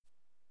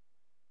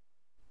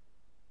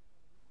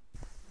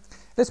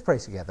Let's pray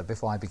together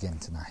before I begin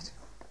tonight.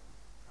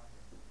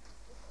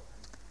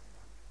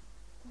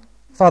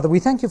 Father, we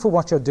thank you for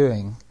what you're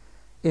doing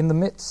in the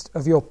midst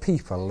of your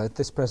people at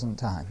this present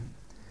time.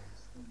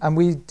 And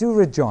we do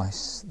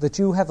rejoice that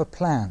you have a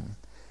plan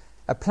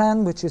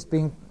which is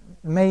being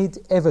made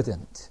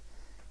evident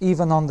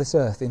even on this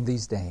earth in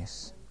these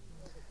days.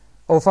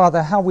 Oh,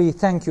 Father, how we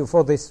thank you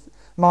for this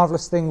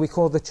marvelous thing we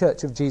call the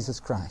Church of Jesus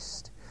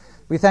Christ.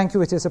 We thank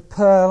you it is a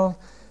pearl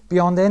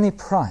beyond any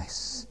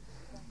price,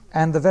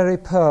 and the very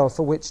pearl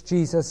for which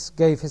Jesus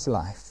gave his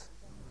life.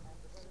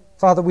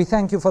 Father, we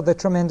thank you for the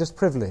tremendous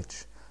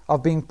privilege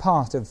of being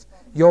part of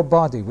your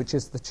body, which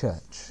is the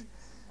church.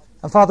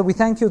 And Father, we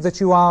thank you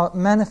that you are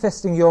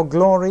manifesting your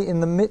glory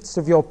in the midst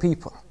of your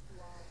people.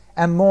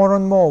 And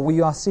more we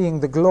are seeing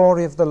the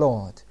glory of the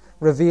Lord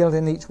revealed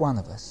in each one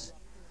of us.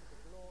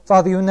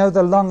 Father, you know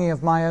the longing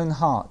of my own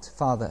heart,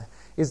 Father,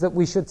 is that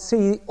we should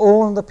see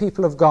all the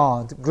people of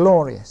God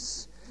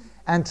glorious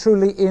and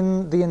truly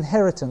in the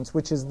inheritance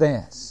which is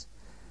theirs.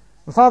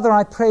 And Father,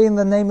 I pray in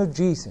the name of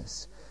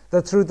Jesus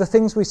that through the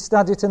things we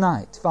study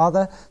tonight,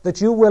 Father,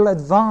 that you will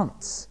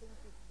advance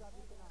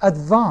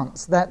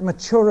that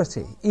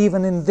maturity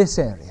even in this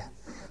area.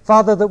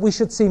 Father, that we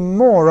should see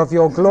more of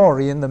your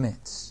glory in the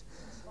midst.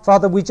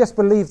 Father, we just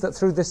believe that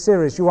through this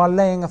series you are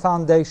laying a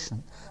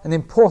foundation, an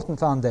important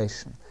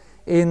foundation,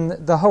 in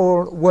the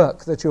whole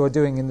work that you are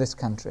doing in this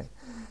country.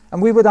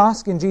 And we would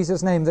ask in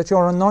Jesus' name that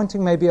your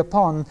anointing may be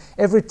upon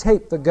every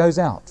tape that goes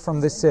out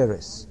from this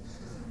series,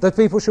 that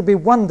people should be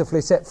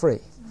wonderfully set free.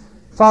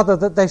 Father,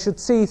 that they should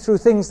see through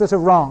things that are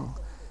wrong,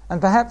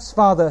 and perhaps,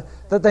 Father,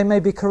 that they may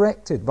be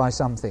corrected by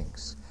some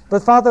things.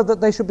 But, Father,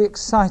 that they should be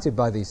excited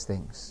by these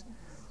things.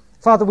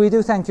 Father, we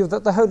do thank you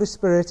that the Holy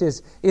Spirit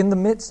is in the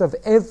midst of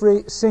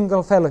every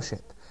single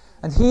fellowship,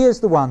 and he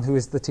is the one who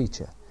is the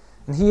teacher,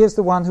 and he is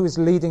the one who is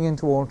leading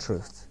into all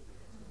truth.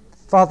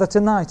 Father,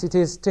 tonight it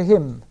is to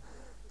him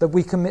that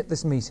we commit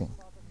this meeting.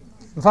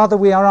 And Father,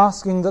 we are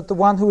asking that the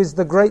one who is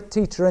the great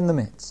teacher in the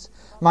midst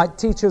might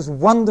teach us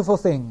wonderful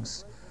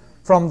things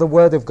from the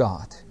Word of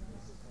God,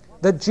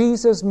 that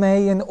Jesus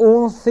may in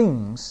all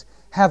things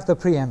have the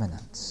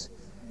preeminence.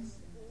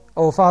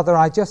 Oh, Father,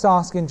 I just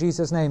ask in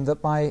Jesus' name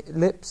that my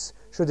lips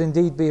should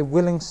indeed be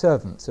willing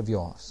servants of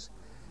yours,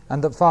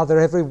 and that, Father,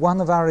 every one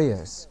of our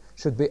ears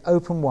should be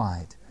open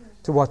wide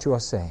to what you are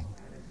saying.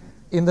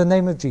 In the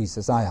name of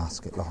Jesus, I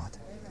ask it, Lord.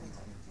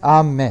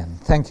 Amen.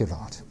 Thank you,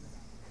 Lord.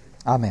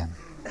 Amen.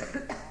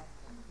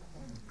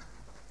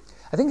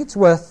 I think it's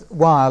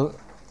worthwhile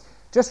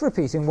just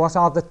repeating what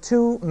are the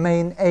two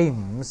main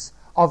aims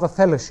of a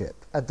fellowship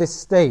at this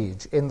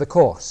stage in the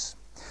course.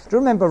 Do you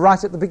remember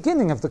right at the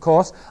beginning of the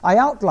course, I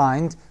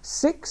outlined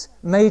 6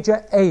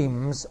 major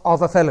aims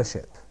of a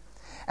fellowship.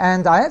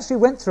 And I actually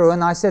went through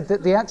and I said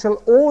that the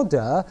actual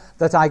order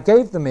that I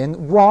gave them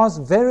in was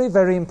very,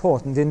 very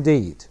important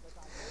indeed.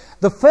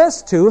 The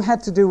first 2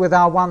 had to do with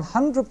our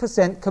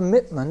 100%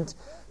 commitment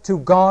to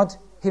God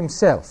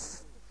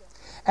himself.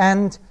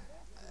 And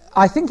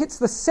I think it's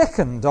the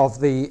second of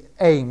the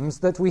aims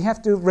that we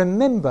have to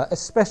remember,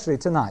 especially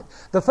tonight.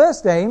 The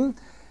first aim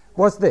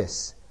was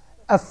this: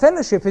 a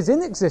fellowship is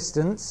in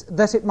existence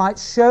that it might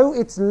show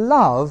its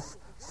love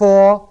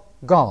for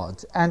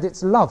God and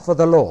its love for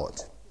the Lord.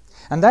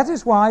 And that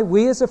is why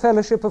we as a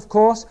fellowship, of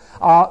course,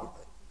 are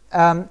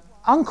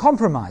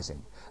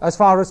uncompromising as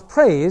far as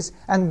praise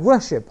and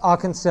worship are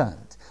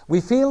concerned. We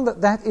feel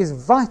that that is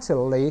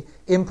vitally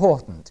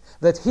important,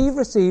 that he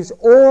receives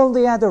all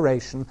the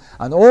adoration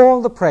and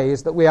all the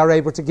praise that we are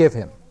able to give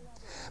him.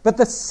 But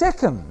the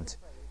second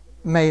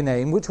main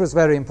aim, which was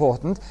very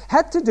important,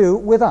 had to do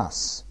with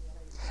us.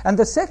 And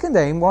the second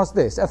aim was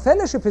this: a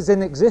fellowship is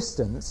in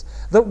existence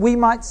that we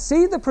might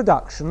see the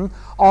production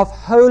of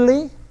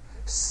holy,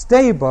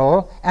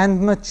 stable,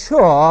 and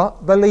mature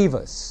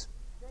believers.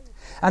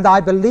 And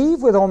I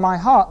believe with all my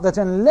heart that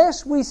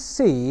unless we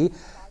see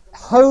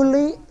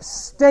holy,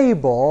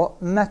 stable,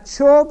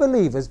 mature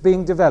believers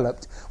being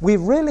developed, we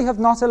really have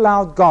not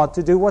allowed God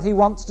to do what he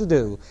wants to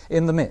do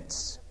in the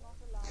midst.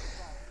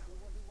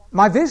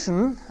 My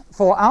vision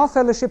for our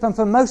fellowship and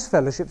for most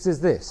fellowships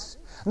is this: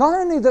 not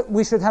only that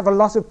we should have a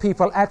lot of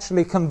people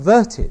actually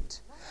converted,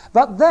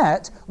 but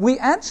that we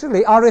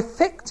actually are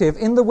effective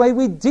in the way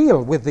we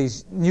deal with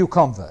these new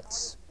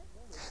converts.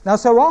 Now,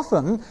 so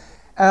often,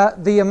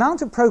 the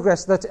amount of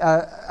progress that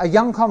a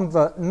young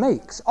convert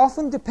makes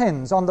often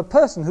depends on the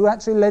person who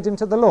actually led him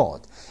to the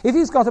Lord. If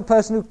he's got a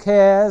person who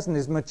cares and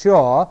is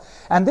mature,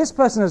 and this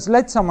person has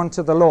led someone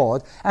to the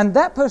Lord, and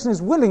that person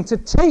is willing to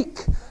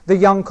take the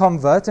young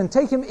convert and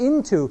take him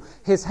into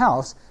his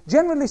house,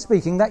 generally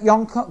speaking, that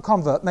young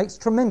convert makes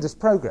tremendous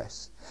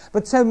progress.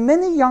 But so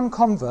many young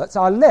converts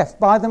are left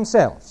by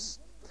themselves.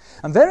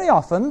 And very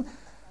often,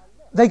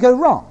 they go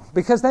wrong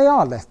because they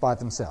are left by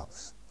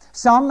themselves.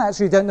 Some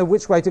actually don't know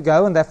which way to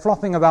go, and they're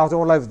flopping about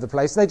all over the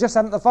place. They just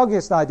haven't the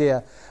foggiest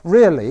idea,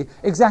 really,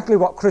 exactly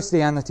what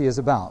Christianity is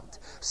about.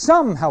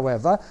 Some,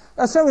 however,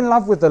 are so in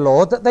love with the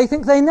Lord that they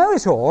think they know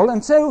it all,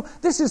 and so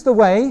this is the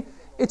way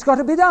it's got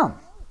to be done.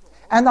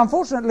 And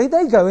unfortunately,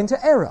 they go into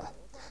error.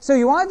 So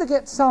you either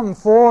get some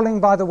falling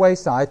by the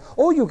wayside,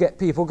 or you get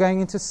people going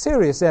into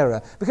serious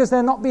error because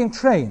they're not being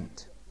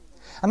trained.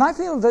 And I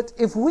feel that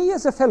if we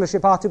as a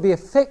fellowship are to be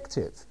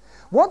effective,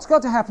 what's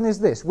got to happen is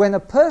this: when a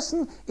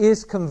person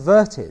is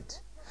converted,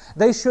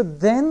 they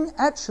should then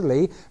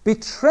actually be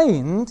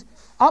trained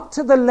up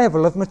to the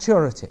level of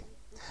maturity.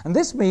 And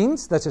this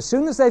means that as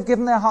soon as they've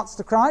given their hearts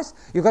to Christ,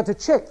 you've got to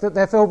check that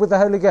they're filled with the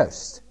Holy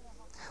Ghost.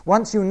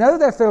 Once you know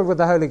they're filled with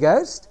the Holy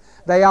Ghost,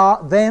 they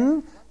are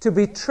then to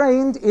be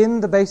trained in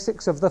the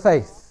basics of the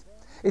faith.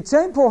 It's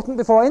so important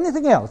before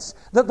anything else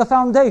that the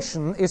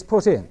foundation is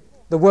put in,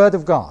 the Word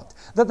of God,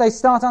 that they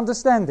start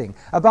understanding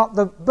about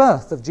the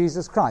birth of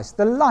Jesus Christ,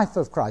 the life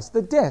of Christ,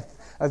 the death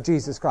of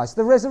Jesus Christ,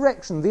 the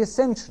resurrection, the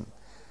ascension.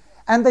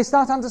 And they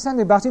start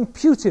understanding about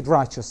imputed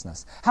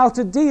righteousness, how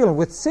to deal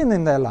with sin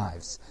in their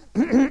lives,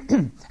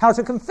 how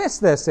to confess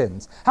their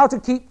sins, how to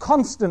keep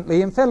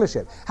constantly in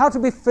fellowship, how to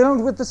be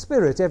filled with the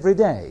Spirit every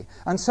day,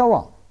 and so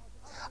on.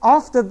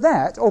 After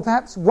that, or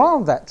perhaps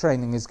while that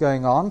training is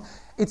going on,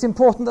 it's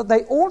important that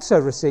they also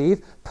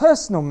receive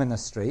personal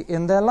ministry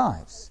in their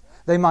lives.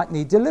 They might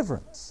need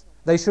deliverance.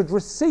 They should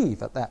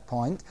receive at that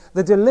point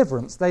the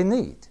deliverance they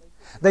need.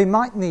 They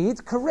might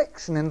need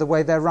correction in the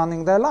way they're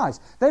running their lives.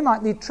 They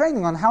might need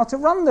training on how to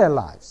run their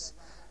lives.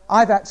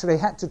 I've actually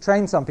had to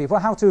train some people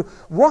how to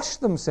wash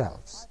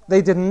themselves.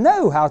 They didn't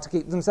know how to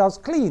keep themselves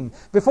clean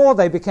before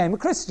they became a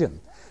Christian.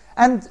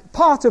 And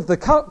part of the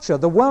culture,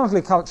 the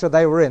worldly culture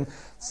they were in,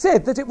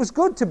 said that it was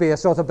good to be a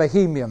sort of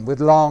bohemian with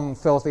long,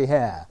 filthy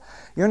hair.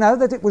 You know,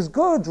 that it was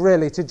good,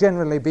 really, to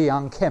generally be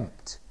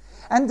unkempt.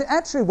 And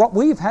actually what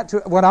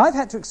I've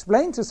had to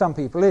explain to some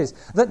people is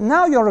that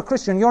now you're a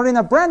Christian, you're in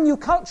a brand new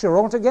culture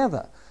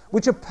altogether,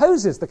 which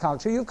opposes the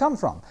culture you've come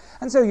from.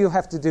 And so you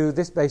have to do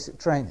this basic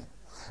training.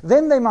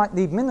 Then they might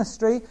need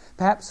ministry,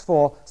 perhaps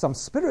for some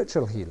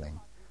spiritual healing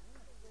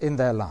in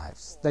their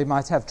lives. They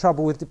might have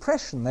trouble with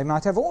depression. They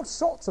might have all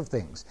sorts of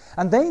things.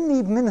 And they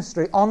need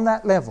ministry on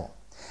that level.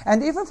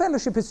 And if a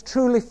fellowship is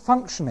truly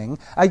functioning,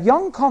 a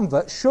young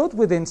convert should,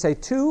 within, say,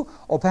 2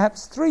 or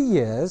perhaps 3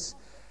 years,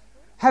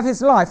 have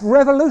his life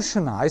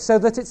revolutionized so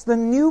that it's the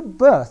new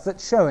birth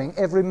that's showing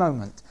every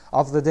moment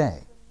of the day.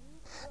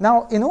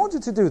 Now, in order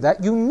to do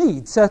that, you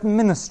need certain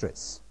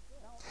ministries.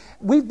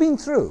 We've been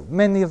through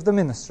many of the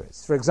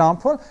ministries. For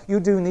example, you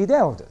do need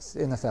elders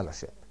in a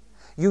fellowship.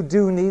 You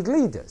do need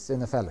leaders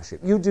in a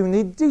fellowship. You do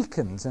need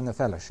deacons in a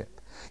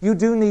fellowship. You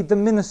do need the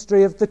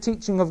ministry of the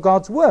teaching of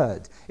God's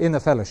Word in a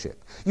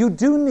fellowship. You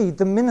do need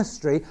the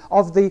ministry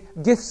of the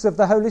gifts of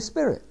the Holy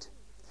Spirit.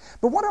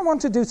 But what I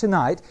want to do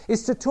tonight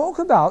is to talk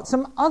about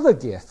some other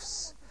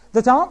gifts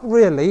that aren't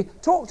really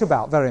talked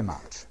about very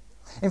much.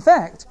 In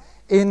fact,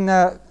 in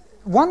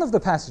one of the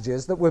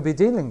passages that we'll be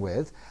dealing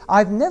with,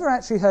 I've never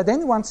actually heard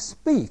anyone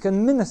speak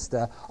and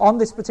minister on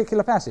this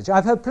particular passage.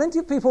 I've heard plenty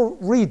of people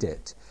read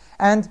it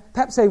and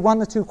perhaps say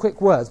 1 or 2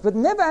 quick words, but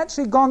never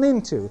actually gone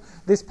into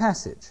this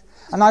passage.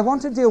 And I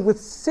want to deal with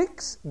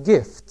 6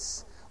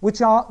 gifts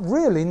which are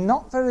really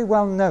not very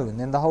well known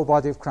in the whole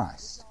body of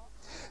Christ.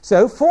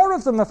 So 4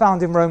 of them are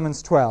found in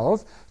Romans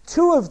 12,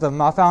 2 of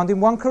them are found in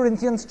 1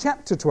 Corinthians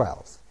chapter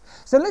 12.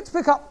 So let's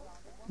pick up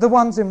the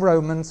ones in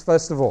Romans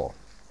first of all.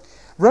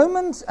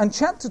 Romans and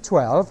chapter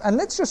 12, and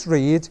let's just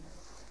read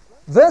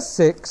verse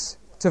 6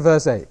 to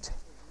verse 8.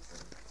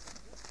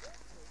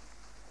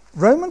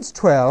 Romans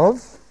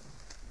 12,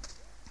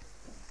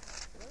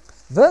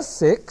 verse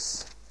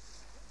 6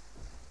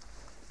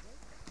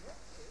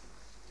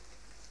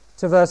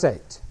 to verse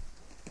 8.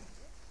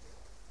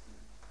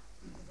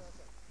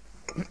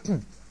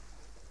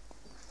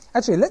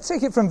 Actually, let's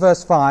take it from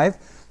verse 5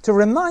 to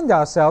remind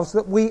ourselves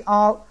that we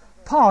are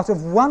part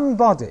of one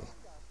body.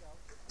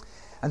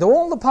 And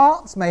all the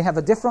parts may have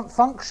a different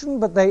function,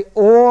 but they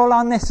all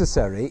are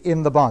necessary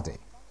in the body.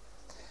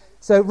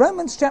 So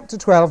Romans chapter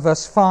 12,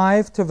 verse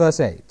 5 to verse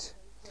 8.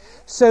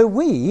 So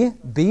we,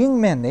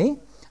 being many,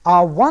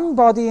 are one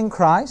body in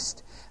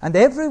Christ, and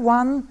every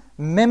one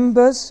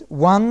members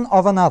one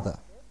of another.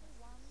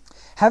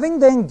 Having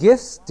then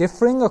gifts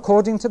differing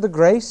according to the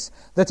grace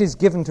that is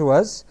given to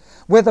us,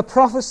 whether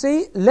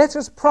prophecy, let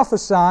us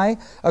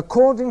prophesy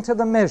according to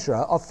the measure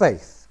of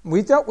faith.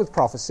 We dealt with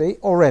prophecy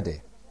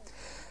already.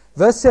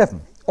 Verse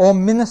 7, or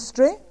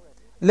ministry,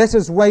 let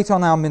us wait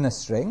on our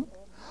ministering,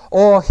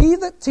 or he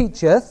that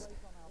teacheth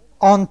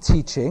on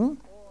teaching.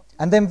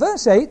 And then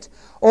verse 8,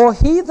 or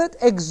he that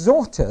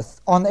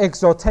exhorteth on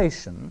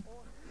exhortation,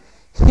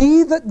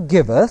 he that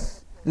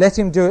giveth, let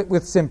him do it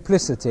with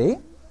simplicity,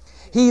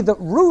 he that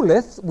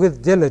ruleth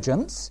with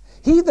diligence,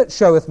 he that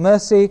showeth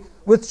mercy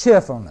with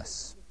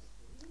cheerfulness.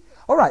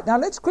 All right, now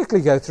let's quickly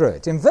go through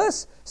it. In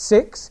verse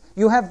 6,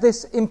 you have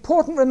this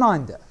important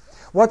reminder.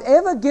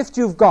 Whatever gift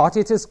you've got,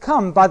 it has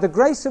come by the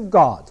grace of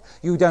God.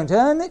 You don't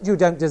earn it, you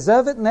don't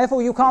deserve it, and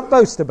therefore you can't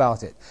boast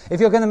about it. If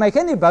you're going to make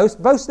any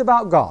boast, boast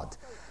about God.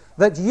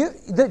 That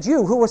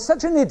you, who were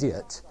such an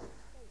idiot,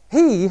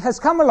 He has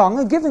come along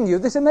and given you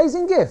this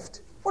amazing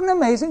gift. What an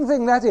amazing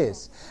thing that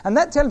is. And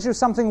that tells you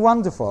something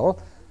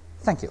wonderful.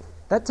 Thank you.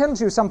 That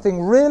tells you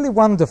something really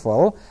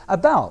wonderful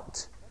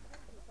about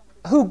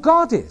who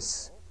God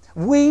is.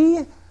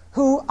 We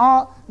who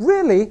are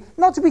really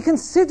not to be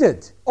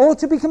considered or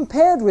to be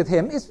compared with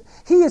him,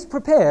 he is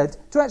prepared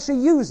to actually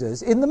use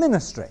us in the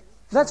ministry.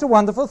 That's a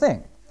wonderful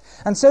thing.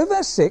 And so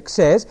verse 6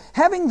 says,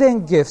 having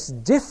then gifts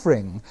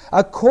differing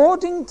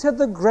according to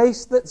the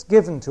grace that's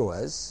given to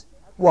us,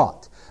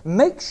 what?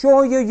 Make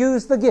sure you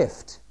use the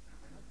gift.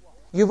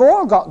 You've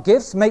all got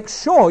gifts, make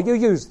sure you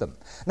use them.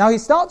 Now he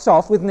starts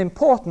off with an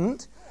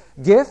important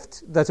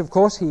gift that of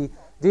course he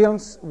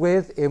deals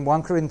with in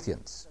 1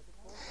 Corinthians.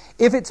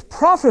 If it's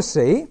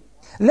prophecy,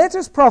 let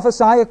us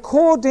prophesy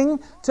according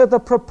to the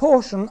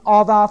proportion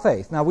of our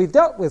faith. Now we've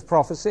dealt with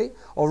prophecy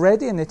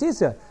already, and it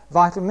is a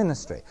vital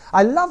ministry.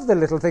 I love the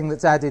little thing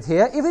that's added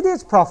here. If it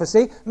is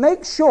prophecy,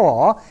 make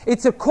sure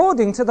it's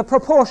according to the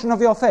proportion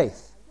of your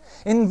faith.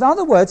 In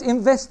other words,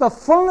 invest the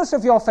fullness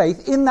of your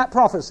faith in that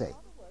prophecy.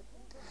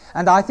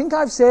 And I think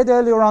I've said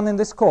earlier on in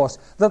this course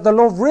that the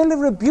Lord really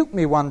rebuked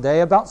me one day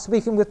about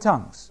speaking with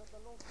tongues.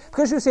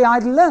 Because you see,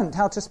 I'd learned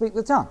how to speak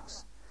with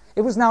tongues.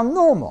 It was now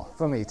normal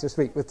for me to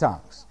speak with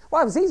tongues.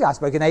 Well, it was easy. I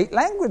spoke in 8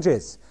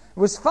 languages. It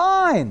was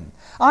fine.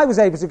 I was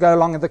able to go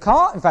along in the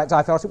car. In fact,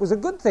 I felt it was a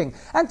good thing.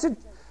 And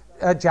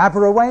to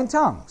jabber away in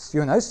tongues,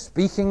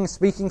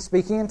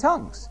 speaking in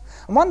tongues.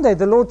 And one day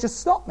the Lord just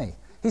stopped me.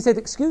 He said,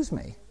 excuse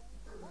me,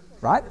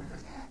 right?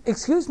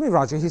 Excuse me,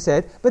 Roger, he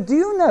said, but do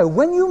you know,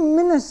 when you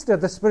minister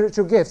the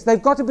spiritual gifts,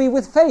 they've got to be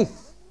with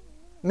faith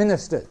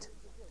ministered.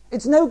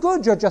 It's no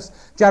good you're just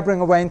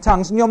jabbering away in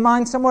tongues and your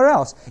mind somewhere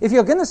else. If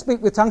you're going to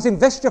speak with tongues,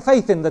 invest your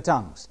faith in the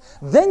tongues.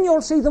 Then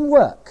you'll see them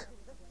work.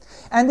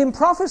 And in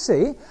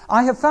prophecy,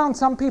 I have found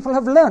some people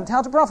have learnt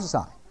how to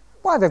prophesy.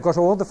 Why, they've got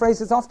all the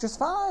phrases off just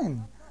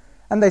fine.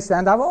 And they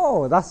stand up,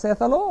 oh, thus saith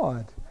the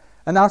Lord.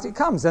 And out it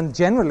comes. And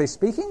generally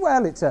speaking,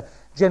 well, it's a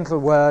gentle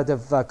word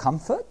of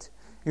comfort,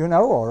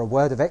 or a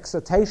word of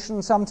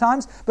exhortation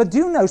sometimes. But do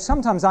you know,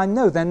 sometimes I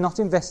know they're not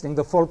investing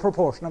the full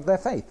proportion of their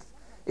faith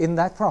in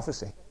that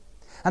prophecy.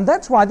 And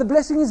that's why the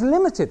blessing is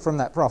limited from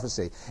that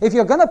prophecy. If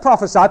you're going to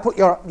prophesy, put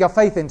your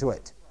faith into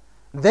it.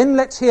 Then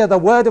let's hear the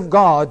word of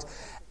God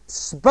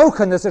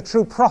spoken as a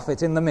true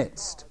prophet in the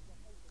midst.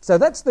 So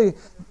that's the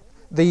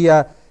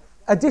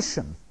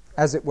addition,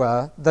 as it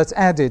were, that's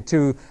added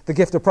to the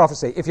gift of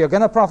prophecy. If you're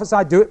going to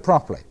prophesy, do it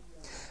properly.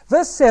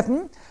 Verse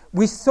 7,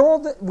 we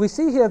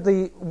see here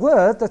the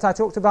word that I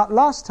talked about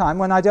last time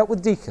when I dealt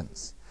with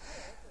deacons.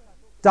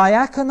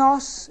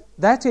 Diakonos,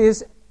 that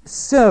is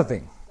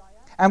serving.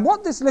 And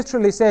what this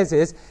literally says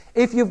is,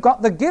 if you've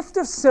got the gift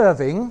of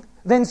serving,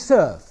 then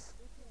serve.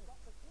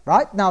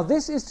 Right? Now,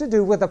 this is to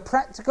do with a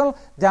practical,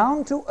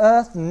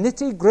 down-to-earth,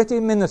 nitty-gritty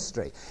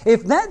ministry.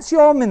 If that's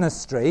your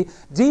ministry,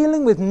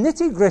 dealing with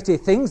nitty-gritty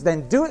things,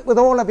 then do it with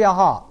all of your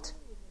heart.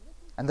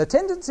 And the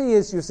tendency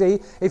is, you see,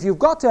 if you've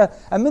got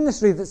a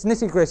ministry that's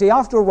nitty-gritty,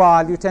 after a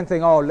while you tend to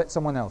think, oh, let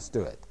someone else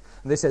do it.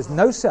 And this says,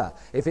 no, sir.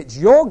 If it's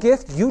your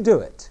gift, you do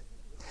it.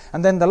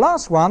 And then the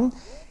last one,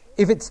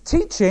 if it's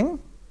teaching,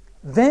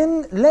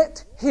 then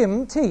let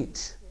him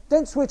teach.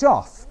 Don't switch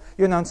off,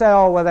 and say,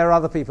 oh, well, there are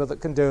other people that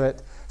can do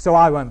it, so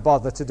I won't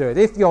bother to do it.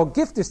 If your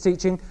gift is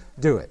teaching,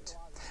 do it.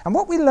 And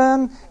what we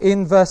learn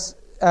in verse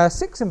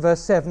 6 and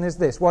verse 7 is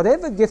this: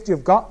 whatever gift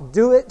you've got,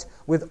 do it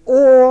with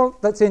all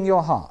that's in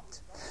your heart.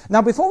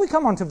 Now, before we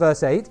come on to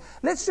verse 8,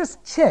 let's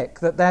just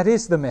check that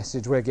is the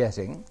message we're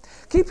getting.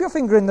 Keep your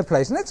finger in the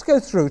place, and let's go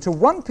through to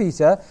 1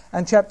 Peter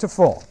and chapter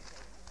 4.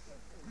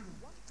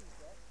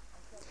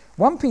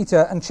 1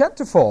 Peter and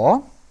chapter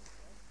 4...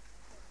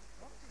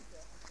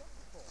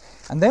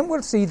 and then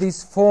we'll see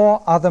these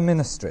 4 other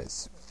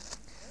ministries.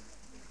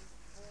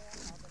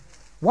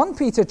 1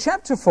 Peter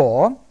chapter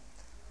 4,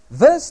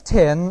 verse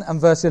 10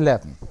 and verse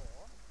 11.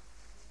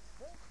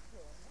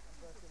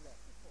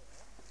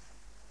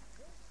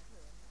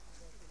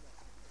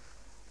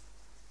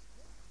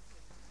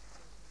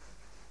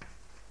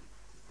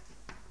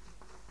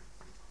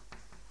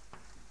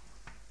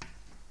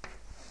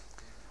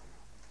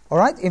 All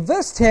right, in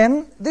verse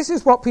 10, this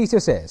is what Peter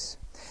says.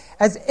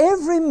 As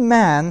every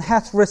man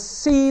hath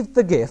received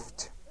the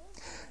gift,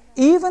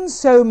 even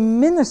so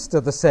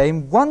minister the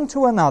same one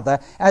to another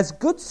as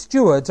good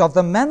stewards of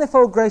the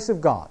manifold grace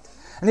of God.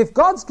 And if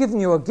God's given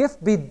you a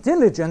gift, be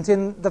diligent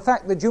in the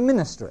fact that you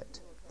minister it,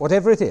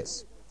 whatever it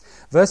is.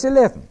 Verse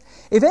 11,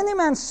 if any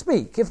man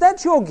speak, if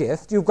that's your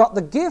gift, you've got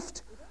the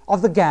gift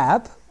of the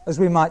gab, as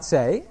we might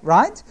say,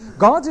 right?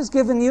 God has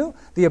given you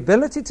the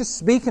ability to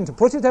speak and to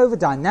put it over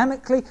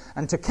dynamically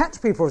and to catch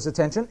people's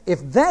attention.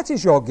 If that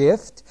is your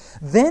gift,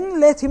 then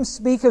let him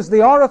speak as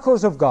the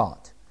oracles of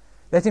God.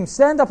 Let him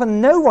stand up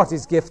and know what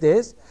his gift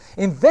is,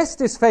 invest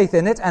his faith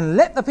in it, and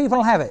let the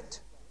people have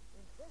it.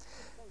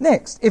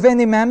 Next, if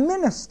any man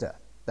minister,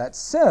 that's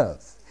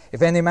serve.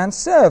 If any man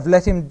serve,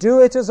 let him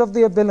do it as of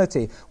the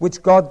ability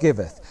which God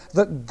giveth,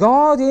 that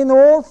God in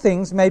all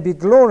things may be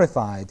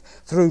glorified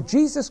through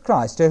Jesus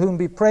Christ, to whom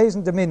be praise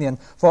and dominion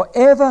for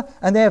ever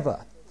and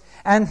ever.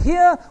 And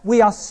here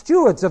we are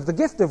stewards of the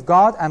gift of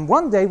God, and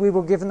one day we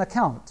will give an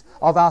account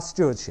of our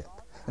stewardship.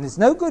 And it's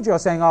no good you're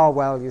saying, oh,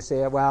 well, you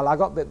see, I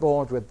got a bit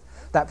bored with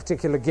that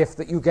particular gift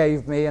that you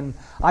gave me and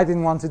I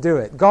didn't want to do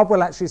it. God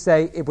will actually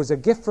say, it was a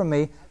gift from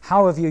me,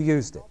 how have you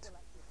used it?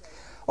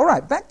 All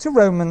right, back to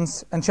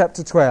Romans and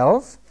chapter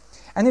 12.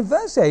 And in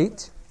verse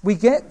 8, we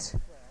get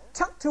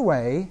tucked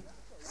away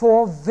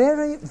 4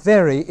 very,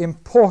 very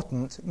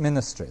important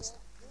ministries.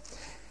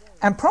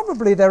 And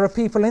probably there are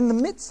people in the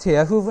midst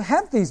here who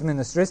have these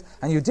ministries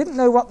and you didn't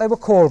know what they were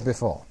called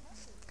before.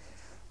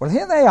 Well,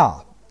 here they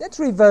are. Let's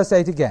read verse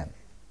 8 again.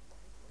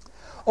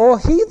 Or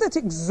he that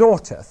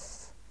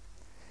exhorteth,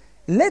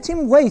 let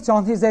him wait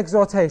on his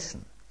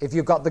exhortation. If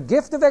you've got the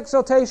gift of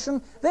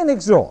exhortation, then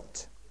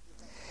exhort.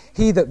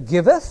 He that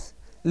giveth,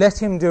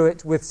 let him do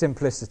it with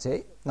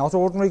simplicity, not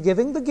ordinary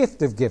giving, the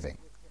gift of giving.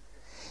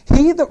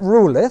 He that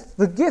ruleth,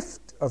 the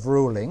gift of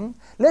ruling,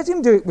 let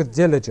him do it with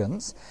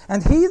diligence.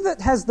 And he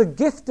that has the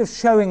gift of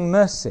showing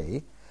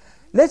mercy,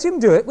 let him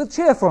do it with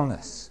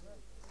cheerfulness.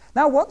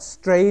 Now, what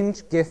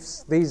strange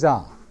gifts these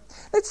are.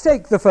 Let's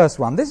take the first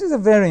one. This is a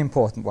very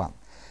important one.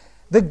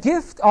 The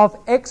gift of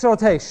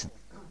exhortation.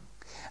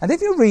 And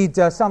if you read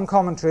some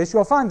commentaries,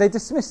 you'll find they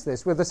dismiss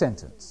this with a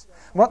sentence.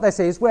 What they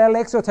say is, well,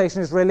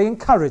 exhortation is really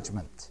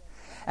encouragement.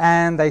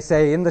 And they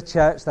say in the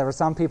church there are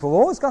some people who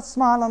always got a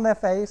smile on their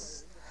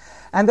face,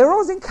 and they're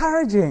always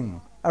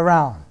encouraging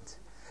around.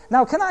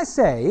 Now, can I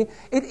say,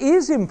 it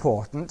is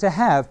important to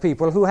have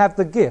people who have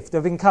the gift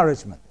of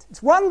encouragement.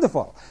 It's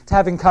wonderful to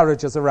have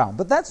encouragers around,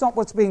 but that's not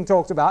what's being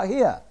talked about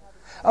here.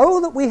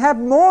 Oh, that we have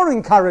more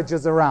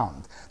encouragers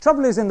around.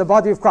 Trouble is, in the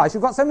body of Christ,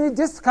 you've got so many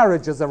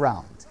discouragers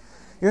around.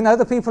 You know,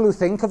 the people who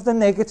think of the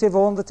negative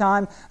all the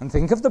time and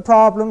think of the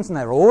problems, and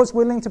they're always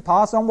willing to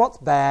pass on what's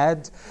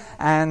bad.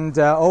 And,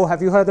 oh,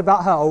 have you heard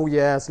about her? Oh,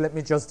 yes, let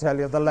me just tell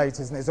you the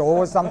latest, and it's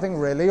always something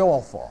really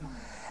awful.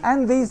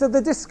 And these are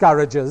the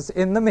discouragers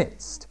in the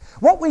midst.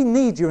 What we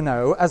need, you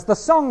know, as the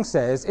song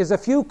says, is a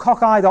few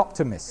cockeyed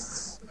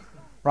optimists,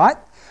 right?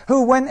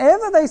 Who,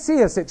 whenever they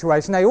see a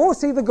situation, they all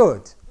see the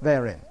good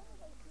therein,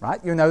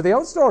 right? You know the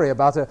old story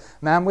about a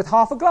man with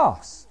half a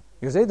glass.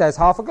 You see, there's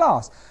half a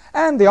glass.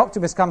 And the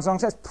optimist comes along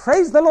and says,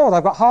 praise the Lord,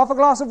 I've got half a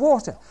glass of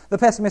water. The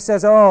pessimist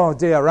says, oh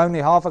dear, only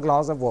half a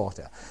glass of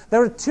water.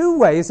 There are 2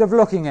 ways of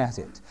looking at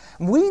it.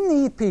 We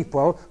need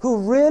people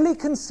who really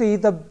can see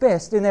the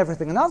best in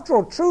everything. And after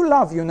all, true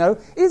love, you know,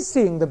 is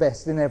seeing the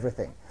best in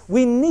everything.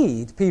 We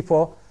need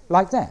people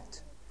like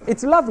that.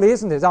 It's lovely,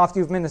 isn't it, after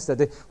you've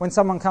ministered, when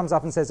someone comes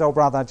up and says, oh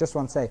brother, I just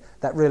want to say,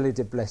 that really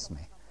did bless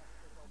me.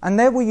 And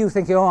there were you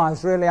thinking, oh, I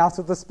was really out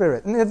of the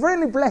spirit. And it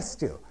really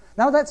blessed you.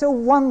 Now, that's a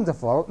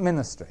wonderful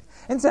ministry.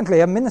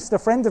 Incidentally, a minister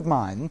friend of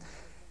mine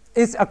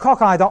is a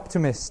cockeyed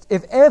optimist,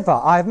 if ever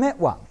I've met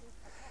one.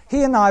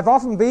 He and I have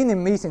often been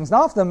in meetings,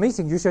 and after the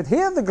meeting, you should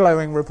hear the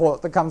glowing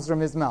report that comes from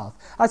his mouth.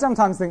 I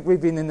sometimes think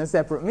we've been in a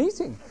separate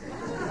meeting.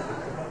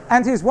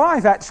 And his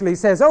wife actually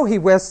says, oh, he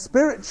wears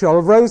spiritual,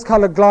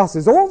 rose-coloured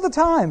glasses all the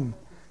time,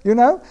 you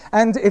know?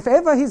 And if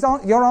ever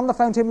you're on the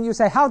phone to him and you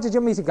say, how did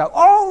your meeting go?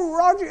 Oh,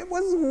 Roger, it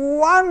was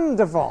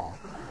wonderful.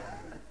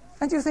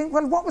 And you think,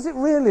 well, what was it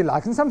really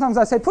like? And sometimes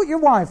I say, put your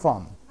wife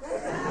on.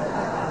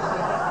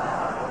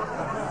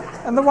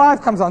 And the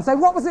wife comes on and says,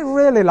 what was it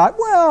really like?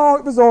 Well,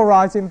 it was all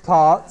right in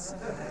parts.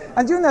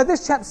 And you know,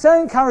 this chap's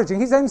so encouraging.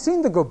 He's only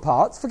seen the good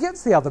parts,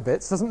 forgets the other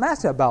bits, doesn't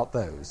matter about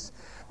those.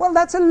 Well,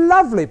 that's a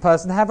lovely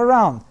person to have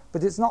around,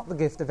 but it's not the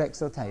gift of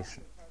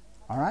exhortation.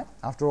 All right?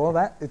 After all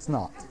that, it's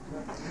not.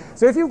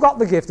 So if you've got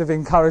the gift of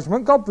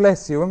encouragement, God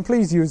bless you, and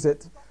please use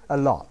it a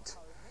lot.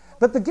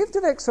 But the gift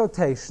of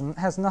exhortation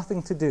has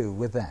nothing to do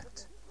with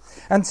that.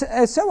 And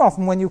so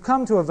often when you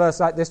come to a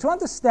verse like this, to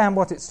understand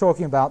what it's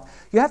talking about,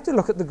 you have to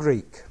look at the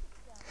Greek.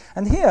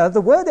 And here,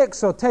 the word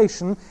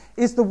exhortation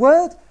is the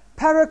word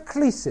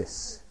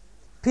paraklesis.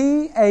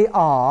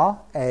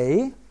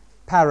 P-A-R-A,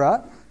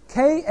 para,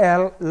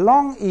 K-L,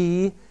 long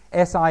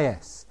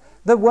E-S-I-S.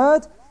 The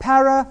word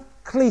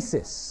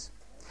paraklesis.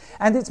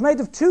 And it's made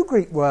of 2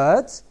 Greek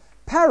words,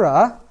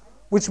 para,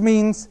 which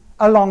means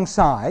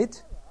alongside,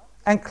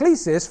 and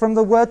klesis from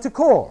the word to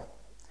call.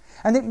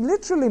 And it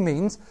literally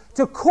means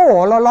to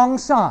call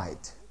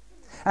alongside.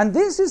 And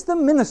this is the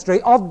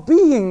ministry of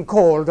being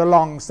called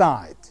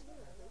alongside.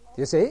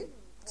 You see?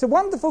 It's a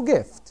wonderful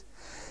gift.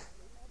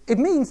 It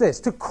means this,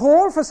 to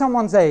call for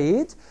someone's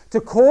aid,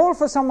 to call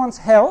for someone's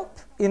help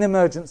in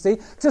emergency,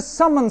 to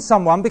summon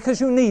someone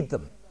because you need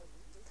them.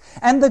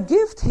 And the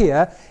gift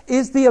here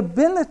is the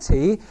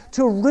ability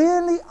to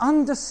really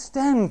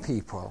understand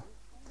people,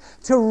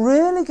 to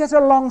really get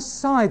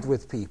alongside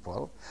with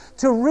people,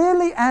 to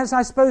really, as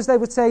I suppose they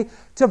would say,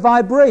 to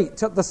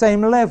vibrate at the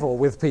same level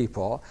with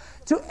people,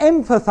 to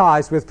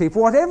empathize with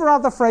people, whatever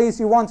other phrase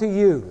you want to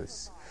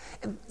use.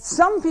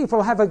 Some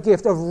people have a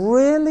gift of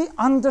really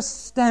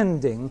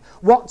understanding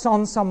what's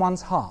on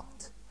someone's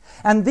heart.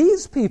 And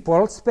these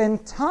people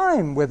spend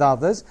time with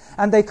others,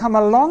 and they come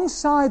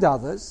alongside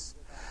others.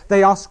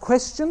 They ask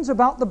questions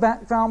about the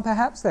background,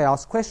 perhaps. They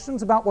ask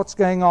questions about what's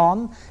going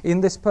on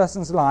in this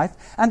person's life.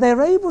 And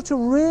they're able to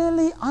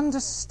really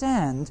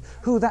understand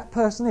who that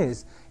person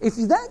is. If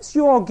that's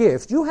your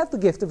gift, you have the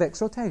gift of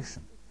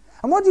exhortation.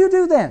 And what do you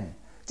do then?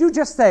 Do you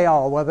just say,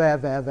 oh, well,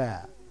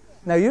 there.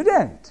 No, you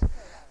don't.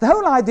 The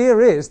whole idea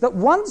is that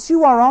once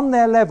you are on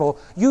their level,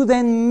 you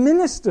then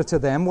minister to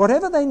them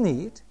whatever they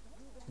need.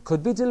 It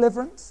could be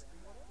deliverance,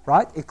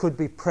 right? It could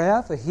be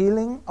prayer for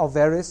healing of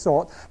various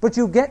sort. But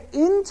you get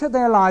into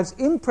their lives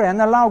in prayer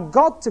and allow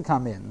God to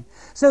come in,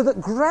 so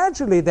that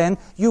gradually then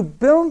you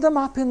build them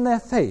up in their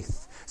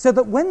faith, so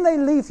that when they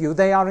leave you,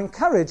 they are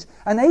encouraged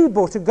and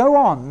able to go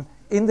on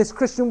in this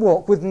Christian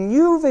walk with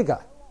new vigor.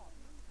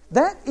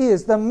 That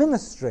is the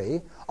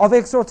ministry of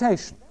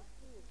exhortation,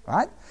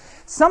 right?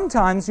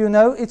 Sometimes,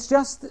 it's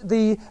just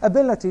the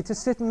ability to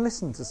sit and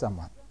listen to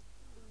someone.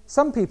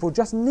 Some people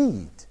just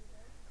need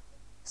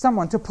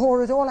someone to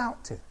pour it all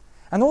out to.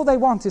 And all they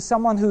want is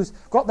someone who's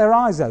got their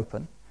eyes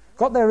open,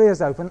 got their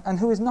ears open, and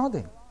who is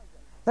nodding.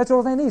 That's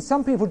all they need.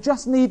 Some people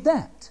just need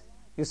that.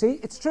 You see,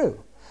 it's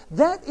true.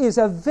 That is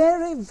a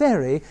very,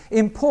 very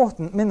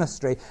important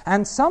ministry,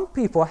 and some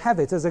people have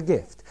it as a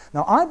gift.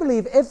 Now, I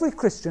believe every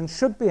Christian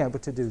should be able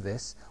to do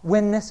this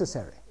when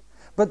necessary.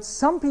 But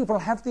some people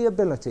have the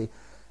ability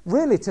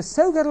really to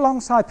so get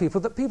alongside people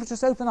that people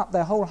just open up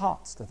their whole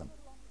hearts to them.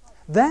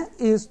 That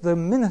is the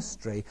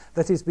ministry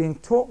that is being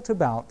talked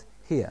about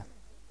here.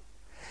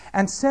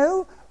 And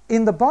so,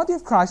 in the body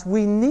of Christ,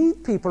 we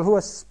need people who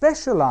are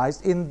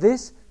specialized in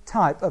this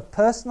type of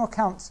personal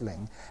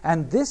counseling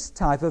and this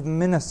type of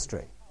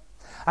ministry.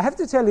 I have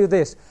to tell you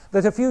this,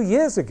 that a few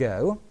years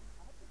ago,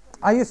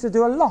 I used to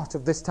do a lot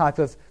of this type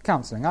of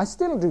counseling. I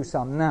still do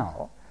some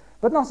now,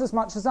 but not as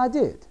much as I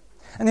did.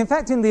 And in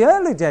fact, in the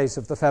early days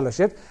of the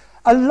fellowship,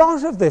 a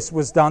lot of this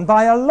was done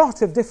by a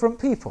lot of different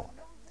people.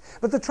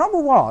 But the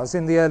trouble was,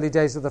 in the early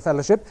days of the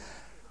fellowship,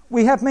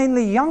 we had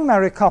mainly young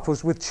married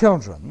couples with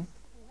children,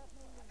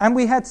 and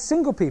we had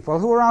single people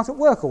who were out at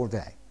work all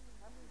day.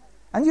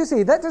 And you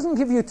see, that doesn't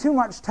give you too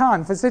much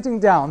time for sitting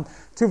down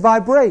to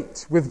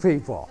vibrate with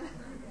people,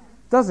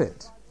 does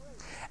it?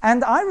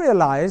 And I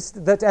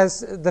realized that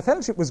as the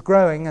fellowship was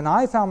growing, and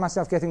I found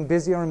myself getting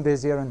busier and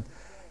busier, and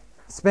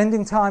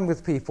spending time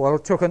with people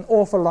took an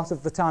awful lot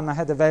of the time I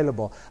had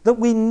available, that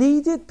we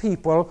needed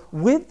people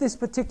with this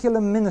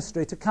particular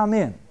ministry to come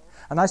in.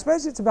 And I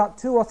suppose it's about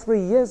 2 or 3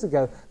 years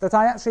ago that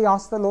I actually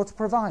asked the Lord to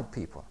provide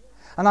people.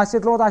 And I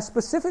said, Lord, I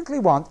specifically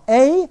want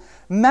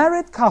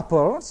married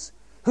couples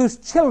whose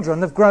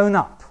children have grown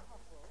up.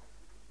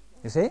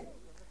 You see?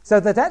 So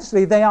that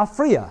actually they are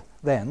freer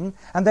then,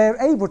 and they are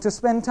able to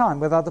spend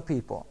time with other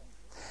people.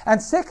 And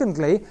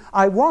secondly,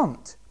 I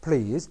want,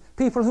 please,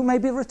 people who may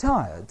be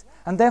retired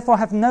and therefore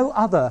have no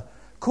other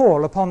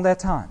call upon their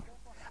time.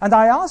 And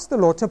I asked the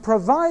Lord to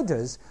provide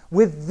us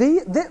with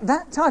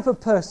that type of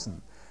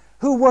person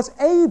who was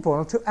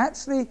able to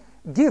actually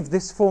give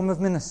this form of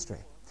ministry.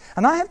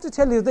 And I have to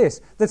tell you this,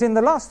 that in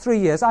the last 3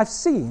 years I've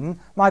seen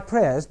my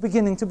prayers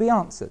beginning to be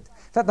answered.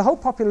 In fact, the whole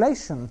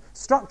population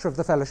structure of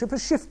the fellowship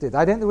has shifted.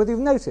 I don't know whether you've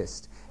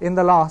noticed in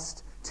the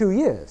last 2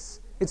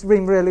 years. It's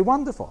been really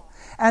wonderful.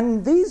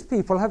 And these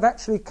people have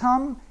actually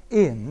come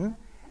in,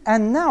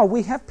 and now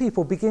we have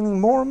people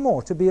beginning more and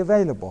more to be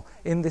available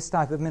in this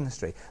type of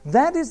ministry.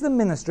 That is the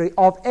ministry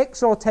of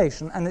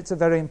exhortation, and it's a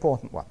very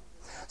important one.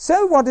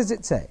 So what does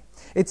it say?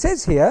 It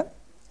says here,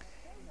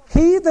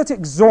 he that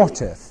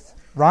exhorteth,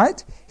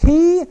 right?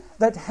 He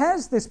that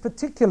has this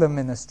particular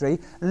ministry,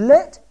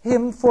 let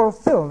him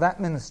fulfill that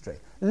ministry.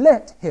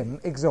 Let him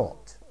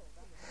exhort.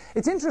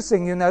 It's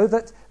interesting,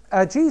 that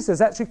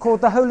Jesus actually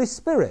called the Holy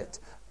Spirit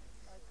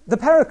the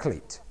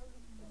Paraclete,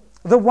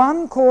 the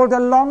one called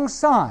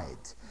alongside.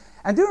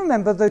 And do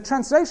remember, the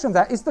translation of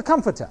that is the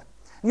Comforter.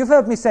 You've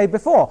heard me say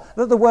before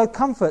that the word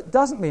comfort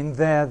doesn't mean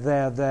there.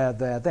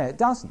 It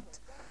doesn't.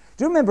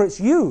 Do you remember it's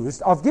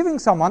used of giving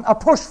someone a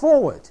push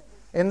forward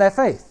in their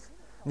faith?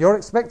 You're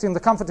expecting the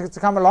Comforter to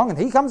come along, and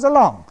he comes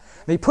along.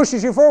 And he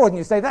pushes you forward, and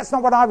you say, that's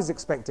not what I was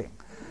expecting.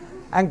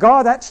 And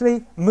God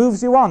actually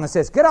moves you on and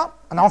says, get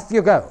up, and off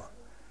you go.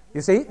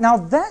 You see? Now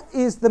that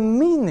is the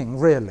meaning,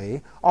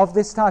 really, of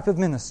this type of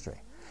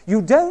ministry.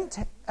 You don't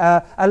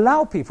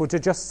allow people to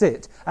just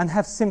sit and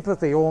have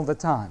sympathy all the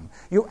time.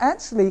 You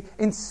actually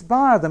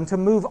inspire them to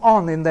move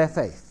on in their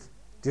faith.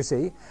 Do you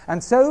see?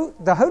 And so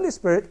the Holy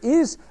Spirit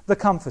is the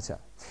Comforter.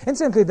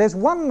 Incidentally, there's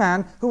one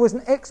man who was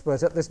an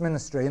expert at this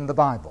ministry in the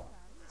Bible.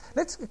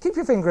 Let's keep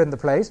your finger in the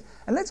place,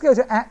 and let's go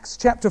to Acts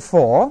chapter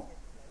 4.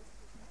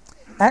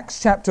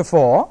 Acts chapter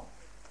 4.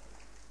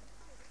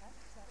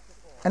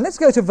 And let's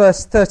go to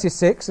verse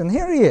 36, and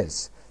here he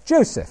is,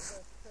 Joseph.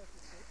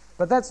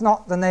 But that's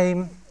not the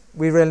name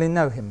we really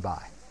know him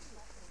by.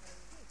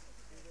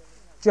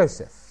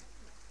 Joseph.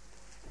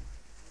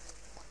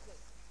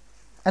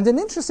 And an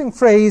interesting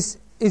phrase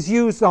is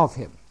used of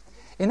him.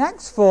 In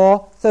Acts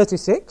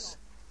 4:36,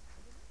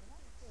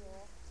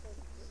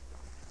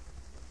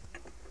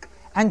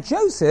 and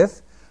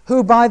Joseph,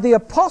 who by the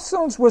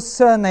apostles was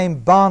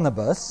surnamed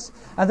Barnabas,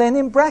 and then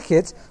in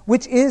brackets,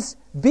 which is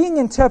being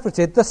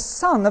interpreted the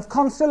son of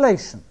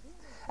consolation.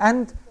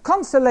 And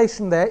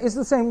consolation there is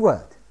the same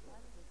word.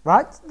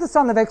 Right? The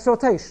son of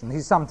exhortation,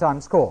 he's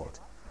sometimes called.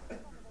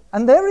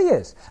 And there he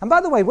is. And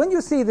by the way, when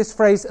you see this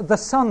phrase, the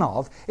son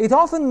of, it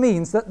often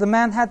means that the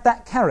man had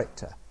that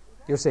character.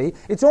 You see?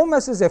 It's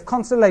almost as if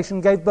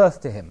consolation gave birth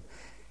to him.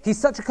 He's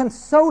such a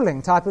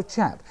consoling type of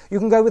chap. You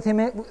can go with him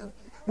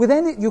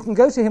you can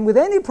go to him with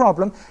any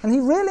problem, and he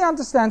really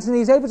understands, and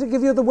he's able to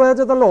give you the word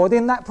of the Lord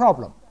in that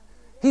problem.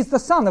 He's the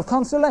son of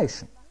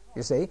consolation,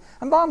 you see.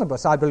 And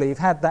Barnabas, I believe,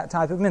 had that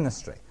type of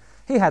ministry.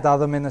 He had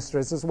other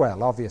ministries as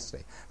well,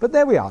 obviously. But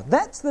there we are.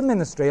 That's the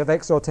ministry of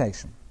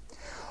exhortation.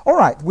 All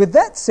right, with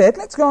that said,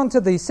 let's go on to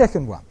the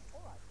second one.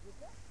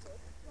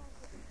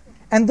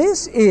 And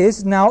this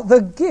is now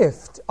the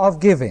gift of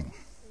giving.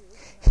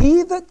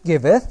 He that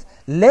giveth,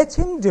 let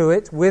him do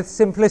it with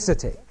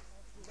simplicity.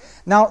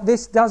 Now,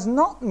 this does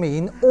not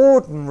mean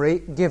ordinary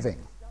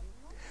giving.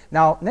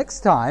 Now, next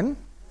time,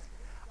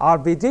 I'll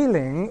be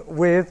dealing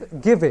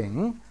with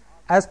giving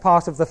as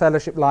part of the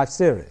Fellowship Life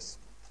series.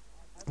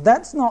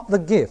 That's not the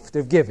gift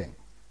of giving.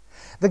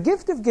 The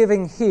gift of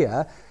giving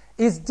here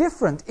is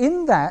different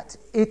in that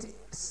it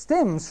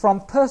stems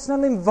from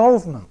personal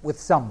involvement with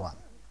someone.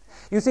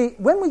 You see,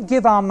 when we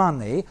give our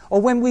money,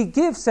 or when we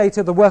give, say,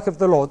 to the work of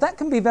the Lord, that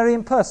can be very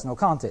impersonal,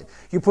 can't it?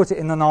 You put it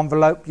in an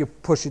envelope, you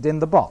push it in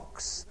the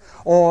box.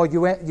 Or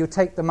you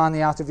take the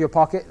money out of your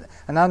pocket,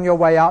 and on your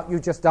way out, you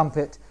just dump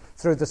it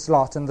through the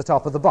slot in the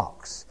top of the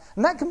box.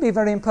 And that can be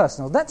very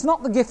impersonal. That's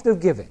not the gift of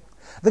giving.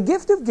 The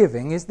gift of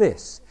giving is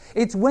this.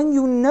 It's when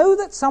you know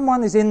that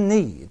someone is in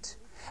need,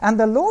 and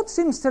the Lord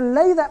seems to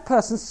lay that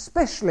person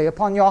specially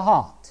upon your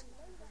heart.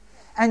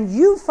 And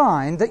you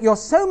find that you're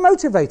so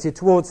motivated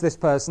towards this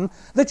person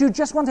that you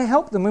just want to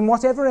help them in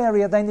whatever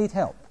area they need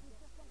help.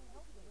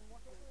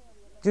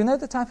 Do you know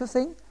the type of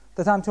thing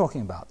that I'm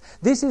talking about?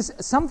 This is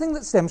something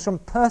that stems from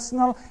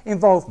personal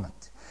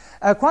involvement.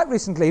 Quite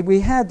recently, we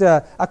had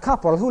a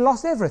couple who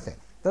lost everything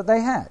that they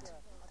had.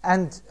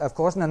 And, of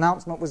course, an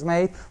announcement was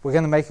made, we're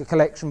going to make a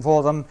collection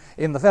for them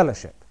in the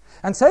fellowship.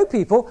 And so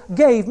people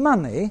gave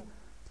money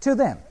to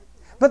them.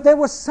 But there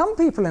were some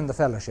people in the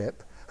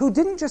fellowship who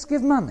didn't just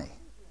give money.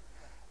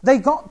 They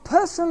got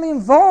personally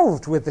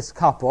involved with this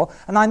couple,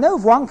 and I know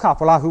of one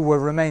couple who will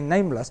remain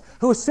nameless,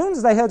 who as soon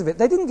as they heard of it,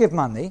 they didn't give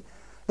money.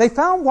 They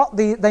found what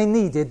they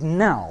needed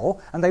now,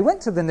 and they went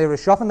to the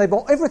nearest shop and they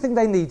bought everything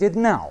they needed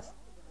now.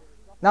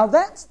 Now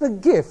that's the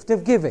gift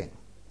of giving.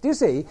 Do you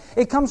see?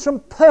 It comes from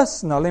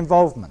personal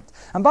involvement.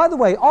 And by the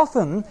way,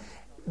 often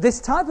this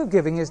type of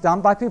giving is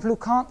done by people who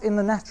can't in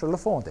the natural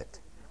afford it.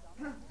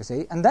 You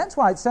see? And that's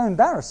why it's so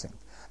embarrassing.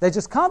 They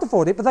just can't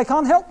afford it, but they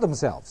can't help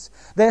themselves.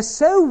 They're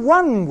so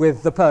one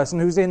with the person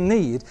who's in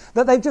need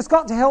that they've just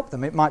got to help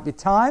them. It might be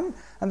time,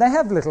 and they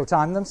have little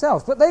time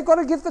themselves, but they've got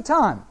to give the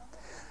time.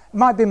 It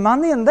might be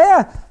money, and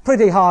they're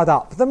pretty hard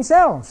up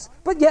themselves,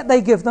 but yet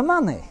they give the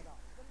money.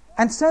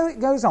 And so it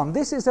goes on.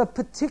 This is a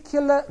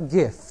particular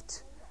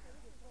gift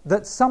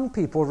that some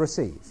people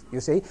receive, you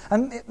see.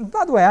 And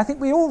by the way, I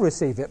think we all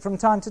receive it from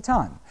time to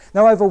time.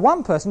 Now, over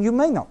one person, you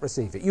may not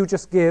receive it. You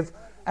just give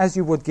as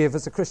you would give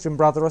as a Christian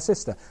brother or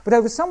sister. But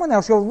over someone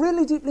else, you're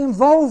really deeply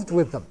involved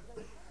with them.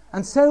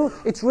 And so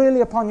it's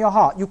really upon your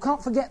heart. You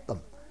can't forget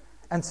them.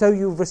 And so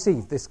you've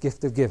received this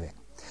gift of giving.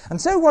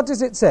 And so what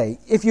does it say?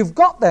 If you've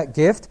got that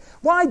gift,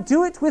 why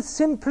do it with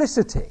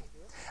simplicity?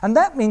 And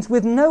that means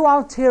with no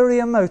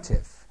ulterior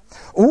motive.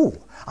 Oh,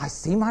 I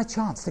see my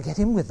chance to get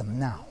in with them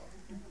now.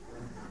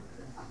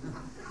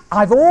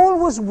 I've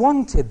always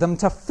wanted them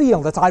to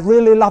feel that I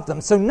really love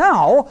them. So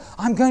now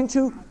I'm going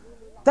to...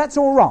 That's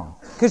all wrong.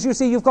 Because you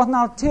see, you've got an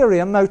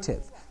ulterior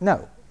motive.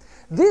 No.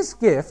 This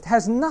gift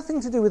has nothing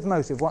to do with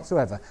motive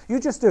whatsoever. You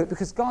just do it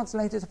because God's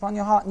laid it upon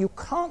your heart, and you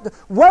can't...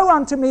 Woe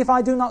unto me if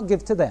I do not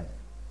give to them.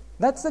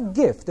 That's the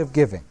gift of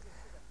giving.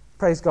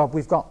 Praise God,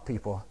 we've got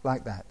people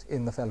like that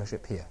in the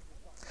fellowship here.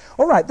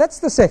 All right, that's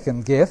the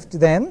second gift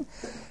then.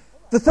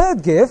 The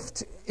third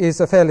gift is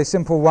a fairly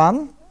simple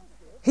one.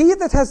 He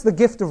that has the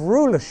gift of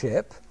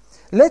rulership,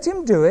 let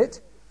him do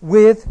it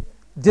with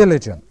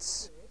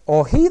diligence.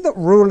 Or he that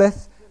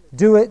ruleth,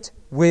 do it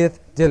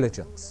with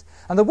diligence.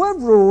 And the word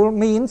rule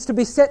means to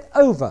be set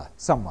over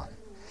someone.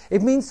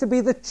 It means to be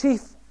the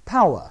chief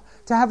power,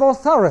 to have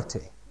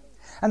authority.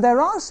 And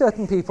there are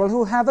certain people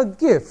who have a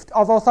gift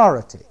of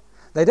authority.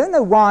 They don't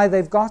know why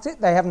they've got it.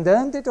 They haven't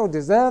earned it or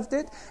deserved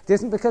it. It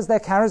isn't because they're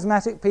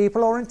charismatic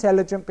people or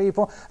intelligent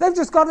people. They've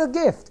just got a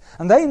gift.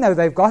 And they know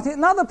they've got it,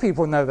 and other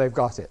people know they've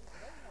got it.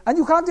 And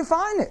you can't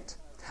define it.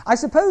 I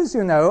suppose,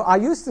 you know, I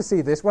used to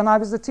see this when I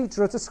was a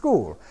teacher at a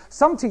school.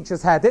 Some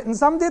teachers had it and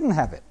some didn't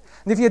have it.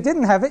 And if you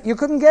didn't have it, you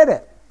couldn't get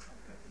it.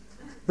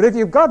 But if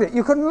you got it,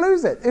 you couldn't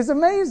lose it. It's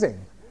amazing.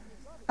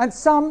 And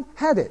some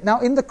had it.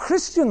 Now, in the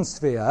Christian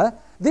sphere,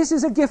 this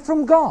is a gift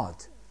from God.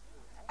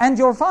 And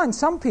you'll find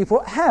some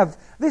people have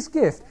this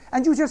gift,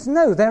 and you just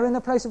know they're in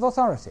a place of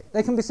authority.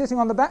 They can be sitting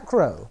on the back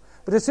row,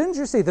 but as soon as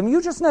you see them,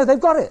 you just know they've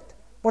got it,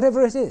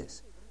 whatever it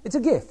is. It's a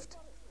gift.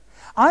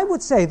 I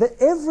would say that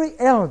every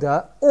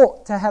elder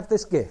ought to have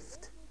this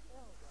gift.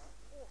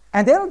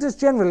 And elders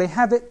generally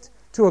have it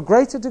to a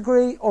greater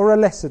degree or a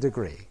lesser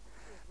degree.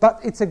 But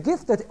it's a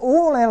gift that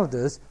all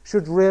elders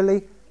should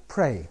really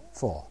pray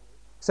for,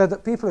 so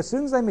that people, as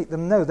soon as they meet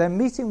them, know they're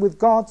meeting with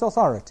God's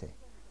authority.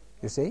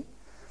 You see?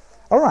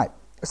 All right.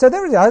 So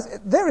there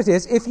it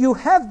is. If you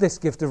have this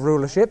gift of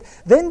rulership,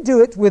 then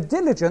do it with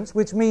diligence,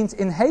 which means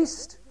in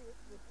haste.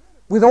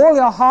 with all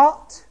your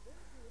heart,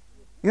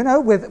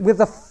 with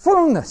the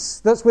fullness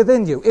that's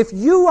within you. If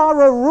you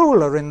are a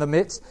ruler in the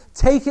midst,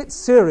 take it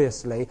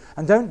seriously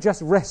and don't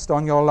just rest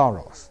on your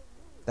laurels.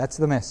 That's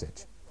the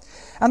message.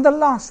 And the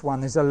last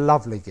one is a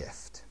lovely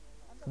gift.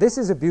 This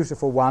is a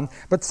beautiful one,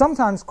 but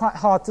sometimes quite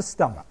hard to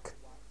stomach.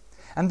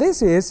 And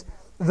this is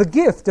the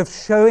gift of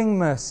showing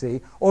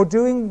mercy or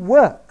doing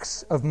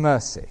works of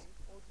mercy.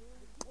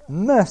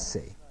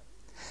 Mercy.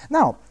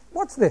 Now,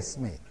 what's this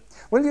mean?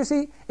 Well, you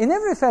see, in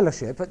every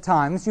fellowship at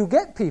times you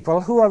get people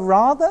who are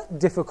rather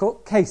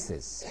difficult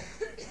cases.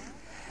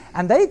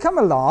 And they come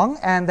along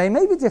and they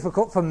may be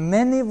difficult for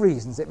many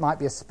reasons. It might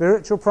be a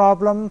spiritual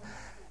problem,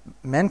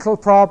 mental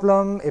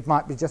problem, it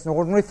might be just an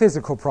ordinary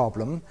physical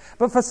problem.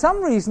 But for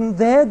some reason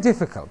they're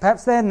difficult.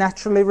 Perhaps they're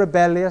naturally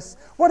rebellious,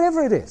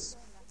 whatever it is.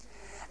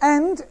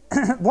 And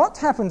what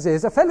happens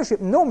is a fellowship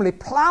normally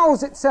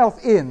ploughs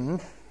itself in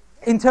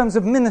terms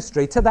of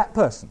ministry to that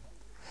person.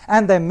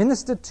 And they're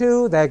ministered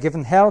to, they're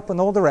given help and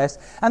all the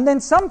rest. And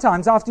then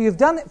sometimes after you've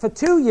done it for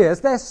 2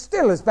 years, they're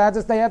still as bad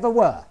as they ever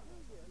were.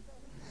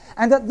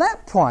 And at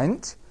that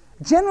point,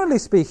 generally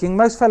speaking,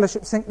 most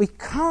fellowships think we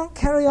can't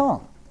carry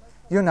on.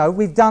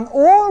 We've done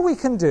all we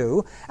can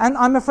do, and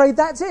I'm afraid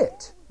that's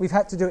it. We've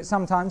had to do it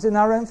sometimes in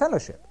our own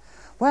fellowship.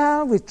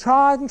 Well, we've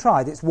tried and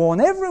tried. It's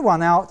worn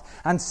everyone out,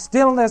 and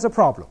still there's a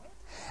problem.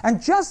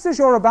 And just as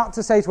you're about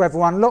to say to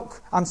everyone,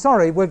 look, I'm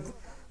sorry,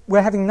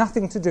 we're having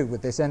nothing to do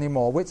with this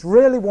anymore, which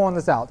really worn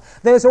us out,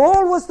 there's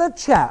always the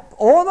chap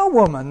or the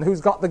woman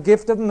who's got the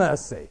gift of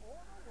mercy.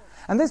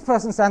 And this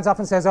person stands up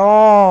and says,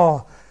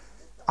 oh,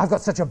 I've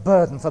got such a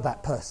burden for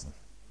that person.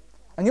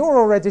 And you're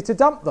all ready to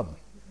dump them.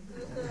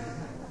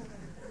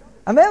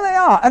 And there they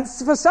are. And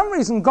for some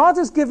reason, God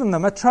has given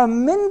them a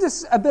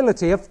tremendous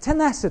ability of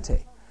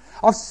tenacity,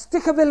 of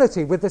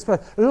stickability with this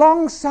person,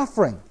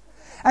 long-suffering.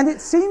 And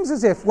it seems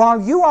as if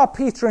while you are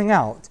petering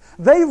out,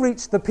 they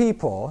reach the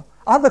people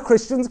other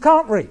Christians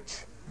can't reach.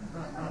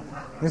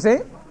 You see?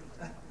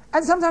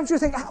 And sometimes you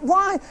think,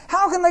 why?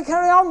 How can they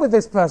carry on with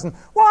this person?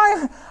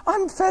 Why?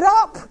 I'm fed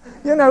up,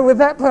 with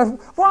that person.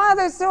 Why are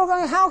they still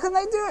going? How can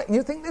they do it? And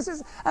you think this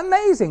is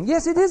amazing.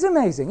 Yes, it is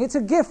amazing. It's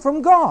a gift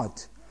from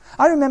God.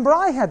 I remember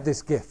I had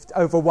this gift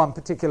over one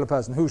particular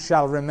person who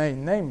shall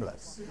remain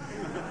nameless.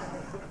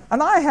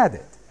 And I had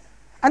it.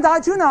 And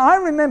I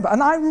remember,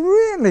 and I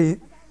really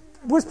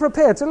was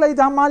prepared to lay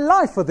down my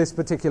life for this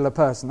particular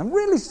person and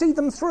really see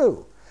them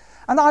through.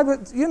 And I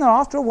would,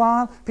 after a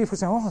while, people would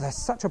say, oh,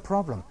 that's such a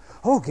problem.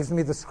 Oh, it gives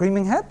me the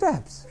screaming head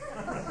dabs.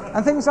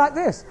 And things like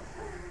this.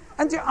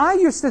 And I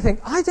used to think,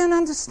 I don't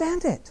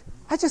understand it.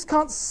 I just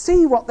can't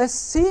see what they're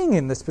seeing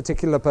in this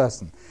particular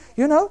person.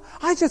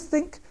 I just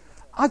think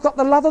I've got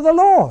the love of the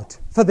Lord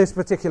for this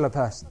particular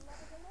person.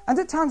 And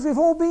at times we've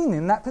all been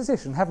in that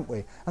position, haven't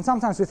we? And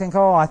sometimes we think,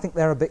 oh, I think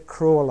they're a bit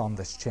cruel on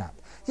this chap.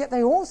 Yet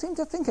they all seem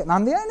to think it. And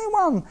I'm the only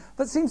one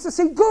that seems to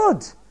see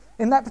good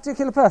in that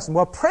particular person.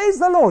 Well, praise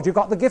the Lord, you've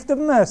got the gift of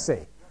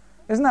mercy.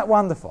 Isn't that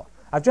wonderful?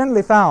 I've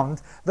generally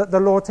found that the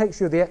Lord takes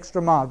you the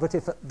extra mile, but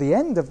if at the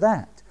end of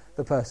that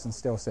the person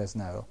still says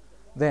no,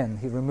 then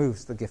he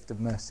removes the gift of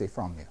mercy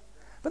from you.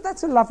 But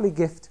that's a lovely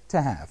gift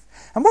to have.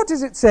 And what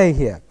does it say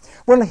here?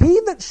 Well, he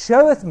that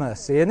showeth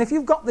mercy, and if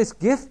you've got this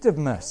gift of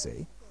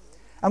mercy,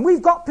 and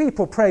we've got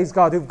people, praise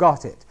God, who've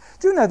got it.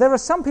 Do you know, there are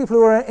some people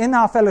who are in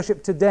our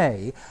fellowship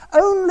today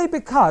only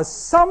because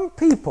some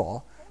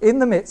people in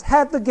the midst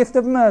had the gift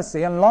of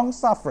mercy and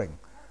long-suffering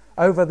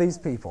over these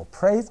people.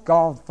 Praise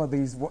God for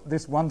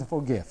this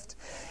wonderful gift.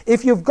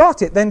 If you've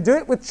got it, then do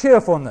it with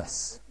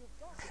cheerfulness.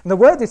 And the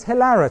word is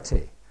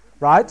hilarity,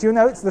 right?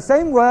 It's the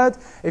same word.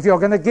 If you're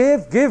going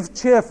to give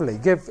cheerfully,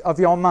 give of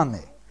your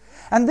money.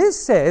 And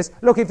this says,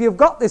 look, if you've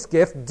got this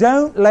gift,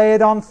 don't lay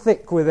it on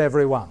thick with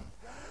everyone.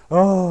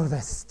 Oh,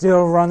 they're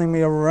still running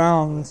me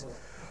around.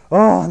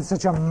 Oh, I'm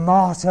such a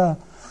martyr.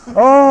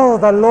 Oh,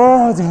 the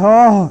Lord,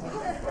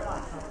 oh.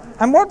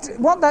 And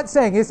what that's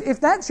saying is,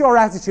 if that's your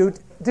attitude,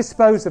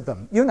 dispose of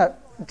them.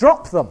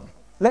 Drop them.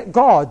 Let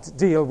God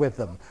deal with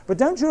them. But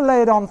don't you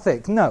lay it on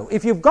thick. No.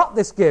 If you've got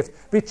this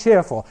gift, be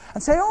cheerful.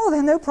 And say, oh,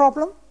 there's no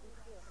problem.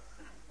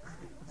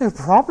 No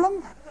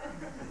problem?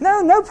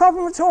 No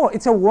problem at all.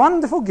 It's a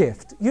wonderful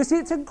gift. You see,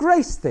 it's a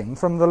grace thing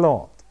from the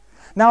Lord.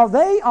 Now,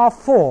 they are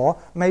 4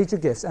 major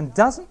gifts. And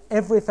doesn't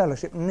every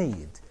fellowship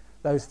need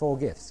those 4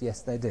 gifts?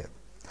 Yes, they do.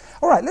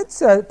 All right,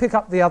 let's pick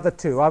up the other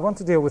 2. I want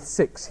to deal with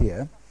 6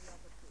 here.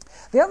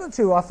 The other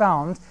 2 are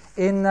found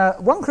in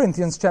 1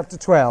 Corinthians chapter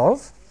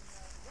 12.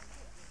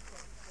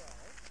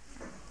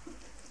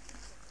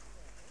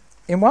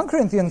 In 1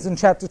 Corinthians in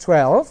chapter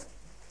 12.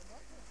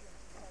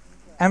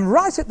 And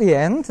right at the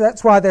end,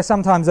 that's why they're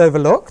sometimes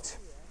overlooked.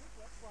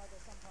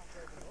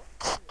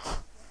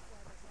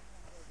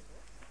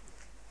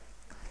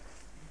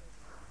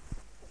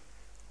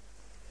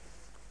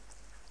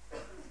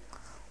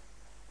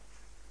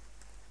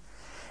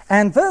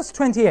 And verse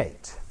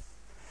 28.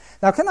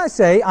 Now, can I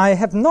say, I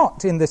have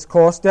not in this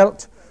course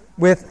dealt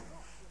with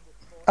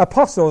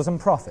apostles and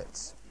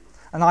prophets.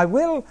 And I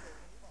will,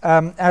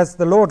 as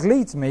the Lord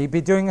leads me,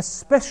 be doing a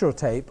special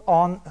tape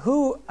on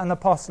who an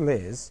apostle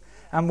is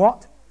and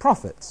what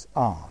prophets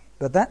are.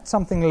 But that's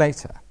something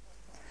later.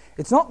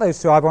 It's not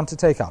those two I want to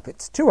take up.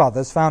 It's two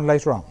others found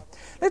later on.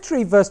 Let's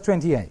read verse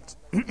 28.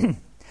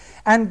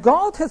 And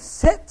God hath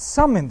set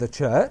some in the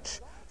church,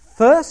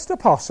 first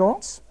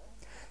apostles,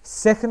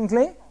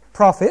 secondly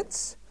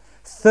prophets,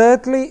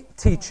 thirdly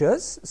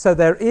teachers. So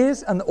there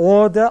is an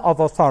order of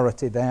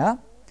authority there.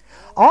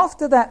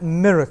 After that,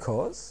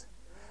 miracles,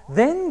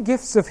 then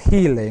gifts of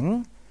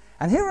healing,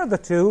 and here are the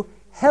two,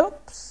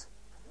 helps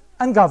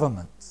and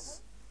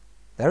governments.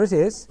 There it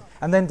is.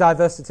 And then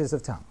diversities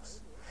of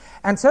tongues.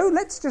 And so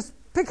let's just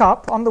pick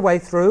up on the way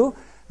through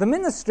the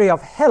ministry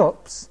of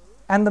helps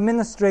and the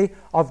ministry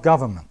of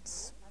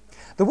governments.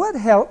 The word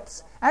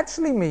helps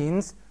actually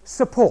means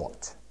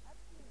support.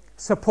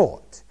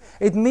 Support.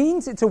 It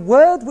means, it's a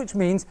word which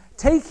means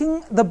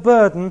taking the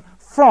burden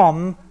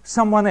from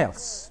someone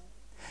else.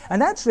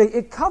 And actually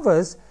it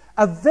covers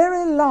a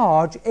very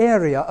large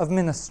area of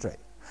ministry.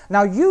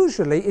 Now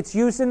usually it's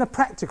used in a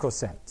practical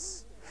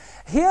sense.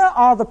 Here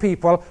are the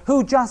people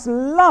who just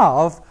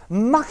love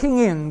mucking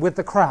in with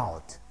the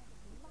crowd.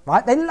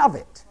 Right? They love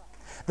it.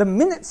 The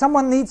minute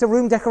someone needs a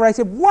room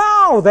decorated,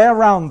 wow, they're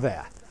around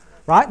there.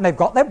 Right? And they've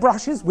got their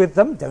brushes with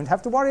them. Don't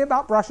have to worry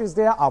about brushes,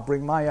 dear. I'll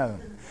bring my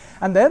own.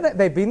 And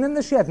they've been in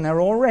the shed and they're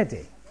all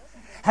ready.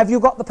 Have you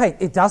got the paint?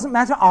 It doesn't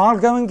matter. I'll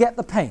go and get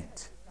the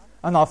paint.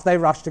 And off they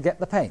rush to get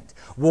the paint.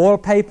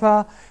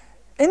 Wallpaper,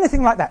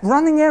 anything like that.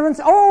 Running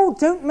errands. Oh,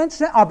 don't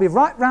mention it. I'll be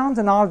right round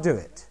and I'll do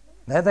it.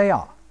 There they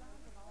are.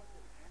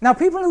 Now,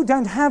 people who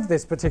don't have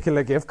this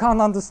particular gift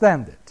can't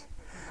understand it.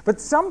 But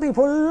some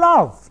people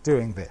love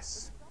doing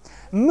this.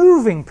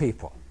 Moving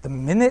people. The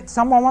minute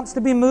someone wants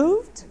to be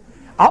moved,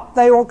 up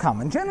they all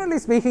come. And generally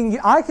speaking,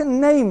 I can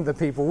name the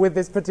people with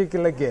this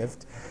particular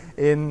gift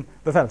in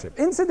the fellowship.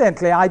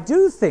 Incidentally, I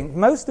do think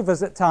most of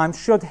us at times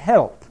should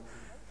help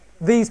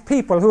these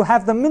people who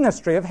have the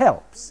ministry of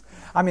helps.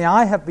 I mean,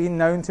 I have been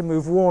known to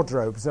move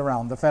wardrobes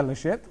around the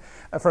fellowship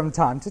from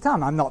time to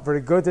time. I'm not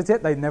very good at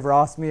it. They never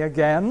ask me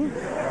again.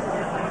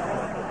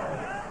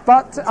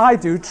 But I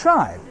do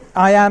try.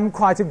 I am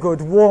quite a good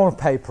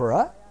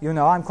wallpaperer. You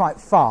know, I'm quite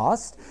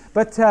fast.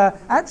 But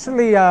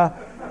actually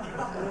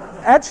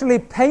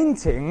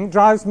painting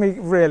drives me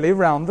really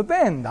round the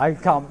bend. I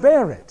can't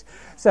bear it.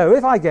 So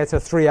if I get a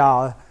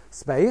 3-hour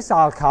space,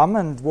 I'll come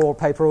and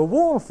wallpaper a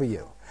wall for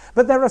you.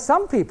 But there are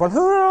some people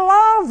who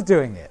love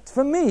doing it.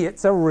 For me,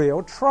 it's a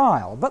real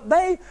trial. But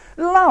they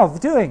love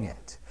doing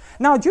it.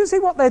 Now, do you see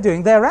what they're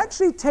doing? They're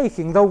actually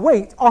taking the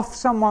weight off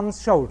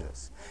someone's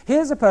shoulders.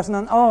 Here's a person,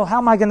 and oh, how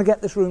am I going to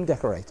get this room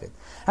decorated?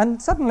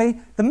 And suddenly,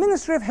 the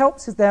Ministry of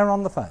Helps is there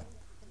on the phone.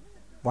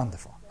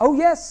 Wonderful. Oh,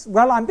 yes,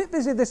 well, I'm a bit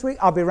busy this week.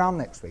 I'll be around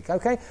next week,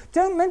 okay?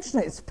 Don't mention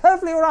it. It's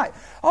perfectly all right.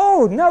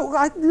 Oh, no,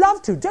 I'd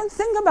love to. Don't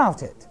think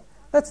about it.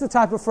 That's the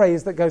type of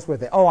phrase that goes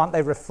with it. Oh, aren't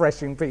they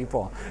refreshing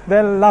people?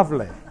 They're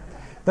lovely.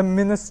 The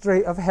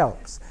Ministry of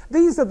Helps.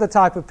 These are the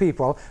type of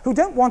people who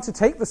don't want to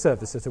take the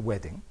service at a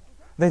wedding.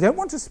 They don't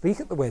want to speak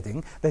at the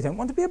wedding. They don't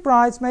want to be a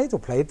bridesmaid or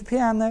play the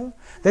piano.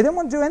 They don't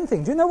want to do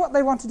anything. Do you know what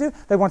they want to do?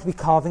 They want to be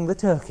carving the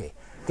turkey,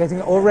 getting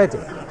it all ready.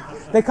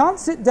 They can't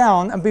sit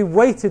down and be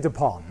waited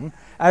upon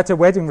at a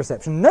wedding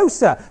reception. No,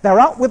 sir. They're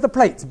out with the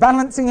plates,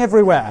 balancing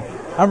everywhere.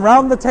 And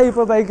round the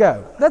table they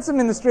go. That's the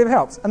Ministry of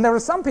Helps. And there are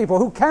some people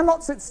who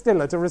cannot sit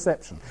still at a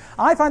reception.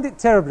 I find it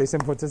terribly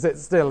simple to sit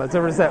still at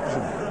a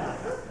reception.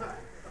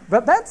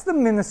 But that's the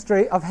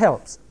Ministry of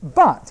Helps.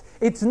 But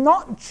it's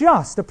not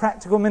just a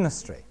practical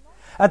ministry.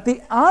 At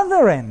the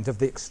other end of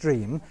the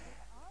extreme,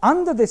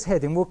 under this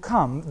heading will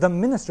come the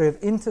ministry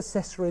of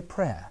intercessory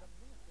prayer.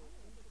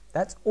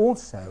 That's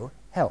also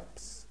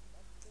helps.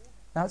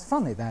 Now, it's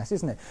funny that,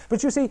 isn't it?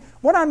 But you see,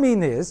 what I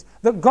mean is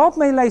that God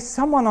may lay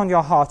someone on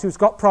your heart who's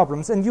got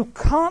problems and you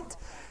can't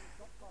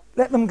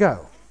let them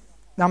go.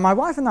 Now, my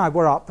wife and I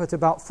were up at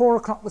about 4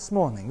 o'clock this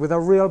morning with a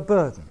real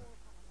burden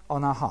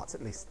on our hearts,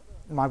 at least.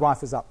 My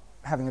wife was up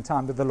having a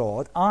time with the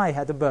Lord. I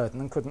had a burden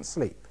and couldn't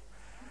sleep,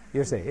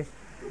 you see.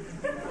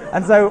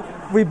 And so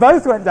we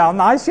both went down,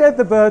 and I shared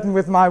the burden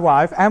with my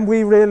wife, and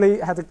we really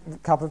had a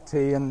cup of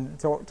tea and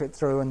talked it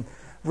through and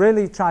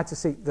really tried to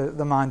seek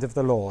the mind of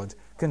the Lord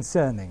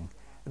concerning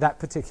that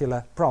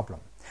particular problem.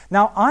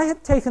 Now, I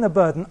had taken a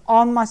burden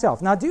on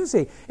myself. Now, do you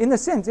see, in a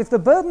sense, if the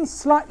burden's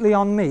slightly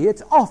on me,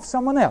 it's off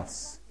someone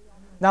else.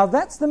 Now,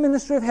 that's the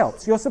Ministry of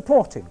Helps. You're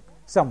supporting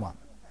someone.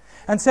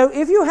 And so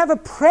if you have a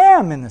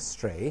prayer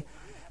ministry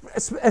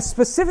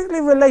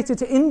specifically related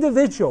to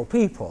individual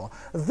people,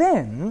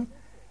 then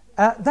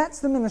that's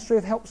the Ministry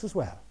of Helps as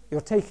well.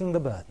 You're taking the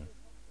burden.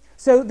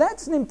 So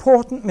that's an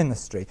important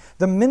ministry,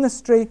 the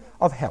Ministry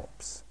of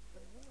Helps.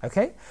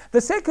 Okay?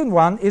 The second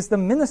one is the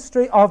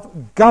Ministry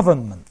of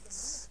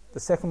Governments. The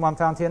second one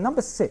found here,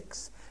 number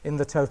 6 in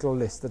the total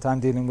list that I'm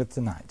dealing with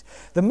tonight.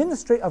 The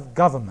Ministry of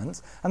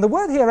Governments, and the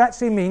word here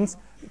actually means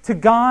to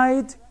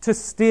guide, to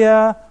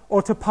steer,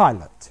 or to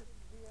pilot.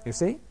 You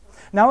see?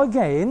 Now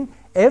again,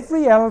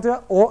 every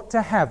elder ought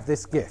to have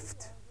this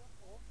gift,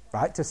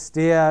 right? To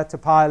steer, to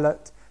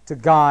pilot, to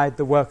guide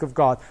the work of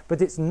God.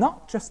 But it's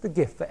not just a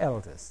gift for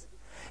elders.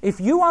 If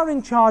you are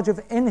in charge of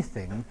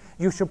anything,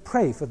 you should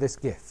pray for this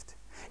gift.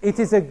 It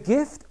is a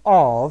gift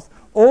of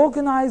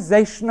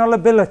organizational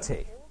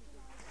ability.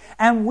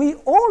 And we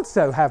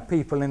also have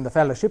people in the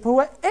fellowship who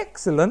are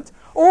excellent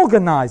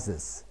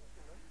organizers.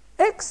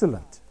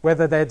 Excellent.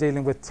 Whether they're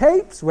dealing with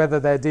tapes, whether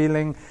they're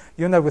dealing,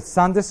 with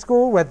Sunday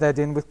school, whether they're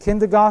dealing with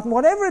kindergarten,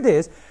 whatever it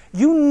is,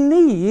 you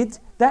need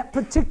that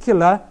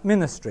particular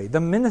ministry, the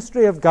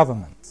ministry of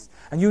governments.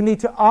 And you need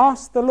to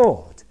ask the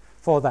Lord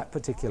for that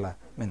particular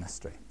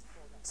ministry.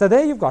 So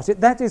there you've got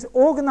it. That is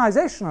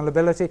organizational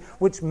ability,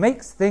 which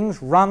makes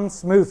things run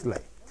smoothly.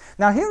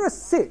 Now here are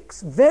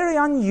 6 very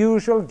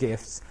unusual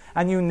gifts,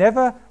 and you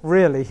never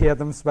really hear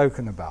them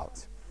spoken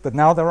about. But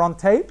now they're on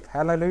tape,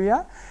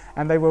 hallelujah,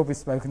 and they will be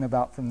spoken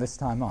about from this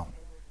time on.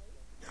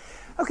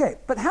 Okay,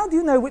 but how do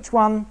you know which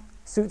one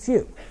suits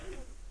you?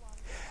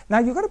 Now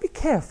you've got to be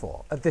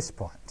careful at this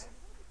point.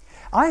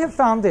 I have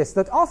found this,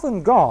 that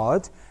often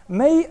God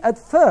may at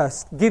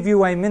first give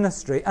you a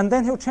ministry and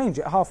then he'll change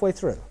it halfway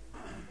through.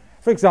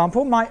 For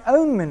example, my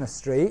own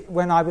ministry,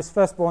 when I was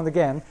first born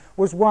again,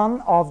 was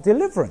one of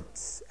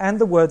deliverance and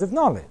the word of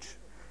knowledge.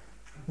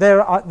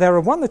 There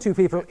are 1 or 2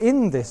 people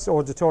in this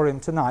auditorium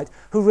tonight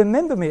who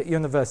remember me at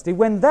university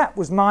when that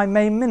was my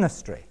main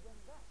ministry.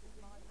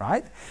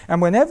 Right?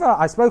 And whenever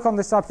I spoke on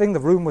this type of thing, the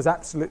room was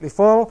absolutely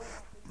full.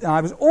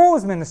 I was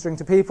always ministering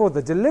to people.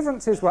 The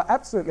deliverances were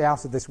absolutely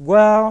out of this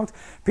world.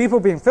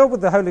 People being filled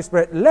with the Holy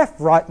Spirit left,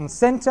 right, and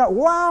centre.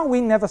 Wow, we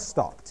never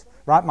stopped.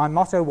 Right? My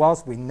motto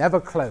was, we never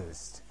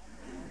closed.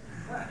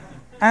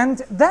 And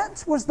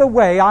that was the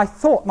way I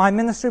thought my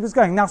ministry was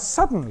going. Now,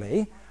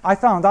 suddenly, I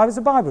found I was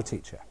a Bible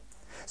teacher.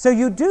 So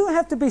you do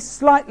have to be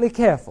slightly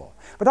careful.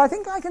 But I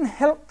think I can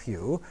help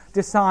you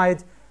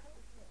decide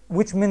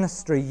which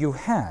ministry you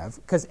have,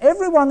 because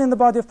everyone in the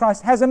body of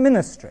Christ has a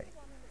ministry.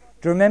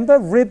 Do you remember?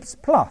 Ribs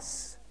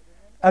plus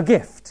a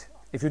gift.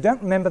 If you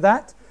don't remember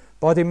that,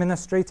 body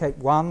ministry, tape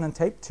 1 and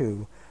tape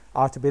 2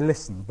 are to be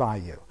listened by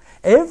you.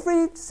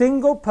 Every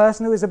single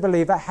person who is a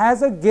believer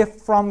has a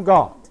gift from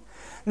God.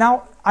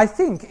 Now, I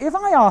think if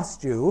I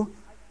asked you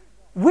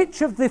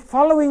which of the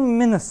following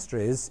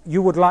ministries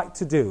you would like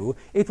to do,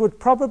 it would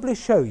probably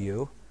show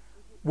you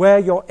where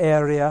your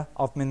area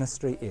of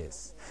ministry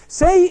is.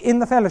 Say in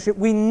the fellowship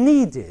we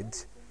needed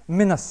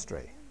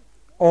ministry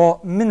or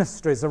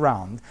ministries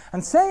around,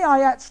 and say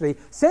I actually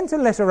sent a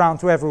letter around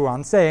to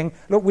everyone saying,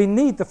 look, we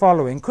need the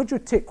following. Could you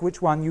tick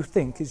which one you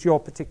think is your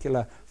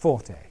particular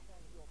forte?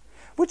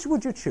 Which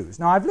would you choose?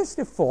 Now, I've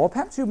listed 4.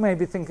 Perhaps you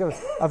maybe think of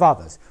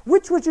others.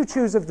 Which would you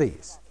choose of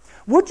these?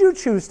 Would you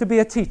choose to be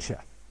a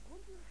teacher?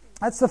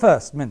 That's the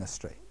first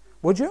ministry.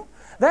 Would you?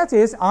 That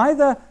is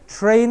either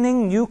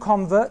training new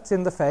converts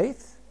in the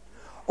faith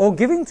or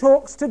giving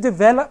talks to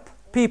develop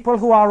people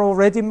who are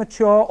already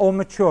mature or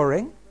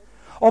maturing,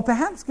 or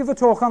perhaps give a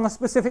talk on a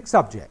specific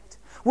subject.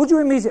 Would you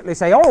immediately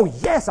say, oh,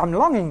 yes, I'm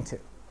longing to?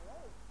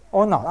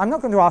 Or not? I'm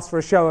not going to ask for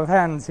a show of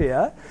hands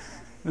here,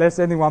 lest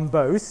anyone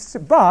boasts,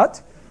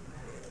 but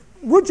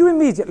would you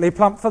immediately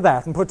plump for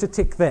that and put a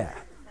tick there?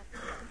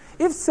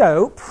 If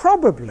so,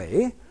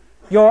 probably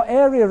your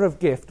area of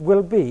gift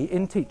will be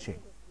in teaching.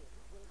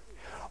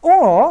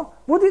 Or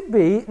would it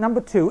be,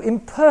 number 2,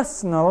 in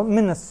personal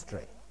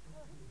ministry?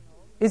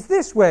 Is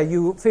this where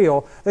you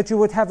feel that you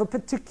would have a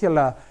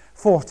particular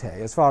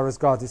forte as far as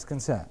God is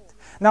concerned?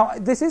 Now,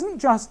 this isn't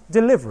just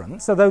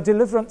deliverance, although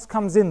deliverance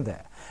comes in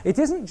there. It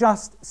isn't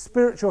just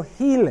spiritual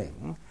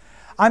healing.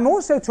 I'm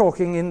also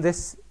talking in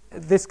this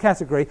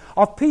category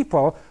of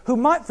people who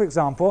might, for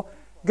example,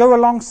 go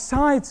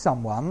alongside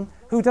someone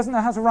who doesn't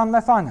know how to run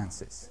their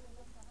finances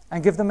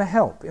and give them a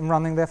help in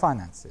running their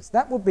finances.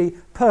 That would be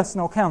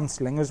personal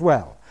counselling as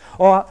well.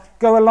 Or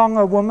go along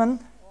a woman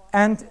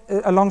and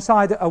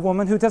alongside a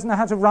woman who doesn't know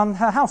how to run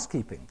her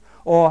housekeeping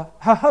or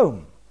her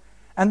home.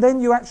 And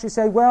then you actually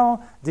say,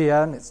 well,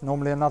 dear, and it's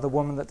normally another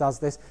woman that does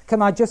this,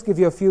 can I just give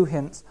you a few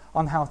hints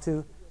on how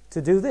to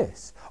do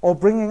this? Or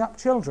bringing up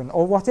children,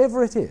 or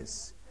whatever it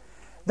is.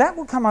 That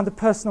will come under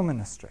personal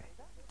ministry.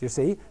 Do you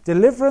see?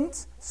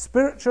 Deliverance,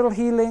 spiritual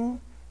healing,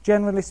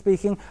 generally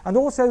speaking, and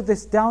also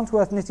this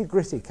down-to-earth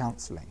nitty-gritty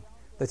counselling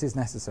that is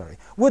necessary.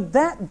 Would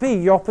that be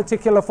your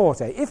particular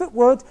forte? If it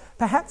would,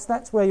 perhaps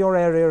that's where your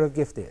area of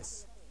gift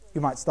is.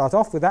 You might start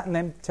off with that and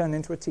then turn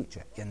into a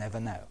teacher. You never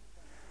know.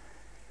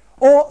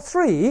 Or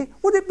 3,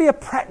 would it be a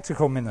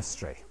practical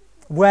ministry?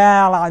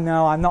 Well, I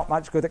know I'm not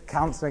much good at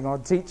counselling or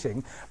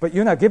teaching, but,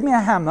 give me a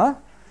hammer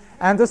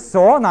and a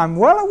saw and I'm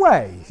well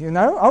away,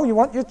 Oh, you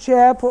want your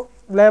chair put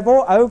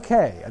level?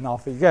 Okay. And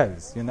off he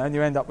goes, and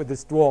you end up with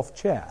this dwarf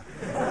chair.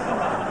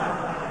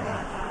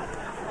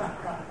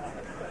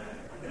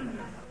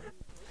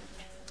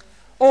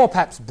 Or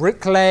perhaps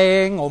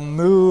bricklaying or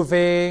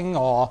moving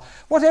or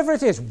whatever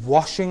it is,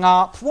 washing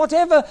up,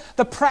 whatever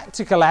the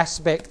practical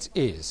aspect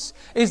is.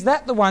 Is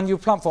that the one you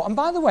plump for? And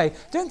by the way,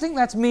 don't think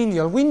that's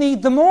menial. We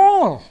need them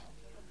all.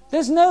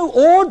 There's no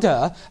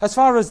order as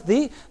far as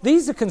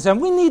these are concerned.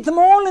 We need them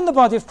all in the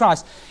body of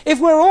Christ. If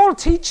we're all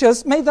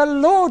teachers, may the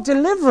Lord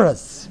deliver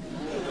us.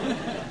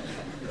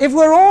 If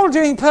we're all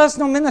doing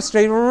personal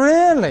ministry,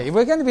 really,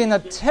 we're going to be in a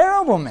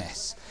terrible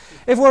mess.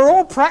 If we're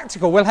all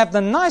practical, we'll have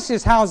the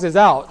nicest houses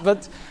out,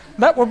 but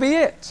That will be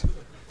it.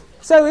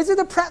 So is it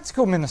a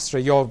practical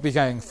ministry you'll be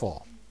going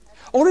for?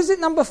 Or is it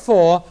number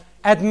 4,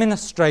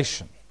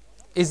 administration?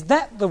 Is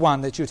that the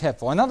one that you'd head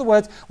for? In other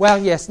words, well,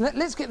 yes,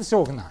 let's get this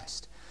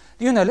organised.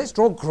 Let's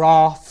draw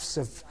graphs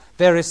of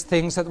various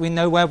things so that we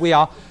know where we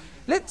are.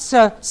 Let's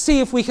see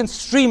if we can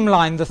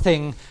streamline the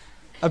thing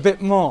a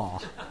bit more.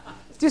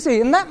 Do you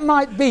see? And that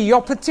might be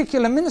your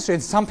particular ministry.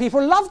 And some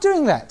people love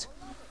doing that.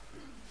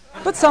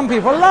 But some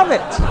people love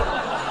it.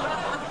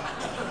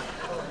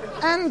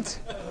 And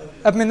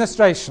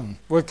administration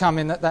would come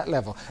in at that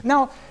level.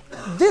 Now,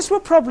 this will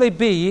probably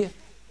be,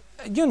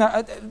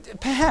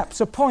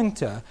 perhaps a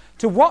pointer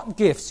to what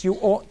gifts you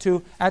ought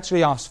to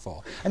actually ask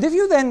for. And if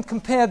you then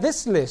compare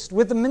this list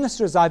with the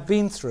ministries I've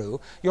been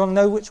through, you'll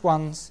know which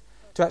ones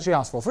to actually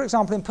ask for. For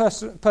example, in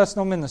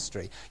personal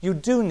ministry, you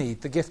do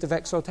need the gift of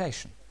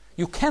exhortation.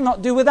 You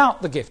cannot do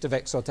without the gift of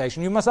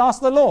exhortation. You must ask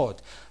the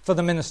Lord for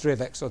the ministry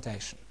of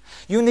exhortation.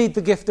 You need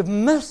the gift of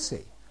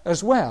mercy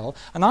as well,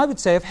 and I would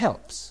say of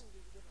helps.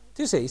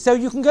 Do you see? So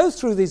you can go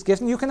through these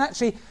gifts and you can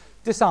actually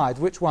decide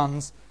which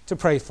ones to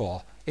pray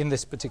for in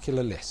this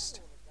particular list.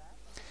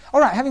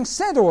 All right, having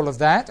said all of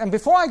that, and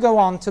before I go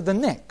on to the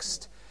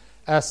next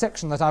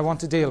section that I want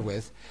to deal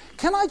with,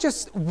 can I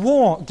just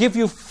give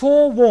you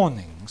 4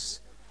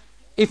 warnings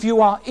if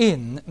you are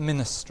in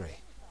ministry?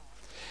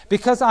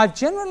 Because I've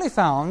generally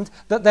found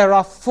that there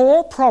are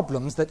 4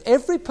 problems that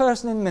every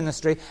person in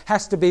ministry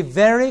has to be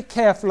very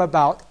careful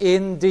about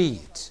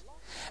indeed.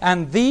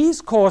 And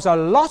these cause a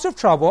lot of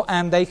trouble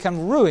and they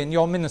can ruin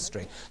your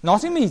ministry.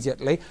 Not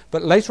immediately,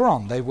 but later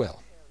on they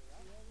will.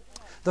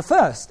 The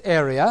first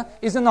area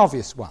is an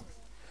obvious one,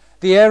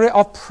 the area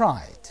of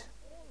pride.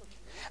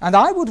 And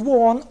I would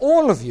warn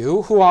all of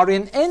you who are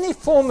in any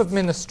form of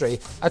ministry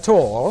at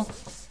all,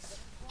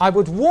 I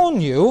would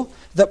warn you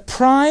that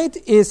pride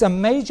is a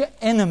major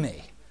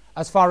enemy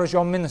as far as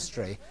your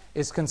ministry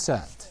is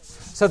concerned.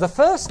 So the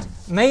first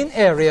main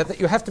area that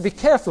you have to be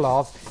careful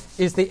of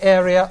is the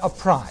area of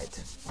pride.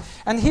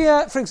 And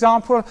here, for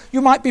example,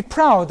 you might be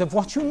proud of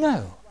what you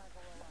know.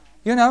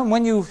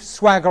 When you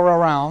swagger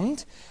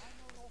around,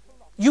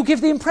 you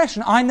give the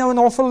impression, I know an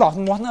awful lot,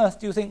 and what on earth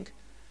do you think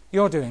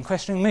you're doing,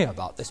 questioning me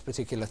about this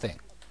particular thing?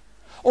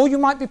 Or you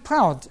might be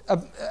proud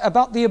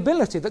about the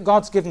ability that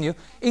God's given you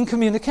in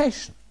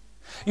communication.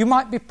 You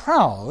might be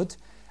proud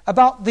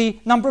about the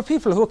number of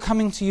people who are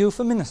coming to you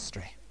for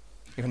ministry.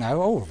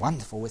 Oh,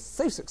 wonderful, we're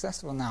so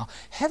successful now.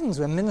 Heavens,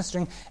 we're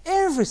ministering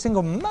every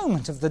single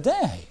moment of the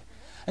day.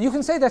 And you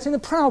can say that in a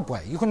proud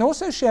way. You can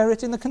also share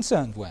it in a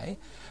concerned way,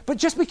 but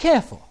just be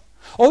careful.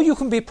 Or you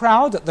can be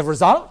proud at the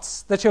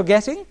results that you're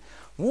getting.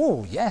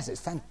 Oh, yes,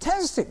 it's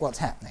fantastic what's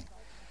happening.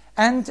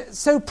 And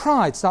so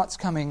pride starts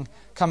coming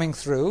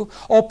through.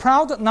 Or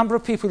proud at the number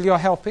of people you're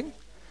helping.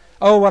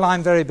 Oh, well,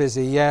 I'm very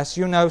busy. Yes,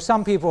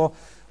 some people,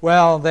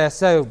 well, they're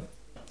so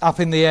up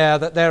in the air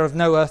that they're of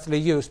no earthly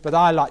use, but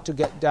I like to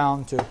get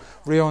down to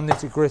real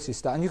nitty-gritty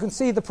stuff. And you can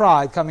see the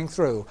pride coming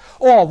through.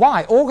 Or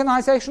why?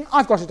 Organisation,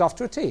 I've got it off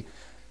to a T.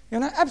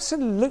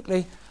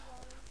 Absolutely.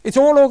 It's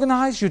all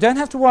organised. You don't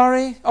have to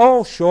worry.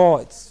 Oh,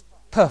 sure, it's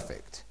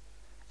perfect.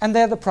 And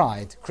there the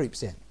pride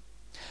creeps in.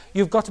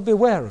 You've got to be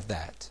aware of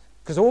that.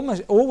 Because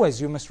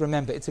always you must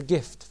remember it's a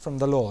gift from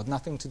the Lord,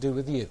 nothing to do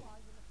with you.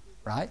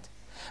 Right?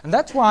 And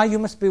that's why you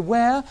must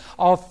beware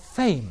of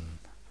fame.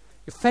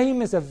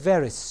 Fame is a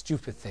very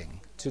stupid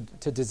thing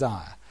to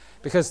desire.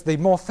 Because the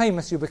more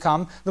famous you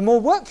become, the more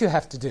work you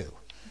have to do.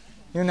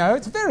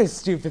 It's a very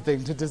stupid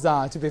thing to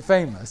desire to be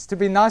famous. To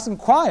be nice and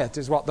quiet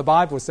is what the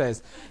Bible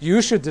says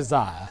you should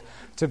desire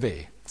to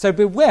be. So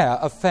beware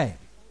of fame.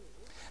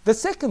 The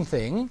second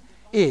thing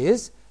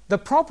is the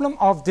problem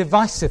of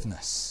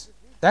divisiveness.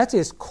 That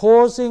is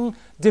causing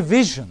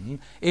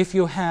division if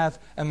you have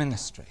a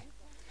ministry.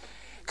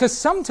 Because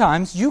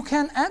sometimes you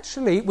can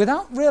actually,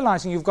 without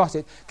realizing you've got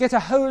it, get a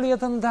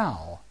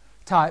holier-than-thou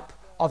type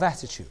of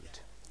attitude.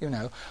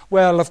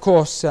 Well, of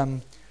course,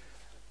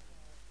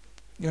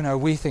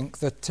 we think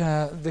that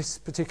this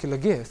particular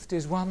gift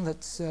is one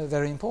that's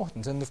very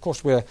important. And, of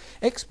course, we're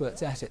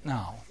experts at it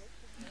now.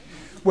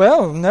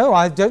 Well, no,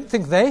 I don't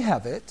think they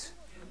have it.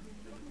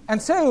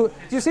 And so,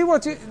 do you see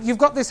what you've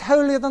got this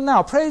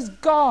holier-than-thou? Praise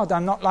God,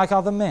 I'm not like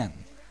other men.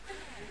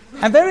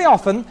 And very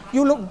often,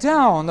 you look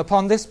down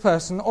upon this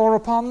person or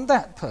upon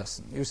that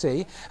person, you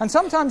see. And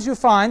sometimes you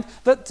find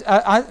that,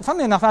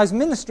 funnily enough, I was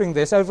ministering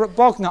this over at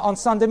Bognor on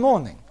Sunday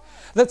morning,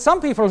 that some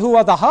people who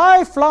are the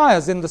high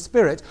flyers in the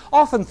spirit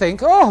often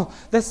think, oh,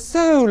 they're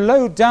so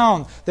low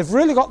down, they've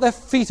really got their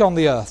feet on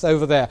the earth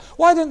over there.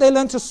 Why don't they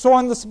learn to soar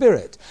in the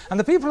spirit? And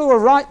the people who are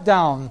right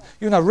down,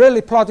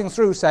 really plodding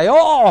through say,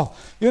 oh,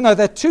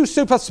 they're too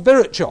super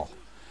spiritual.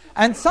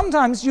 And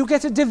sometimes you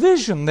get a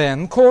division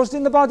then caused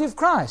in the body of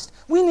Christ.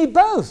 We need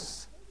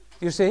both,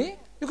 you see.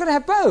 You've got to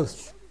have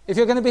both if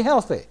you're going to be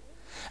healthy.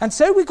 And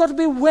so we've got to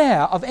be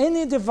aware of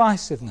any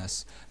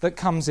divisiveness that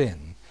comes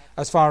in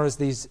as far as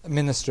these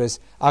ministries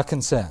are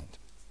concerned.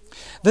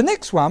 The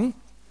next one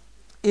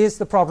is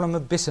the problem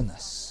of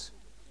bitterness.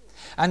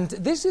 And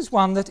this is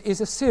one that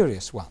is a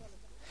serious one.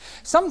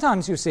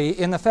 Sometimes, you see,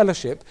 in a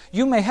fellowship,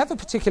 you may have a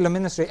particular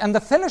ministry, and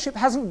the fellowship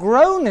hasn't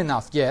grown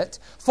enough yet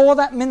for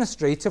that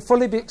ministry to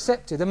fully be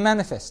accepted and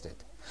manifested.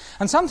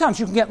 And sometimes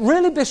you can get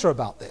really bitter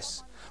about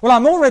this. Well,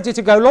 I'm all ready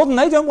to go, Lord, and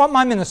they don't want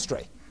my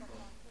ministry.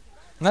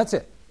 And that's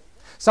it.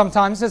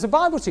 Sometimes as a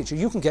Bible teacher,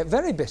 you can get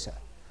very bitter.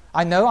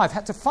 I know I've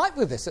had to fight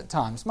with this at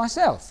times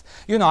myself.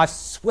 You know, I've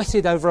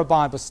sweated over a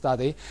Bible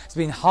study. It's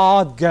been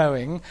hard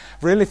going.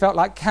 Really felt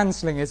like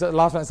cancelling it at the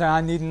last minute, saying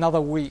I need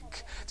another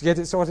week to get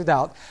it sorted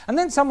out. And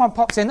then someone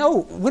pops in,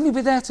 oh, will you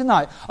be there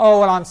tonight? Oh,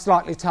 well, I'm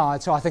slightly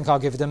tired, so I think I'll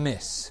give it a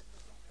miss.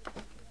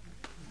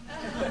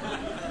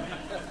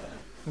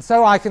 And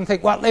so I can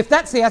think, well, if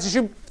that's the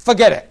attitude,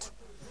 forget it.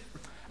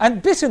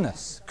 And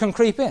bitterness can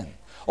creep in.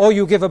 Or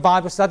you give a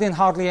Bible study and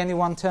hardly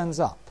anyone turns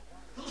up.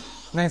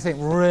 And then you think,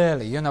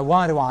 really, you know,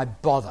 why do I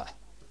bother?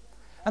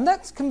 And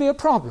that can be a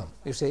problem,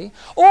 you see.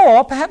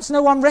 Or perhaps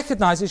no one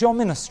recognises your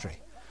ministry.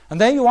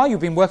 And there you are, you've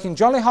been working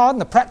jolly hard on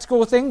the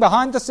practical thing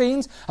behind the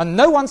scenes, and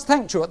no one's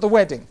thanked you at the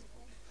wedding.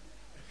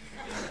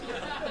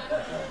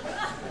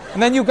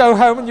 And then you go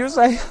home and you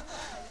say,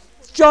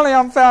 jolly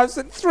unfair, I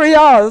spent 3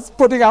 hours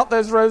putting out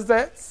those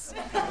rosettes,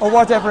 or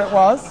whatever it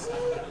was.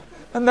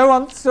 And no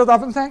one stood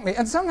up and thanked me.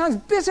 And sometimes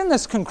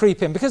bitterness can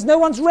creep in because no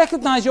one's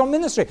recognised your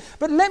ministry.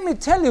 But let me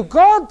tell you,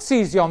 God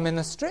sees your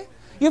ministry.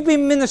 You've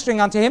been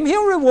ministering unto him.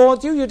 He'll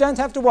reward you. You don't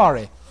have to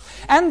worry.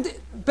 And,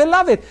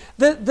 beloved,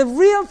 the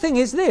real thing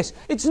is this.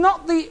 It's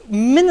not the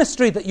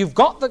ministry that you've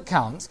got that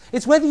counts.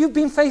 It's whether you've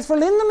been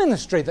faithful in the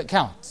ministry that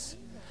counts.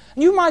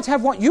 And you might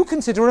have what you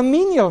consider a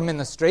menial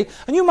ministry,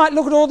 and you might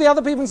look at all the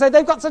other people and say,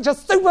 they've got such a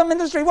super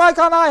ministry, why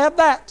can't I have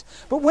that?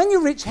 But when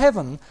you reach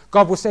heaven,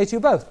 God will say to you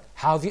both,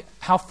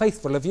 how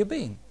faithful have you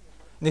been?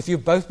 And if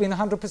you've both been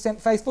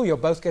 100% faithful, you'll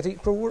both get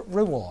equal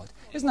reward.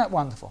 Isn't that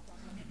wonderful?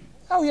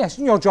 Oh yes,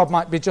 and your job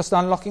might be just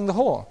unlocking the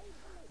hall.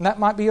 And that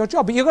might be your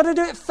job. But you've got to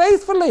do it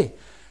faithfully.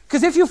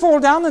 Because if you fall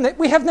down in it,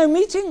 we have no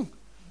meeting.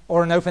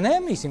 Or an open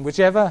air meeting,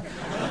 whichever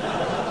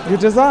you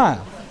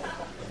desire.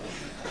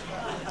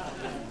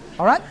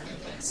 All right?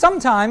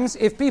 Sometimes,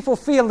 if people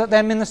feel that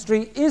their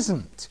ministry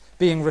isn't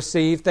being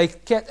received, they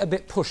get a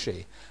bit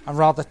pushy and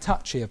rather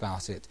touchy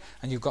about it.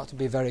 And you've got to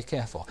be very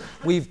careful.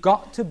 We've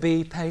got to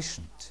be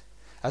patient.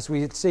 As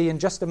we see in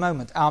just a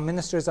moment, our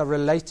ministries are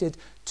related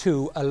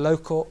to a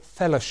local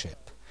fellowship.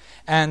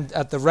 And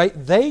at the rate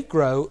they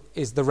grow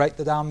is the rate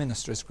that our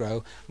ministries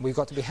grow. And we've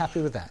got to be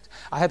happy with that.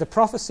 I had a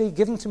prophecy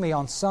given to me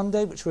on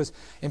Sunday, which was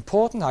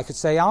important. I could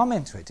say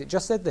amen to it. It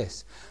just said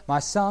this: my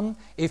son,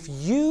 if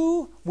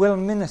you will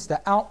minister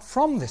out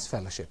from this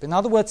fellowship, in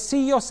other words,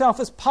 see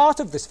yourself as part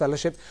of this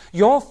fellowship,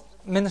 your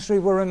ministry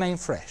will remain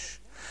fresh.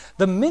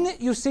 The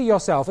minute you see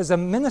yourself as a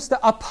minister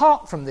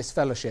apart from this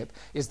fellowship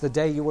is the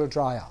day you will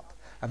dry up.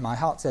 And my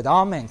heart said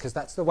amen, because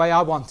that's the way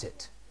I want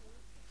it.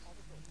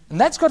 And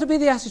that's got to be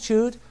the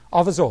attitude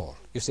of us all,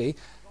 you see.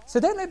 So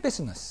don't let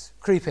bitterness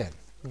creep in.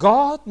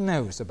 God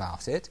knows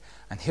about it,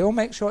 and he'll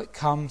make sure it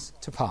comes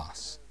to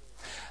pass.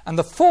 And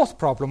the fourth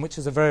problem, which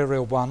is a very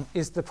real one,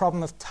 is the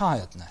problem of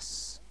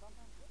tiredness.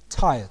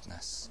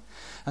 Tiredness.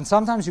 And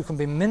sometimes you can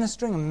be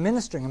ministering and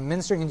ministering and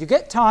ministering, and you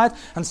get tired,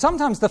 and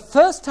sometimes the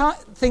first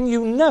thing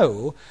you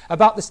know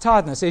about this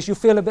tiredness is you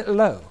feel a bit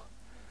low,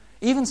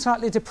 even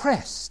slightly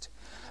depressed.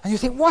 And you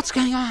think, what's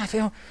going on?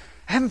 I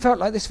haven't felt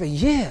like this for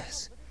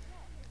years.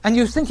 And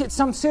you think it's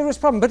some serious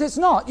problem, but it's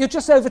not. You're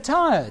just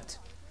overtired.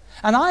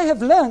 And I have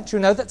learnt, you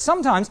know, that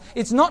sometimes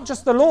it's not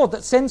just the Lord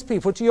that sends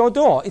people to your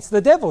door. It's the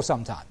devil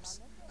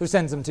sometimes who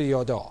sends them to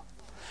your door.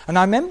 And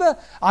I remember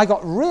I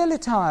got really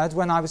tired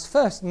when I was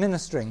first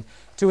ministering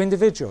to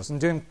individuals and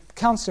doing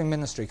counselling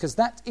ministry, because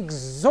that's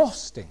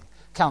exhausting,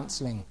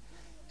 counselling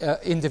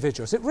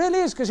individuals. It really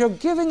is, because you're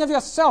giving of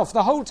yourself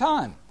the whole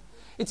time.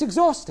 It's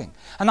exhausting.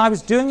 And I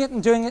was doing it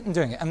and doing it and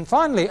doing it. And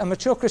finally, a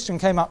mature Christian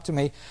came up to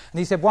me and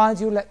he said, why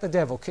do you let the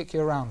devil kick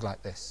you around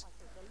like this?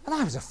 And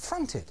I was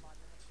affronted.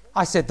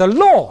 I said, the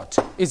Lord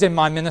is in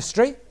my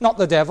ministry, not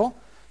the devil.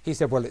 He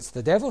said, well, it's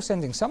the devil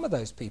sending some of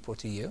those people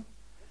to you.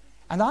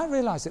 And I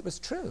realized it was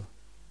true,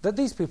 that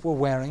these people were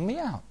wearing me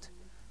out.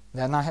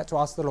 Then I had to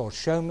ask the Lord,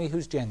 show me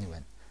who's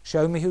genuine.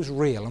 Show me who's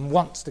real and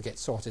wants to get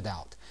sorted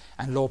out.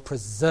 And Lord,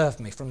 preserve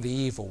me from the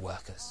evil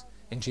workers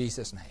in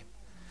Jesus' name.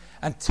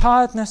 And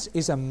tiredness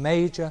is a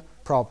major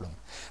problem.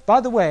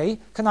 By the way,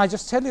 can I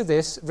just tell you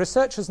this?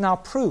 Research has now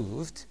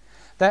proved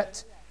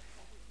that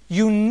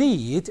you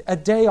need a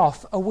day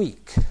off a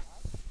week.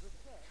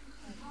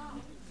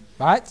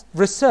 Right?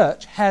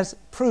 Research has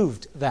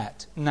proved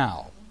that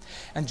now.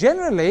 And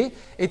generally,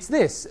 it's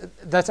this,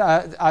 that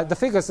the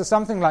figures are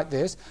something like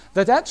this,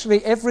 that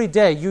actually every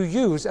day you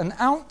use an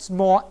ounce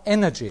more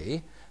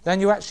energy than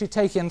you actually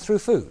take in through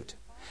food.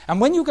 And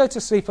when you go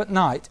to sleep at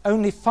night,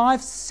 only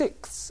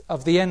 5/6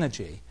 of the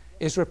energy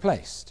is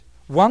replaced.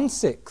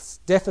 1/6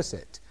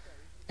 deficit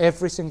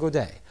every single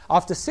day.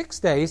 After 6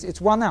 days, it's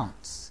 1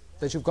 ounce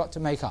that you've got to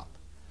make up.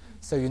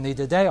 So you need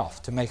a day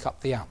off to make up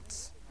the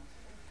ounce.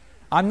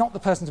 I'm not the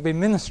person to be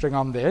ministering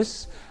on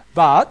this,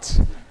 but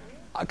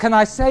can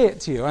I say it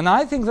to you? And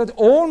I think that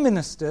all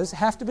ministers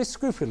have to be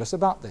scrupulous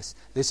about this.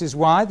 This is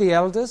why the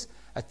elders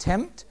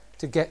attempt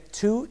to get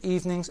 2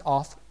 evenings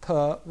off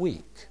per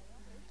week.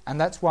 And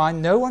that's why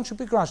no one should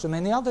begrudge them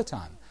any other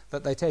time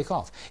that they take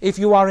off. If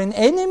you are in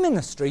any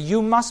ministry,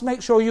 you must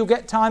make sure you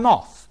get time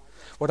off.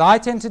 What I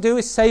tend to do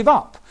is save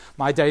up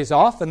my days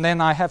off, and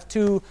then I have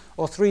 2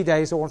 or 3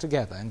 days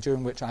altogether, and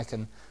during which I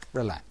can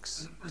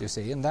relax, do you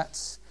see? And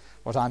that's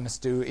what I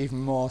must do even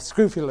more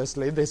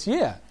scrupulously this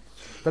year.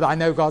 But I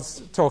know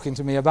God's talking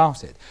to me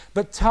about it.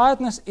 But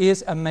tiredness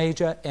is a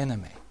major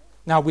enemy.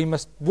 Now, we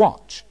must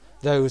watch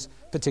those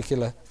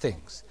particular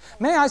things.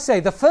 May I say,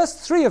 the first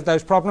 3 of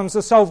those problems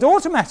are solved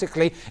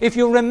automatically if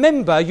you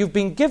remember you've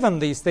been given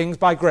these things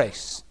by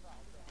grace.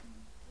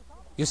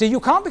 You see, you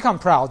can't become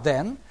proud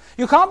then.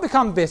 You can't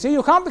become bitter.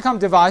 You can't become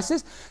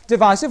divisive.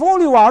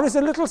 All you are is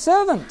a little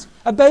servant,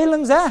 a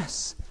Balaam's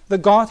ass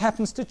that God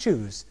happens to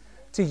choose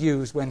to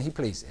use when he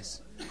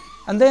pleases.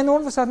 And then all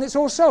of a sudden it's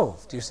all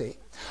solved, you see.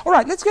 All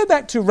right, let's go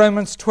back to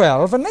Romans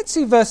 12 and let's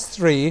see verse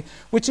 3,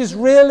 which is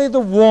really the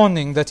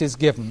warning that is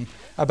given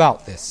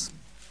about this.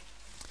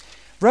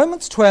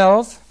 Romans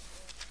 12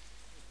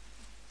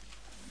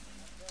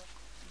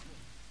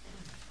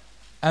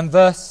 and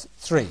verse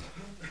 3.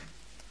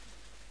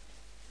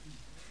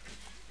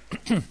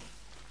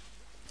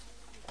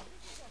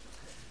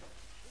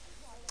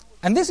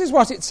 And this is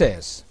what it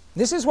says.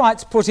 This is why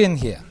it's put in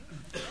here.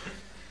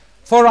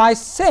 For I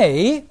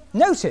say,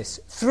 notice,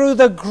 through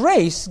the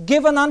grace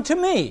given unto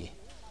me.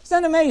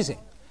 Isn't that amazing?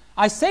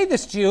 I say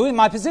this to you in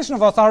my position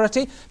of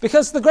authority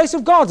because the grace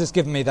of God has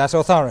given me that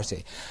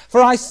authority.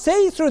 For I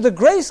say through the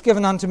grace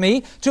given unto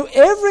me to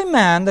every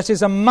man that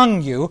is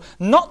among you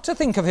not to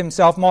think of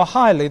himself more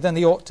highly than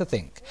he ought to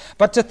think,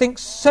 but to think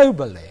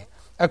soberly,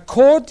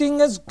 according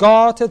as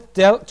God hath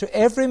dealt to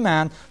every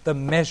man the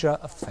measure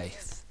of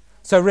faith.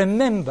 So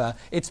remember,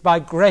 it's by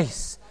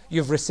grace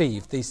you've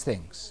received these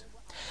things.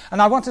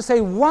 And I want to say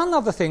one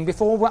other thing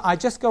before I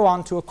just go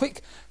on to a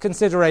quick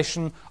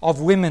consideration of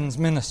women's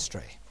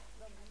ministry.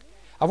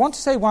 I want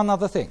to say one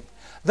other thing.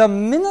 The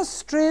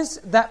ministries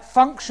that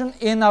function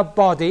in a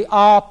body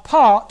are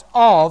part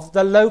of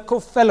the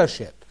local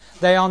fellowship.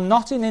 They are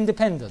not in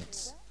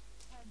independence.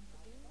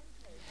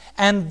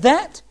 And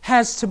that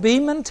has to be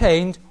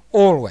maintained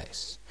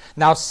always.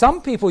 Now,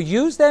 some people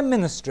use their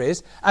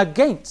ministries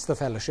against the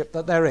fellowship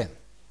that they're in.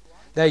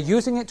 They're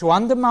using it to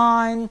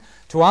undermine,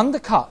 to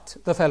undercut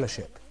the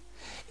fellowship.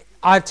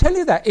 I tell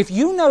you that, if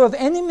you know of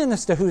any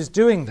minister who's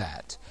doing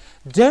that,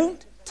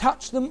 don't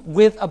touch them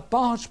with a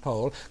barge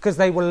pole, because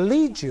they will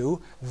lead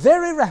you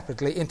very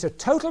rapidly into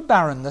total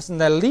barrenness,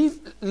 and they'll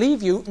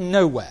leave you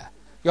nowhere.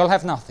 You'll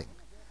have nothing.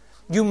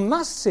 You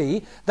must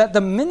see that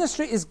the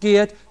ministry is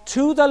geared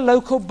to the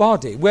local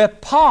body. We're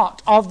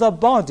part of the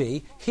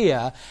body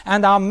here,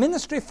 and our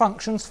ministry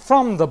functions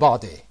from the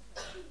body.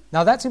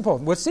 Now that's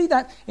important. We'll see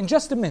that in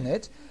just a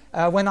minute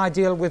when I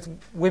deal with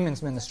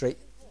women's ministry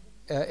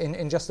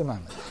in just a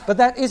moment. But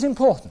that is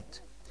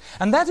important.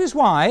 And that is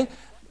why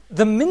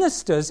the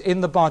ministers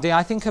in the body,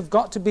 I think, have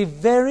got to be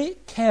very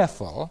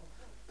careful,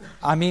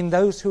 I mean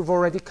those who've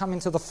already come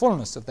into the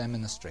fullness of their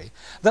ministry,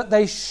 that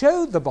they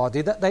show the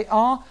body that they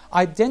are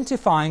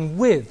identifying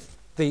with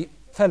the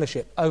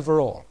fellowship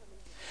overall.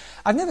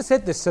 I've never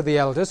said this to the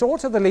elders or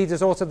to the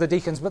leaders or to the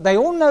deacons, but they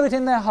all know it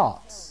in their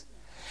hearts.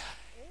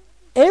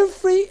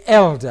 Every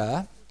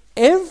elder,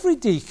 every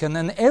deacon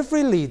and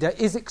every leader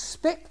is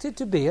expected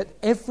to be at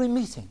every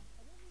meeting.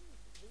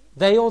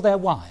 They or their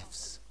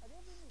wives.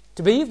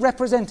 To be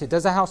represented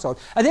as a household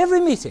at every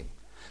meeting.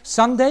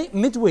 Sunday,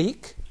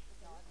 midweek,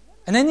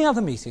 and any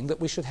other meeting that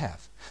we should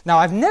have. Now,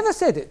 I've never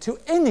said it to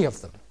any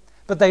of them,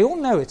 but they all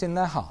know it in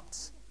their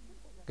hearts.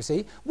 You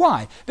see?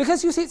 Why?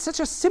 Because, you see, it's such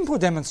a simple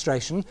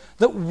demonstration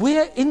that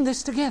we're in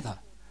this together.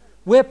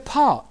 We're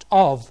part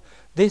of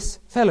this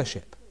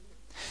fellowship.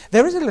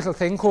 There is a little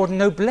thing called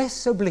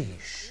noblesse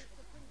oblige.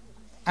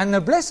 And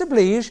noblesse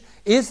oblige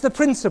is the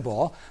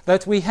principle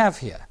that we have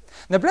here.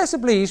 Noblesse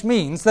oblige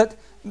means that,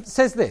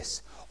 says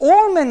this,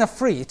 all men are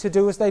free to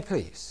do as they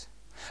please,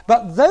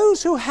 but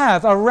those who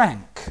have a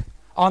rank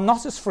are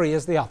not as free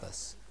as the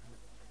others.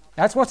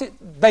 That's what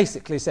it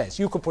basically says.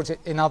 You could put it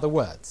in other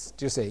words,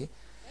 do you see?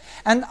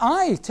 And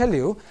I tell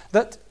you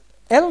that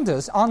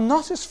elders are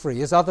not as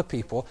free as other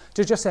people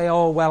to just say,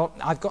 oh, well,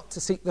 I've got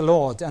to seek the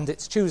Lord, and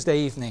it's Tuesday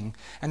evening,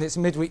 and it's a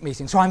midweek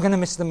meeting, so I'm going to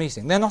miss the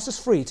meeting. They're not as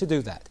free to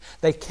do that.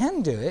 They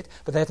can do it,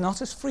 but they're not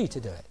as free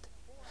to do it.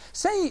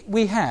 Say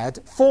we had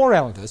 4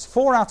 elders,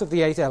 4 out of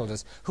the 8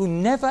 elders, who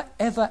never,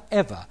 ever,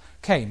 ever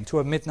came to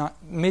a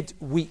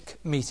midweek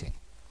meeting.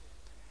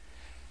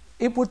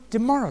 It would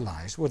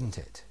demoralize, wouldn't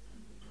it?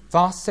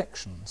 Vast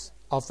sections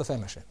of the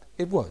fellowship.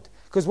 It would.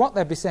 Because what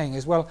they'd be saying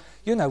is, well,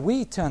 you know,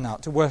 we turn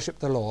out to worship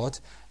the Lord,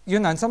 you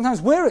know, and sometimes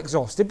we're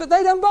exhausted, but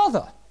they don't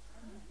bother.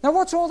 Now,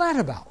 what's all that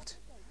about?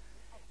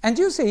 And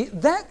you see,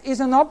 that is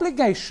an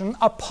obligation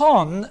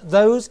upon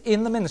those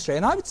in the ministry.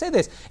 And I would say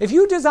this, if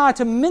you desire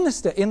to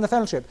minister in the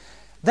fellowship,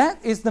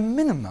 that is the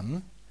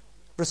minimum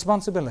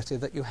responsibility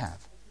that you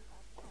have.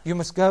 You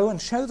must go and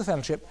show the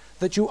fellowship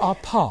that you are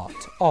part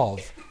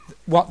of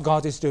what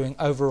God is doing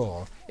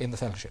overall in the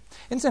fellowship.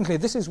 Incidentally,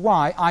 this is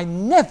why I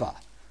never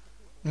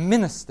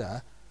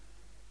minister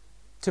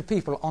to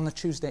people on a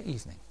Tuesday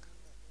evening.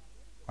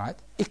 Right?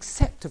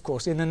 Except, of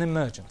course, in an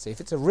emergency. If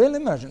it's a real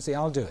emergency,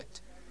 I'll do it.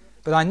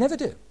 But I never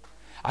do.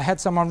 I had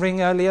someone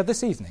ring earlier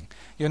this evening,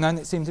 and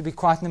it seemed to be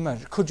quite an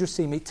emergency. Could you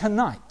see me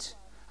tonight?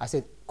 I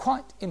said,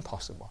 quite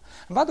impossible.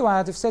 And by the way,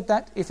 I'd have said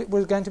that if it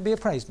was going to be a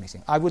praise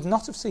meeting. I would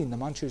not have seen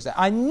them on Tuesday.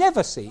 I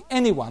never see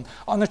anyone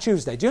on a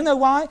Tuesday. Do you know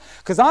why?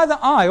 Because either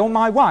I or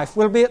my wife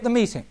will be at the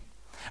meeting.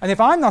 And if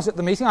I'm not at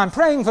the meeting, I'm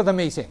praying for the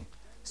meeting.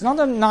 It's not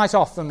a night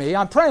off for me,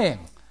 I'm praying.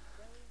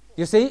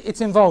 You see,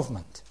 it's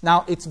involvement.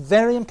 Now, it's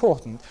very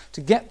important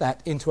to get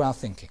that into our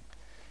thinking.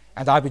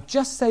 And I would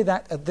just say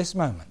that at this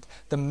moment.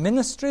 The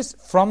ministries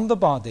from the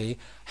body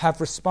have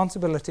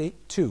responsibility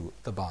to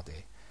the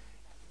body.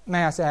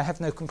 May I say, I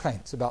have no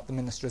complaints about the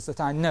ministries that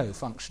I know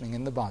functioning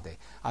in the body.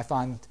 I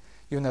find,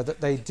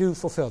 that they do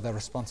fulfill their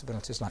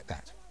responsibilities like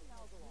that.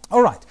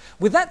 All right.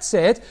 With that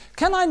said,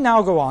 can I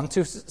now go on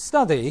to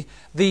study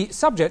the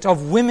subject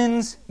of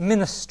women's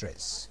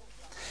ministries?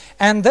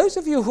 And those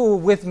of you who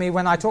were with me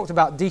when I talked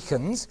about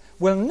deacons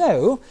will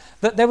know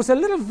that there was a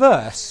little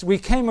verse we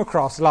came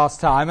across last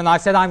time, and I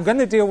said I'm going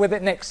to deal with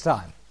it next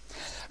time.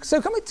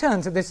 So can we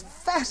turn to this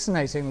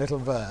fascinating little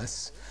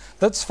verse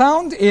that's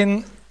found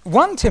in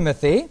 1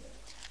 Timothy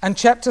and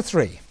chapter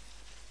 3.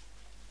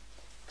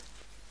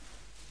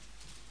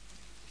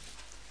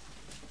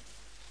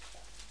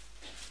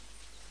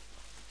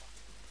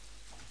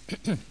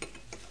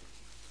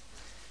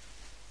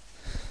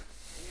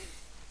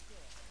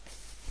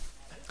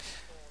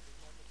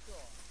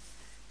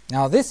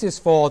 Now this is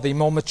for the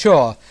more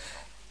mature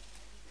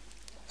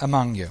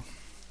among you.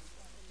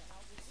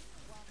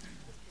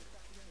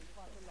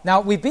 Now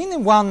we've been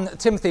in 1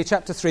 Timothy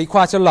chapter 3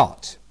 quite a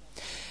lot.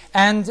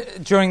 And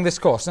during this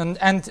course,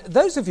 and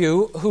those of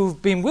you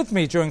who've been with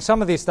me during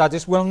some of these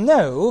studies will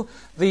know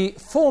the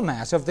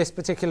format of this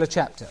particular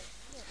chapter.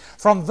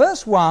 From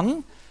verse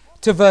 1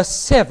 to verse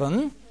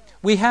 7,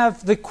 we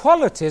have the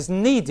qualities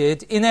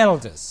needed in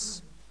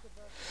elders.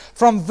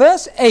 From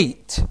verse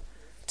 8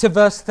 to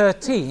verse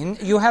 13,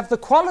 you have the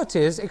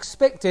qualities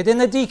expected in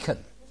a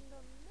deacon.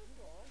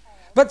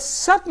 But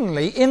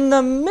suddenly, in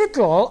the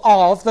middle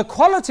of the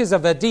qualities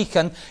of a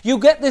deacon, you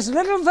get this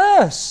little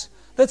verse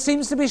that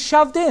seems to be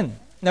shoved in.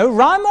 No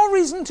rhyme or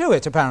reason to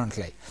it,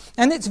 apparently.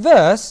 And it's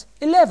verse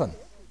 11.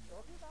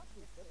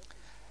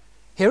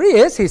 Here he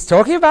is, he's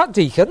talking about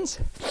deacons.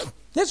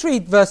 Let's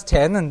read verse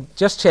 10 and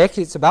just check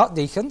it's about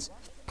deacons.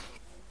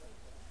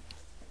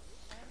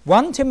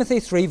 1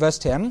 Timothy 3, verse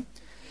 10.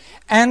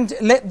 And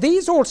let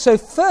these also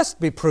first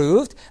be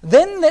proved,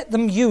 then let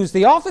them use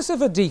the office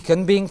of a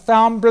deacon, being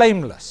found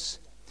blameless.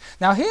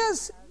 Now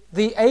here's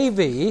the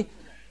AV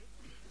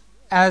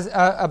as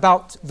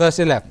about verse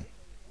 11.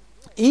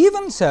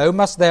 Even so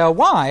must their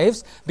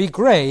wives be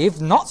grave,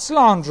 not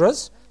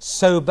slanderers,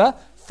 sober,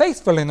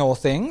 faithful in all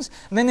things.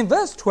 And then in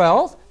verse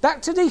 12,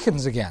 back to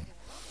deacons again.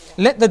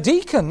 Let the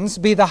deacons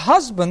be the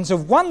husbands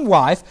of one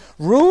wife,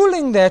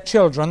 ruling their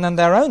children and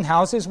their own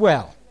houses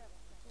well.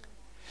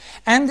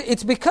 And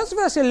it's because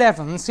verse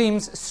 11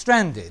 seems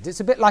stranded. It's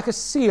a bit like a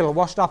seal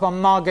washed up on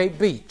Margate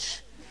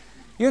Beach.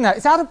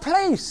 It's out of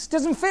place,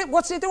 doesn't fit.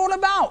 What's it all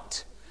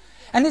about?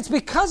 And it's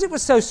because it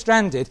was so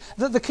stranded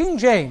that the King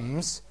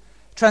James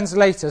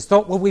translators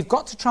thought, well, we've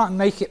got to try and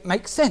make it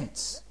make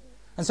sense.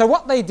 And so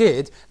what they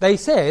did, they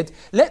said,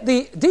 let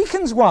the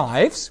deacons'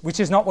 wives, which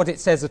is not what it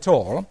says at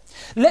all,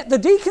 let the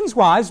deacons'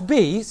 wives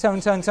be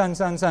so-and-so and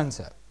so-and-so and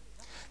so-and-so.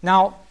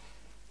 Now,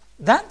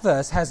 that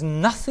verse has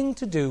nothing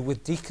to do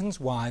with deacons'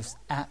 wives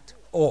at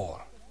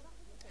all.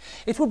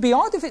 It would be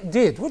odd if it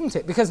did, wouldn't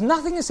it? Because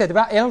nothing is said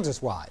about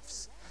elders'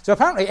 wives. So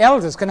apparently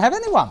elders can have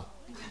anyone.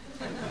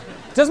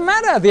 Doesn't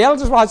matter. The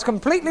elders' wives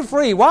completely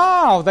free.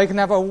 Wow, they can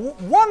have a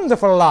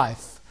wonderful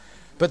life.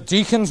 But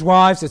deacons'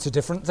 wives, it's a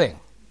different thing.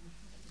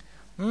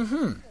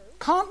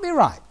 Can't be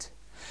right.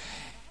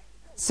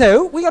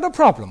 So we got a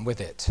problem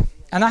with it.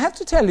 And I have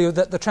to tell you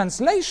that the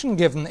translation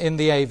given in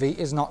the AV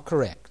is not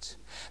correct.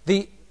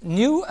 The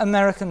New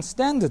American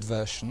Standard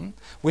Version,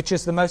 which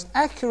is the most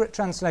accurate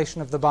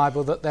translation of the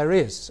Bible that there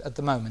is at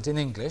the moment in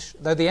English,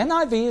 though the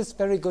NIV is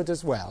very good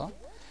as well,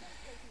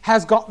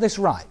 has got this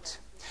right.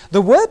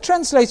 The word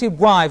translated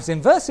wives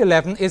in verse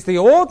 11 is the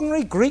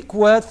ordinary Greek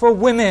word for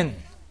women.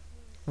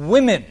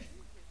 Women.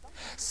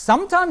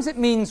 Sometimes it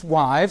means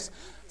wives,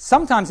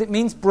 sometimes it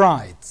means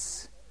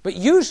brides, but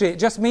usually it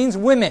just means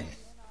women.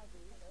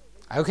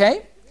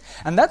 Okay?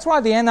 And that's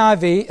why the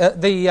NIV,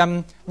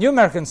 the New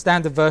American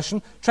Standard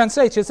Version,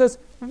 translates it as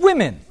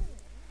women.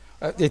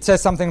 It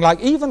says something like,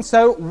 even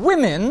so,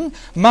 women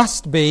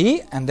must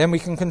be, and then we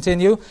can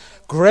continue,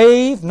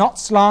 grave, not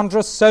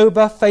slanderous,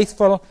 sober,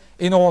 faithful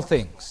in all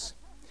things.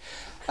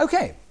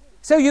 Okay,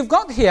 so you've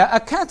got here a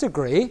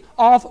category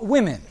of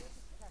women.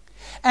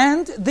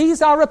 And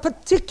these are a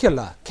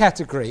particular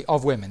category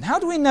of women. How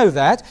do we know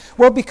that?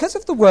 Well, because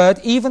of the word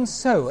even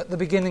so at the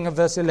beginning of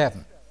verse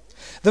 11.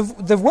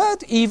 The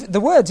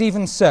words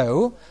even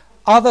so,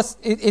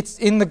 it's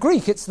in the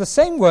Greek, it's the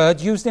same word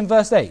used in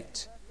verse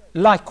 8,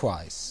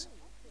 likewise.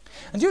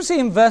 And you see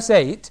in verse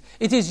 8,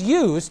 it is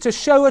used to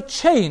show a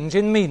change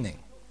in meaning.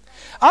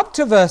 Up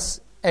to verse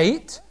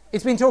 8,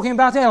 it's been talking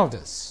about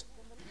elders.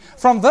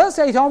 From verse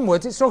 8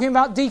 onwards, it's talking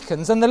about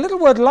deacons, and the little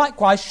word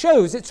likewise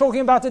shows it's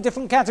talking about a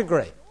different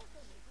category.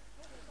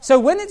 So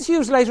when it's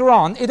used later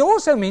on, it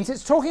also means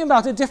it's talking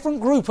about a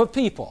different group of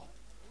people.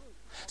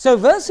 So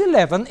verse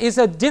 11 is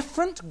a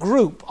different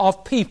group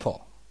of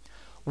people.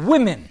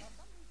 Women,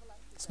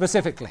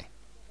 specifically.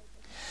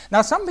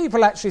 Now some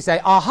people actually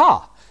say,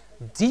 aha,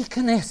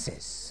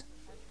 deaconesses.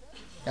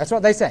 That's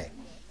what they say.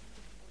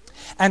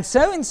 And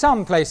so in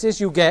some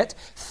places you get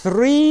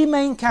 3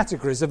 main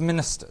categories of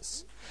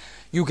ministers.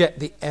 You get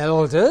the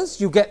elders,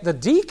 you get the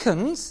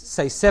deacons,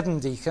 say 7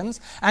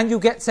 deacons, and you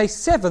get, say,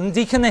 7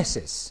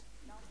 deaconesses.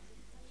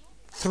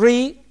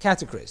 3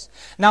 categories.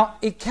 Now,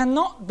 it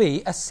cannot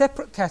be a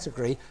separate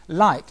category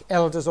like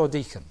elders or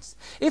deacons.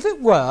 If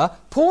it were,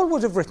 Paul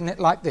would have written it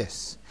like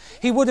this.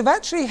 He would have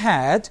actually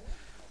had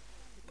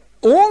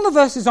all the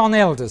verses on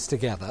elders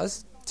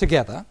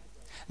together,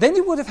 then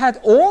he would have had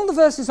all the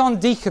verses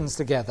on deacons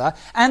together,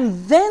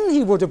 and then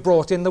he would have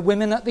brought in the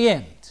women at the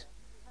end,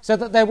 so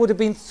that there would have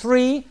been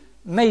 3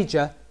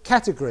 major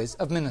categories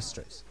of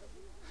ministries.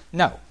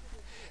 No,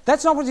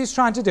 that's not what he's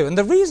trying to do. And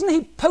the reason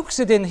he pokes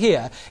it in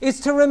here is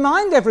to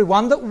remind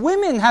everyone that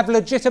women have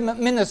legitimate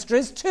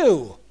ministries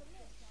too.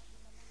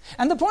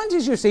 And the point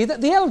is, you see,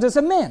 that the elders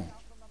are men.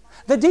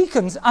 The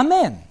deacons are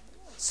men.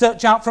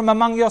 Search out from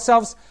among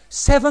yourselves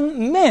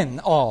 7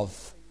 men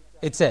of,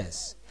 it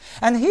says.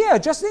 And here,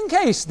 just in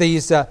case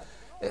these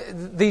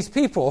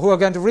people who are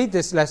going to read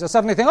this letter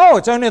suddenly think, oh,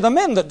 it's only the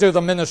men that do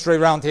the ministry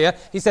around here,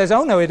 he says,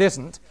 oh no, it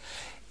isn't.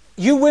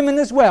 You women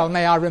as well,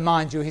 may I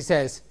remind you, he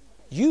says,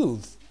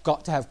 you've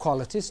got to have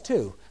qualities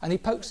too. And he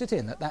pokes it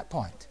in at that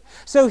point.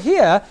 So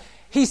here,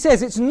 he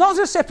says it's not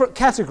a separate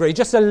category,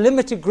 just a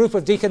limited group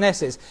of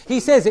deaconesses. He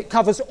says it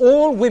covers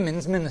all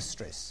women's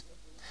ministries.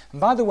 And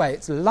by the way,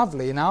 it's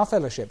lovely in our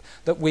fellowship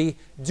that we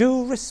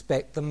do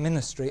respect the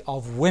ministry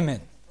of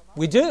women.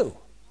 We do.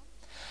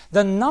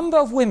 The number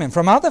of women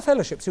from other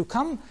fellowships who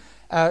come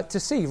to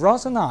see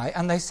Ros and I,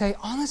 and they say,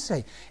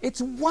 honestly,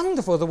 it's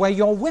wonderful the way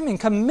your women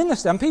can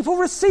minister, and people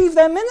receive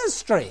their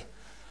ministry.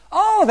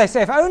 Oh, they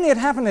say, if only it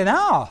happened in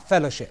our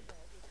fellowship.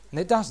 And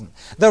it doesn't.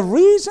 The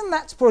reason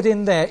that's put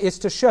in there is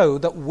to show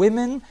that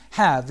women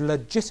have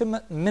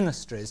legitimate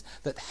ministries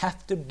that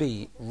have to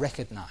be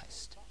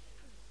recognized.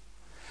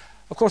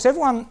 Of course,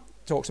 everyone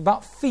talks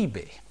about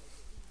Phoebe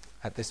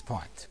at this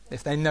point,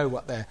 if they know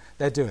what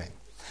they're doing.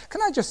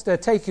 Can I just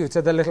take you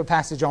to the little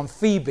passage on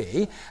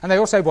Phoebe? And they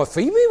all say, well,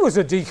 Phoebe was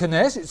a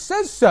deaconess, it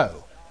says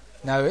so.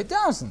 No, it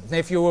doesn't. And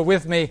if you were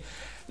with me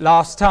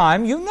last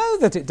time, you know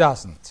that it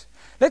doesn't.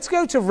 Let's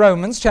go to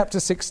Romans chapter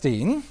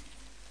 16.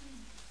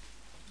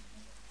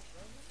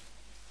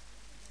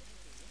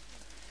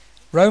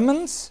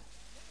 Romans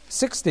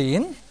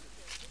 16.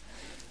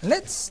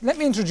 Let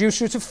me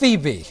introduce you to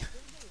Phoebe.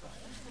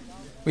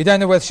 We don't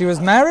know whether she was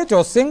married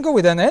or single.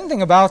 We don't know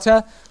anything about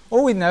her.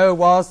 All we know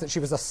was that she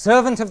was a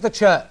servant of the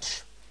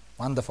church.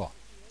 Wonderful.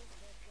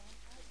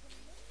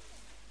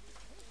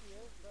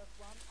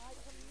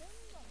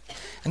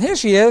 And here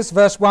she is,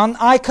 verse 1.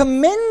 I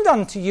commend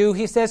unto you,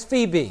 he says,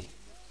 Phoebe.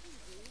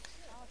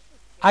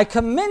 I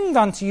commend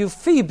unto you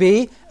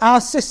Phoebe,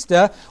 our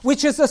sister,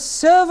 which is a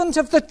servant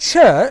of the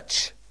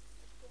church.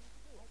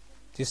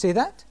 Do you see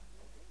that?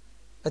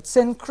 At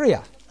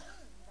Cenchrea.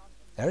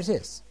 There it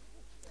is.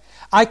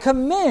 I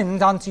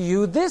commend unto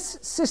you this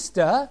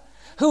sister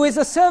who is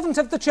a servant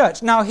of the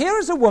church. Now here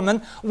is a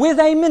woman with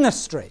a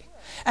ministry.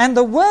 And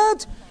the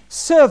word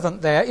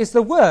servant there is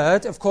the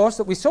word, of course,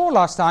 that we saw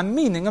last time,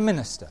 meaning a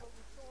minister,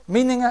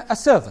 meaning a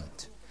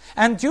servant.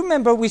 And do you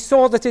remember we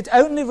saw that it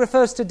only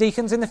refers to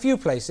deacons in a few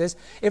places.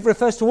 It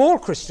refers to all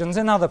Christians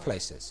in other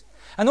places.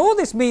 And all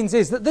this means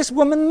is that this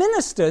woman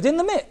ministered in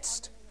the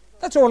midst.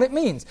 That's all it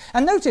means.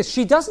 And notice,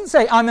 she doesn't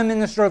say, I'm a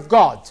minister of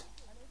God.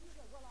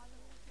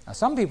 Now,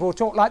 some people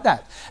talk like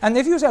that. And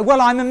if you say,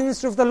 well, I'm a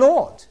minister of the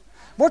Lord,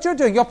 what you're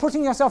doing, you're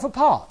putting yourself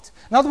apart.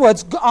 In other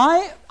words,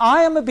 I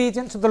am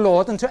obedient to the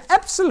Lord and to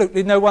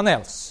absolutely no one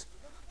else.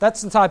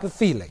 That's the type of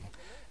feeling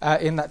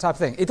in that type of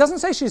thing. It doesn't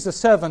say she's a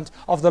servant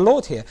of the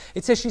Lord here.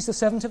 It says she's a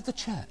servant of the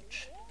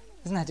church.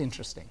 Isn't that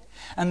interesting?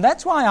 And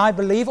that's why I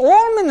believe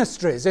all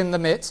ministries in the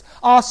midst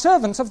are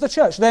servants of the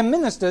church. They're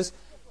ministers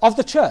of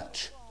the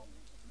church.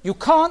 You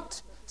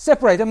can't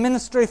separate a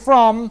ministry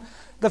from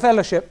the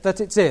fellowship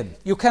that it's in.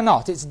 You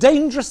cannot. It's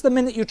dangerous the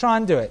minute you try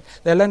and do it.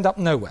 They'll end up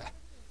nowhere.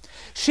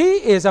 She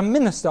is a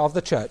minister of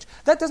the church.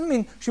 That doesn't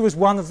mean she was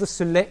one of the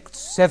select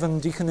 7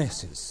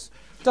 deaconesses.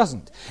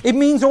 Doesn't. It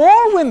means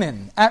all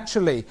women,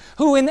 actually,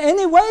 who in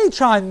any way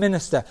try and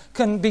minister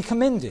can be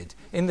commended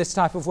in this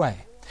type of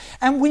way.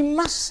 And we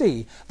must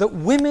see that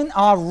women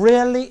are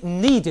really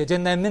needed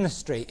in their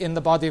ministry in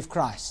the body of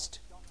Christ.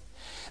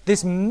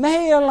 This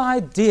male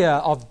idea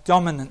of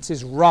dominance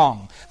is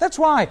wrong. That's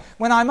why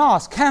when I'm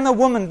asked, can a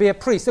woman be a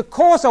priest? Of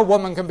course a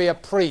woman can be a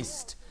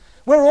priest.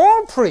 We're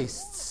all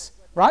priests,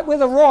 right? We're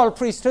the royal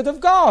priesthood of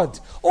God.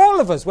 All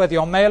of us, whether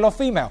you're male or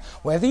female.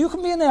 Whether you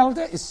can be an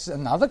elder is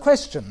another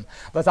question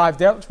that I've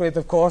dealt with,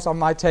 of course, on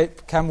my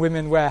tape,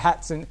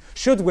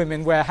 should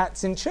women wear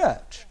hats in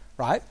church,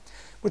 right?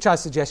 which I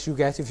suggest you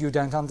get if you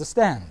don't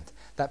understand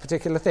that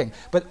particular thing.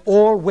 But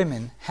all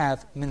women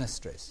have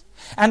ministries.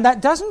 And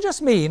that doesn't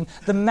just mean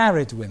the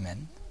married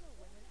women.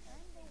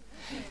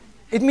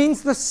 It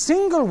means the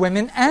single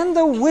women and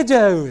the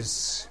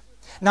widows.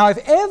 Now, if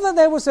ever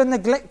there was a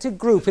neglected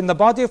group in the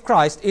body of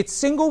Christ, it's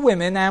single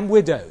women and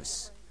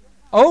widows.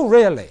 Oh,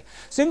 really?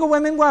 Single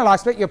women, well, I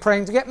expect you're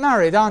praying to get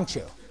married, aren't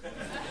you?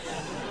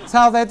 That's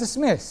how they're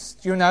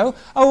dismissed, you know.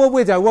 Oh, a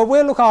widow, well,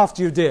 we'll look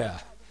after you, dear.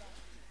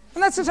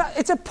 And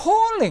it's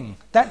appalling,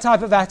 that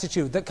type of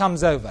attitude that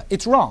comes over.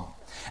 It's wrong.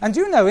 And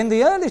you know, in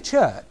the early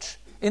church,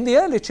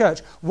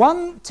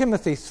 1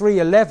 Timothy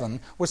 3:11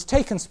 was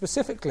taken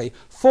specifically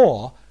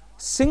for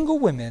single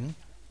women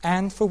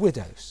and for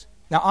widows.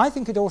 Now, I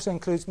think it also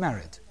includes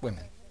married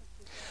women.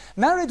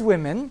 Married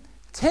women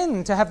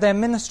tend to have their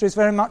ministries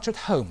very much at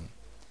home.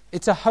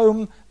 It's a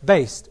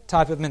home-based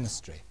type of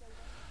ministry.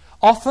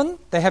 Often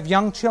they have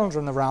young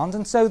children around,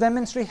 and so their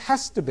ministry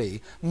has to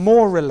be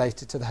more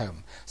related to the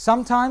home.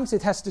 Sometimes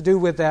it has to do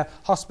with their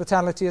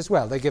hospitality as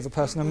well. They give a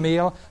person a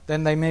meal,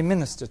 then they may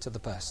minister to the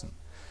person.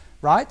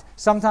 Right?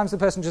 Sometimes the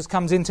person just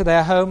comes into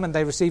their home and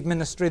they receive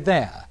ministry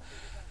there.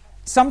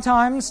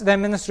 Sometimes their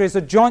ministry is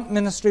a joint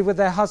ministry with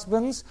their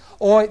husbands,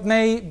 or it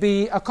may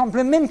be a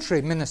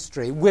complementary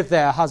ministry with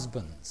their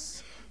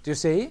husbands. Do you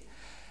see?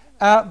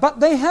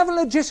 But they have a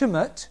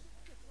legitimate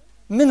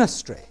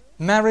ministry,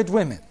 married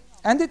women.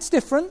 And it's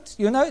different,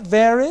 you know, it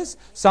varies.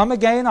 Some,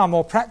 again, are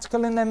more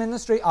practical in their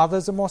ministry,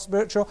 others are more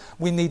spiritual.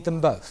 We need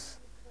them both.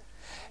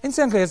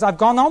 Incidentally, as I've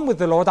gone on with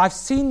the Lord, I've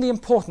seen the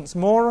importance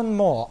more and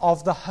more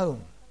of the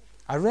home.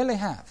 I really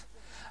have.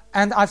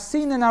 And I've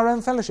seen in our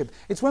own fellowship,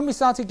 it's when we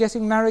started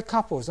getting married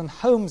couples and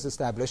homes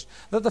established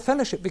that the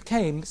fellowship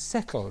became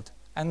settled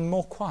and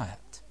more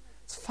quiet.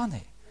 It's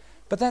funny,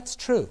 but that's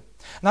true.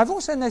 And I've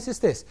also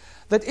noticed this,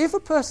 that if a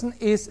person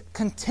is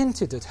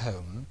contented at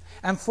home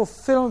and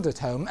fulfilled at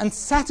home and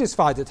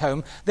satisfied at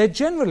home, they're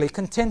generally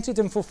contented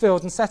and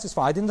fulfilled and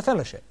satisfied in the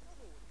fellowship,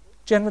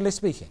 generally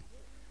speaking.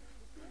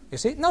 You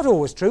see, not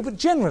always true, but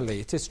generally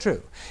it is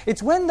true.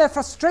 It's when they're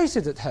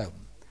frustrated at home,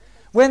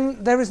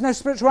 when there is no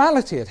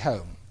spirituality at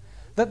home,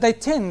 that they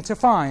tend to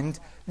find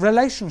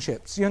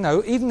relationships, you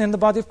know, even in the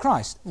body of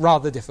Christ,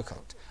 rather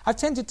difficult. I've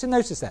tended to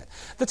notice that.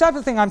 The type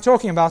of thing I'm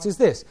talking about is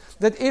this,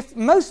 that if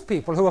most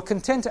people who are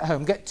content at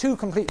home get 2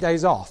 complete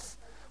days off,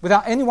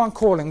 without anyone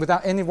calling,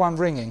 without anyone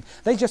ringing,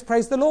 they just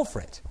praise the Lord for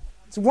it.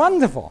 It's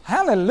wonderful.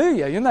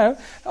 Hallelujah, you know.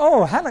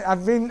 Oh,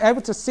 I've been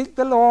able to seek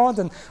the Lord,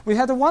 and we've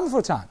had a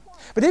wonderful time.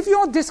 But if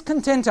you're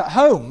discontent at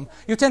home,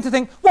 you tend to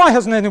think, why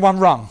hasn't anyone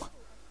rung?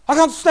 I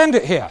can't stand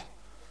it here.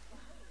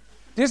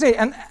 Do you see?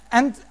 And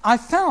I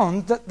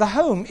found that the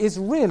home is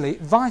really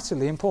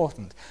vitally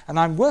important. And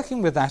I'm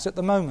working with that at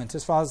the moment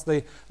as far as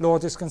the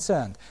Lord is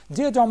concerned.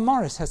 Dear Don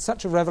Morris has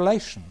such a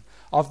revelation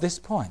of this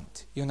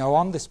point, you know,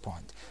 on this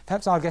point.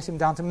 Perhaps I'll get him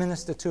down to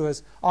minister to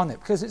us on it,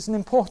 because it's an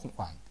important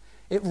one.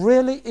 It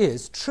really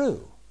is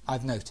true,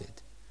 I've noted.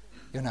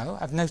 You know,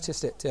 I've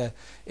noticed it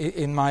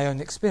in my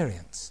own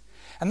experience.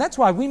 And that's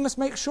why we must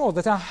make sure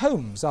that our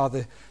homes are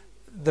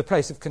the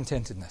place of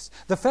contentedness.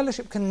 The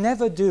fellowship can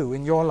never do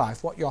in your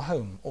life what your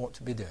home ought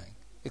to be doing.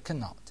 It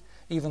cannot,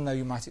 even though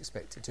you might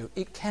expect it to.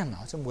 It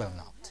cannot and will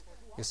not,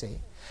 you see.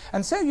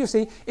 And so, you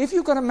see, if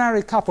you've got a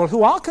married couple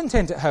who are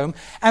content at home,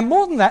 and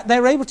more than that,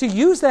 they're able to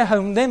use their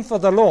home then for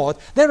the Lord,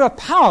 they're a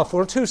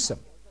powerful twosome.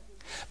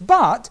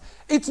 But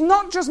it's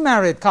not just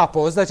married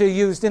couples that are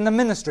used in the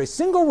ministry.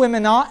 Single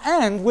women are,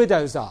 and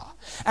widows are.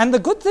 And the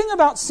good thing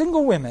about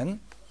single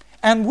women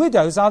and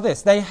widows are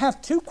this: they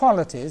have 2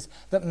 qualities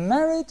that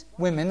married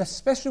women,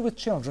 especially with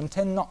children,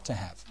 tend not to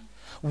have.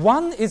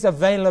 One is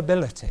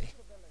availability,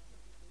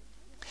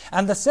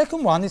 and the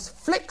second one is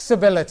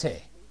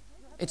flexibility.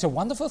 It's a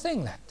wonderful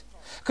thing, that.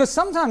 Because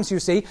sometimes, you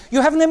see,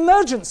 you have an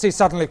emergency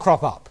suddenly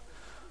crop up.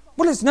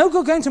 Well, it's no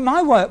good going to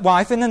my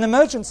wife in an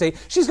emergency.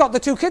 She's got the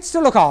 2 kids to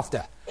look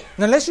after.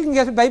 And unless you can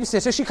get a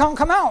babysitter, she can't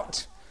come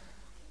out.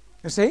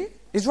 You see?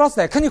 Is Ross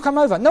there? Can you come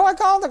over? No, I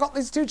can't. I've got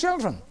these 2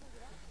 children.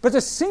 But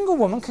a single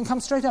woman can come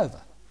straight over.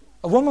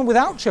 A woman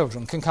without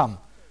children can come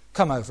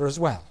over as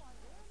well.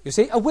 You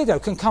see, a widow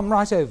can come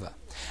right over.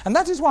 And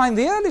that is why in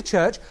the early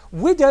church,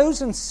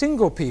 widows and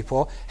single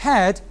people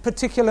had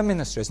particular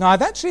ministries. Now,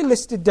 I've actually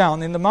listed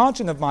down in the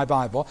margin of my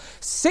Bible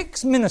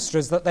 6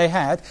 ministries that they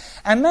had.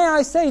 And may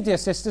I say, dear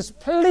sisters,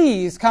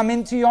 please come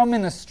into your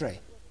ministry.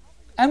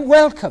 And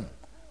welcome.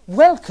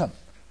 Welcome.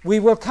 We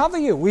will cover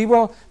you. We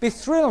will be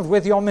thrilled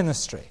with your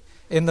ministry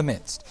in the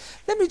midst.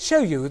 Let me show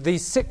you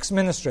these 6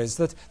 ministries.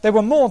 That there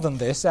were more than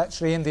this,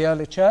 actually, in the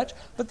early church,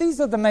 but these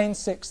are the main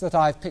 6 that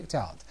I've picked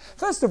out.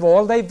 First of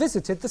all, they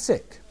visited the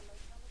sick.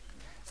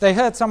 If they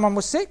heard someone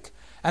was sick,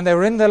 and they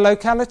were in their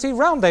locality,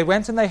 round they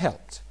went and they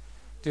helped.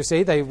 Do you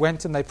see? They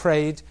went and they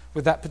prayed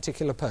with that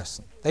particular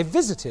person. They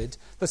visited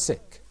the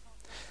sick.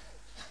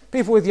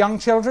 People with young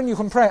children, you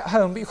can pray at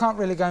home, but you can't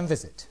really go and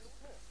visit.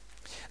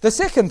 The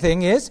second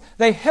thing is,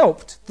 they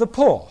helped the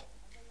poor.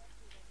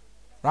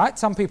 Right?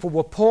 Some people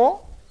were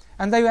poor,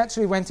 and they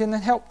actually went in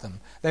and helped them.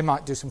 They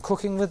might do some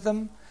cooking with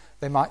them.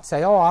 They might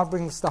say, oh, I'll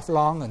bring the stuff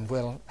along and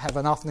we'll have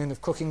an afternoon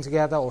of cooking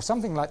together or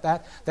something like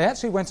that. They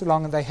actually went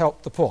along and they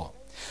helped the poor.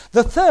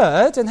 The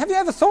third, and have you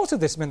ever thought of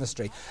this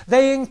ministry?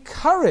 They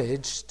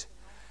encouraged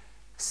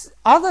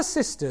other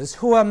sisters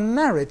who are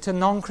married to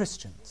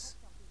non-Christians.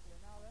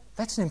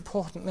 That's an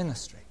important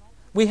ministry.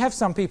 We have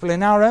some people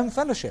in our own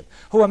fellowship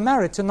who are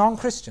married to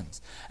non-Christians.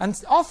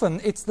 And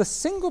often it's the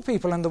single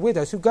people and the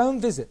widows who go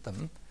and visit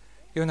them,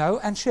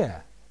 and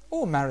share.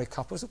 Or married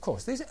couples, of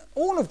course.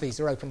 All of these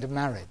are open to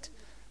married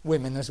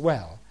women as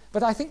well.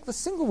 But I think the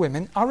single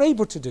women are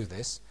able to do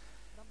this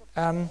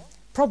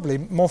probably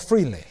more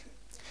freely.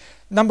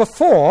 Number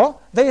 4,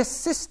 they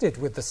assisted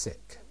with the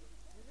sick.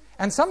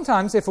 And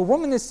sometimes if a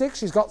woman is sick,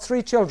 she's got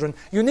 3 children,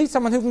 you need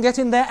someone who can get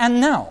in there and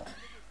now.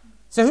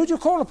 So who do you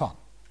call upon?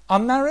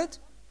 Unmarried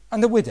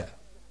and the widow,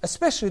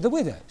 especially the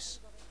widows.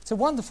 It's a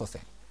wonderful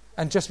thing.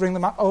 And just ring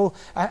them up. Oh,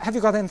 have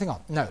you got anything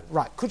on? No.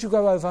 Right. Could you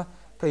go over,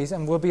 please?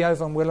 And we'll be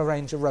over and we'll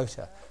arrange a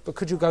rota. But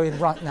could you go in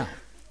right now?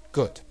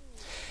 Good.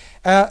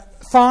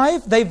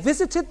 5, they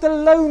visited the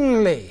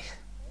lonely.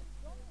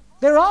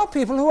 There are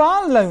people who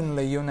are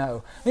lonely,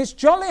 It's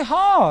jolly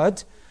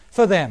hard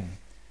for them.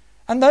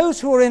 And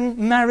those who are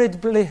in married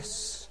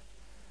bliss.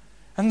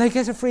 And they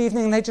get a free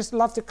evening and they just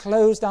love to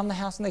close down the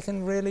house and they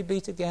can really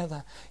be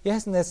together.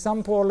 Yes, and there's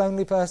some poor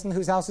lonely person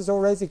whose house is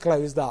already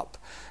closed up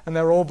and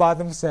they're all by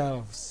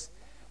themselves.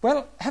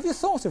 Well, have you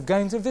thought of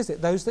going to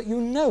visit those that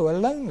you know are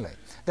lonely?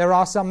 There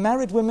are some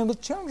married women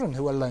with children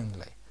who are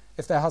lonely.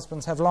 If their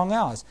husbands have long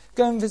hours,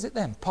 go and visit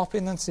them, pop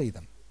in and see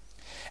them.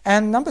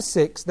 And number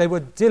 6, they were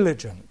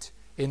diligent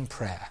in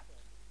prayer.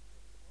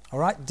 All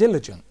right,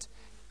 diligent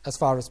as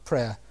far as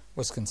prayer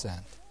was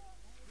concerned.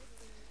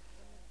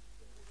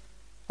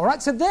 All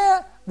right, so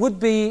there would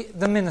be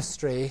the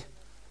ministry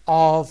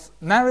of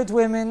married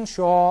women,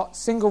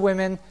 single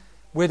women,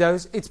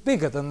 widows. It's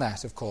bigger than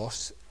that, of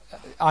course.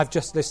 I've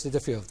just listed a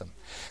few of them.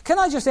 Can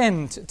I just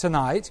end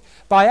tonight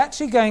by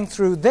actually going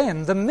through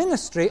then the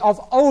ministry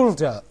of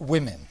older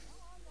women?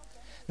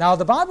 Now,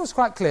 the Bible's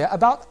quite clear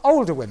about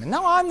older women.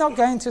 Now, I'm not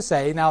going to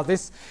say, now,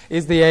 this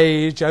is the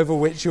age over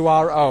which you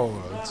are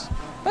old.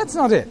 That's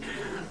not it.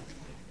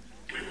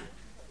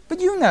 But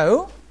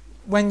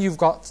when you've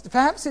got,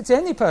 perhaps it's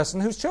any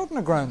person whose children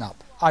are grown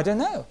up. I don't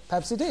know.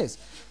 Perhaps it is.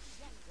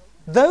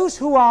 Those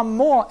who are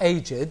more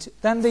aged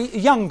than the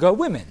younger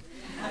women.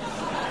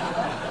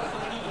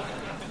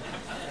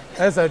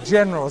 There's a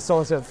general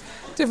sort of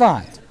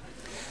divide.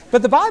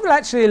 But the Bible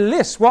actually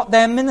lists what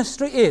their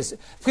ministry is,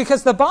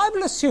 because the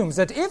Bible assumes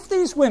that if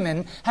these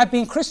women have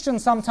been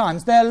Christians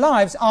sometimes, their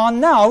lives are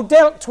now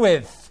dealt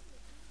with.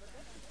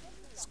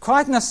 It's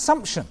quite an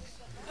assumption.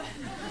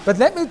 But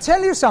let me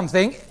tell you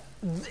something.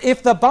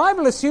 If the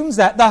Bible assumes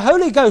that, the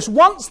Holy Ghost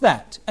wants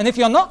that. And if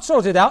you're not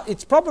sorted out,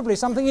 it's probably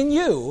something in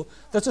you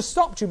that has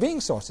stopped you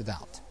being sorted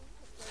out.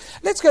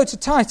 Let's go to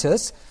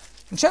Titus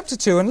in chapter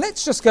 2, and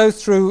let's just go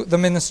through the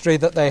ministry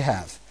that they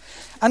have.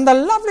 And the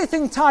lovely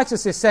thing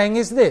Titus is saying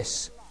is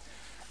this,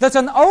 that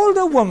an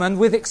older woman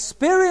with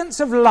experience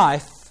of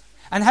life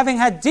and having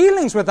had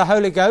dealings with the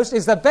Holy Ghost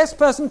is the best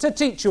person to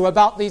teach you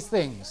about these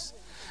things.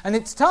 And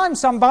it's time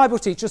some Bible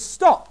teachers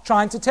stop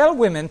trying to tell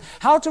women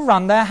how to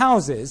run their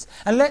houses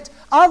and let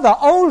other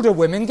older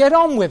women get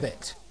on with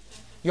it.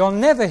 You'll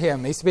never hear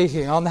me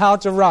speaking on how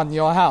to run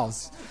your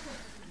house,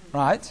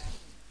 right?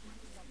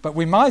 But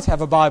we might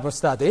have a Bible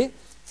study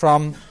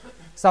from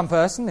some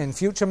person in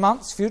future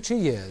months, future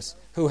years,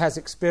 who has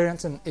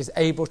experience and is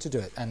able to do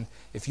it. And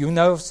if you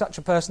know of such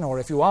a person, or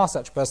if you are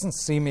such a person,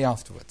 see me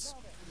afterwards.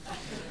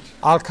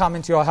 I'll come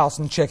into your house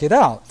and check it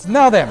out.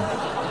 Now then,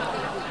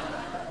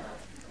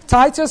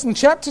 Titus in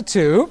chapter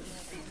 2,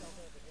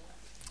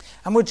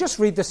 and we'll just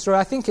read this through.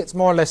 I think it's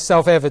more or less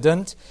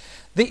self-evident.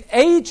 The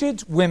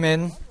aged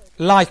women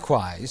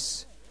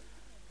likewise,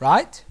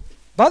 right?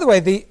 By the way,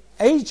 the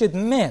aged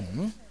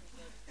men,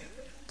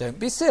 don't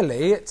be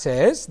silly, it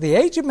says, the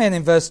aged men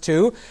in verse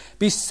 2,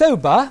 be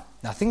sober,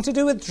 nothing to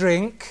do with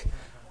drink,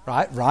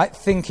 right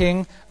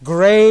thinking,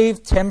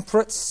 grave,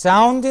 temperate,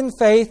 sound in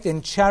faith,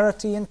 in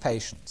charity and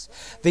patience.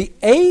 The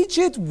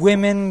aged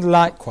women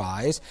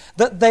likewise,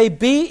 that they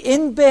be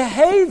in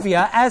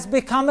behavior as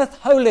becometh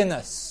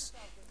holiness.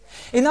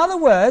 In other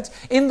words,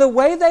 in the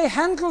way they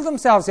handle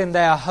themselves in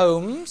their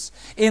homes,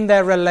 in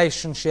their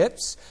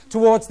relationships,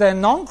 towards their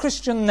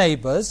non-Christian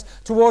neighbours,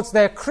 towards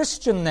their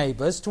Christian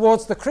neighbours,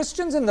 towards the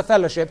Christians in the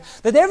fellowship,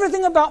 that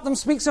everything about them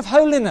speaks of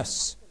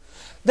holiness.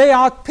 They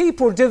are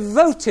people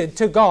devoted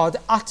to God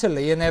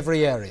utterly in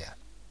every area.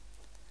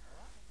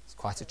 It's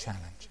quite a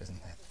challenge, isn't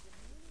it?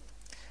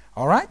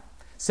 All right?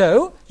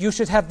 So, you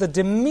should have the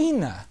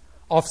demeanour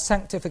of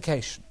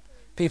sanctification.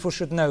 People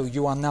should know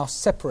you are now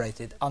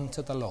separated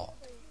unto the Lord.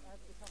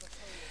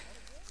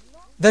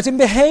 That in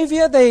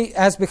behaviour they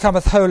as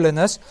becometh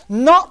holiness,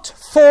 not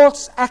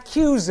false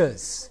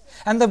accusers.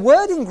 And the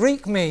word in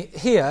Greek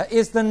here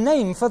is the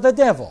name for the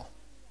devil.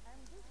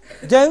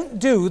 Don't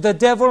do the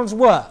devil's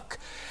work.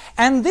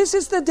 And this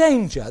is the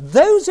danger.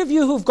 Those of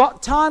you who've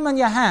got time on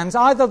your hands,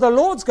 either the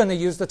Lord's going to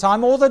use the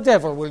time or the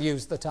devil will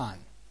use the time.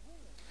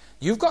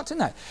 You've got to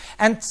know.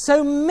 And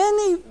so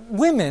many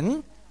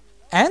women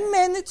and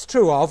men, it's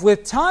true of,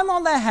 with time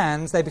on their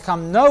hands, they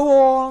become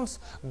know-alls,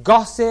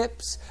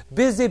 gossips,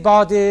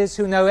 busybodies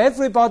who know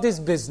everybody's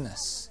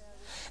business.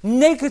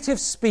 Negative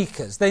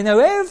speakers. They know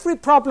every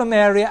problem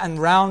area and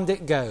round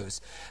it goes.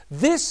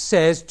 This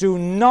says, do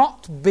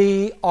not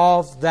be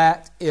of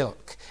that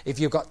ilk. If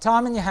you've got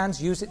time in your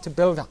hands, use it to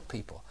build up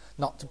people,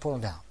 not to pull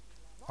down.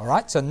 All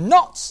right? So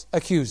not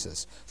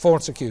accusers,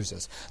 false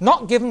accusers.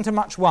 Not given to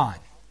much wine.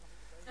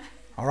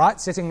 All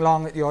right, sitting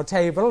long at your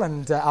table,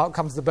 and out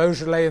comes the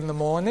Beaujolais in the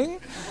morning,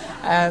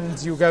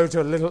 and you go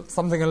to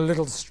something a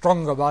little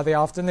stronger by the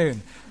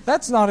afternoon.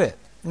 That's not it.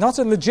 Not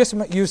a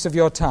legitimate use of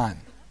your time.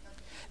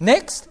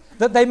 Next,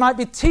 that they might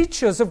be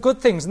teachers of good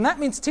things, and that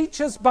means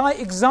teachers by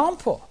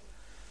example.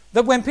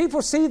 That when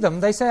people see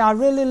them, they say, I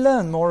really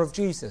learn more of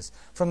Jesus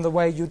from the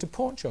way you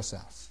deport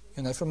yourselves,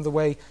 from the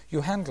way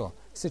you handle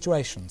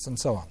situations and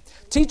so on.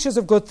 Teachers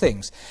of good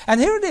things. And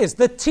here it is,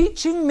 the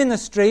teaching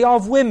ministry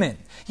of women.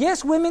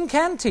 Yes, women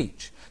can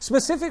teach,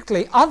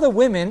 specifically other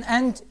women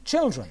and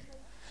children.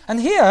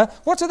 And here,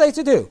 what are they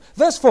to do?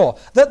 Verse 4,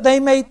 that they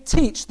may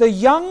teach the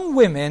young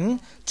women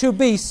to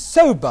be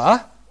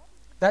sober,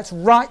 that's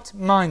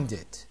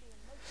right-minded.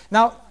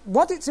 Now,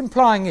 what it's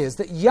implying is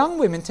that young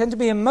women tend to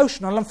be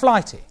emotional and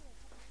flighty.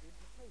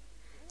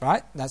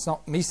 Right? That's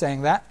not me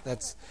saying that.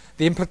 That's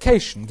the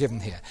implication given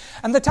here.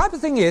 And the type of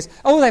thing is,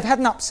 they've had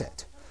an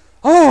upset.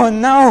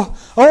 And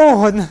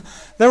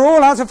they're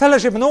all out of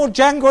fellowship and all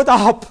jangled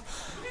up.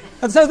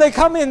 And so they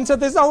come in to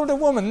this older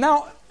woman.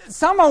 Now,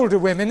 some older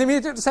women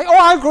immediately say,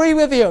 I agree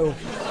with you.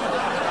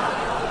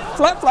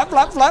 Flap, flap,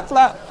 flap, flap,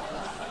 flap.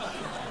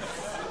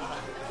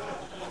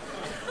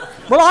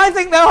 Well, I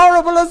think they're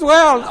horrible as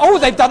well.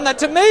 They've done that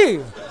to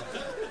me.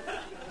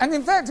 And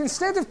in fact,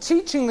 instead of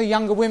teaching the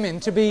younger women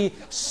to be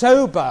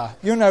sober,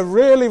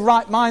 really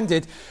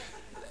right-minded,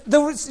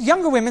 the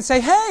younger women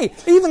say, hey,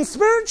 even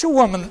spiritual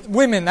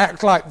women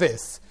act like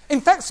this.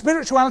 In fact,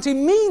 spirituality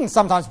means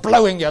sometimes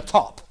blowing your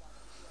top.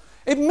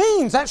 It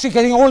means actually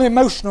getting all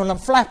emotional and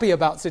flappy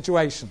about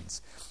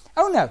situations.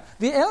 No,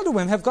 the elder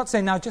women have got to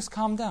say, now just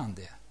calm down,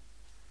 dear.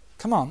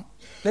 Come on,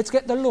 let's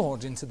get the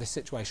Lord into this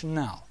situation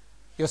now.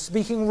 You're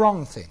speaking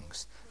wrong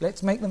things.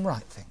 Let's make them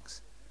right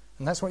things.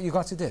 And that's what you've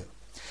got to do.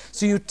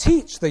 So you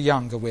teach the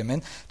younger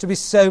women to be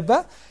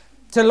sober,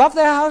 to love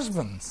their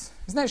husbands.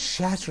 Isn't that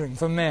shattering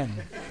for men?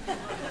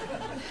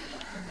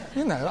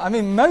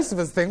 Most of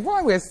us think,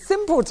 we're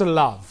simple to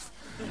love.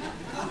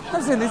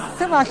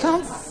 I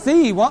can't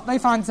see what they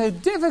find so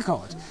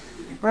difficult.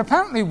 But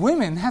apparently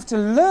women have to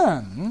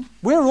learn.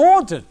 We're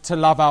ordered to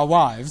love our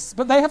wives,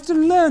 but they have to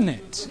learn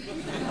it.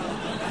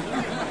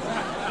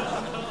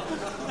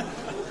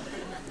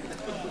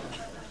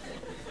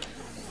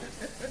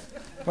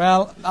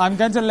 Well, I'm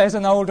going to let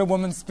an older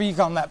woman speak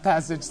on that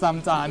passage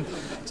sometime.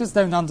 Just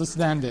don't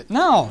understand it.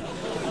 Now,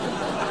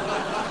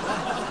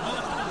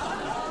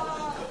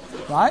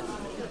 right?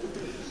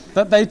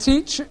 That they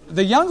teach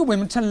the younger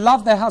women to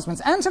love their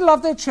husbands and to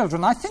love their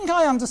children. I think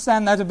I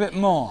understand that a bit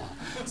more.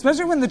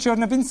 Especially when the children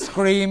have been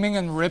screaming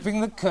and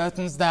ripping the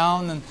curtains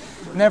down and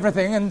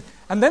everything. And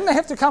then they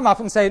have to come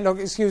up and say, look,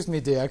 excuse me,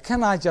 dear,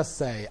 can I just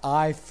say,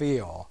 I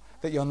feel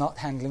that you're not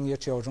handling your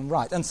children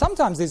right. And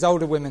sometimes these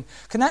older women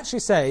can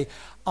actually say,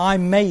 I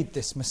made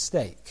this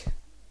mistake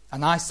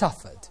and I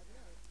suffered.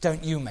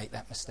 Don't you make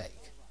that mistake.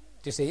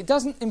 Do you see? It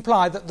doesn't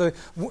imply that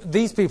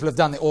these people have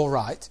done it all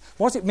right.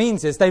 What it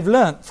means is they've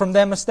learnt from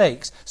their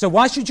mistakes. So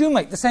why should you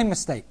make the same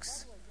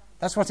mistakes?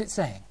 That's what it's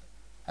saying.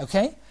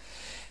 Okay?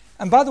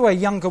 And by the way,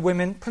 younger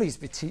women, please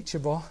be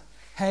teachable.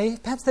 Hey,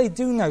 perhaps they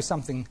do know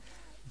something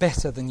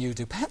better than you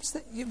do. Perhaps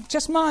you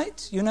just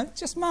might,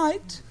 just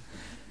might.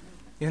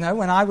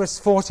 When I was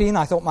 14,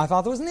 I thought my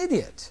father was an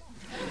idiot.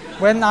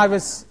 When I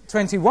was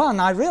 21,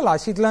 I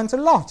realised he'd learnt a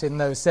lot in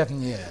those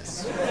 7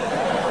 years.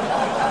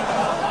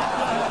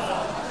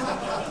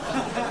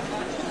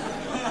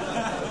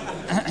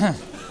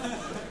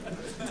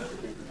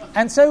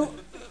 And so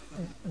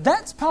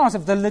that's part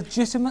of the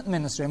legitimate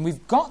ministry, and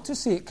we've got to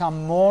see it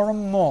come more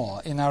and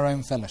more in our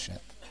own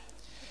fellowship.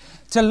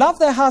 To love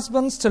their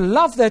husbands, to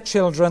love their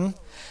children,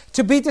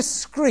 to be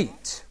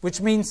discreet, which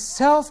means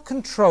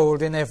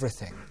self-controlled in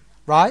everything.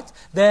 Right?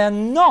 They're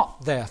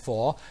not,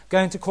 therefore,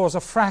 going to cause a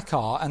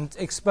fracas and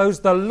expose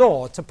the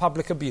law to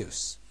public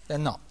abuse. They're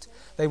not.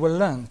 They will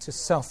learn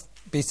to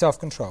be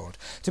self-controlled.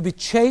 To be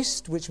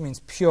chaste, which means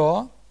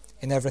pure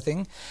in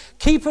everything.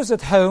 Keepers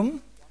at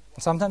home.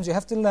 Sometimes you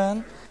have to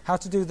learn how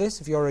to do this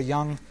if you're a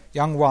young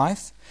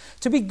wife.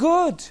 To be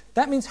good.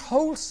 That means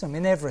wholesome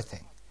in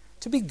everything.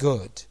 To be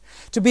good.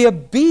 To be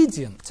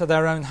obedient to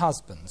their own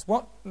husbands.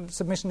 What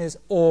submission is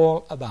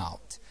all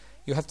about.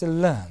 You have to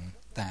learn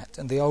that,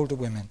 and the older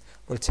women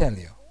will tell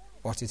you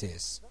what it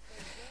is.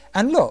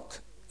 And look,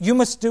 you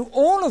must do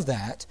all of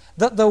that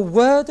the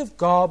word of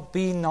God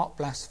be not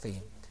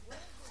blasphemed.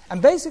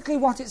 And basically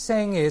what it's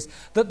saying is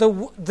that the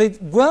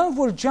world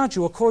will judge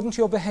you according to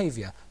your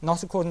behaviour,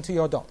 not according to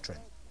your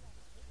doctrine.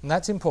 And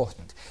that's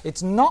important.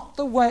 It's not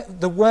the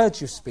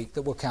words you speak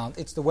that will count,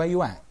 it's the way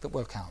you act that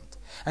will count.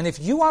 And if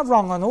you are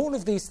wrong on all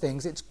of these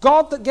things, it's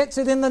God that gets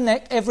it in the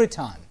neck every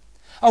time.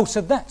 Oh,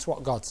 so that's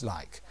what God's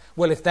like.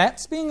 Well, if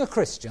that's being a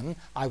Christian,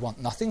 I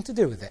want nothing to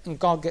do with it, and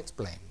God gets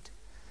blamed.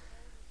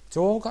 It's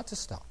all got to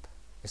stop,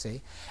 you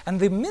see. And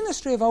the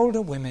ministry of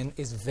older women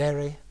is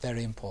very,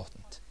 very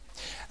important.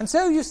 And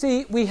so, you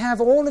see, we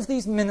have all of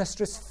these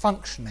ministries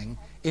functioning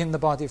in the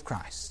body of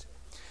Christ.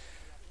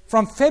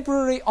 From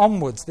February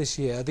onwards this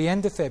year, the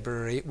end of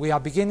February, we are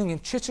beginning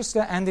in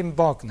Chichester and in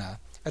Bognor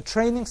a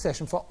training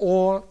session for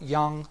all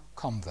young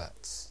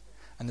converts.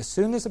 And as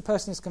soon as a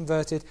person is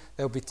converted,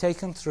 they'll be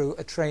taken through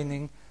a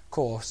training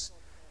course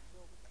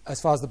as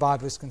far as the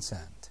Bible is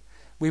concerned.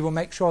 We will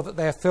make sure that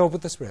they are filled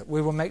with the Spirit.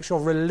 We will make sure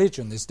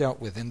religion is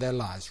dealt with in their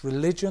lives.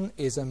 Religion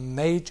is a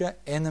major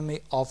enemy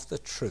of the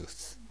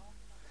truth.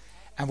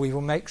 And we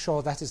will make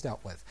sure that is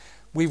dealt with.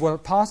 We will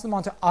pass them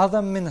on to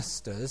other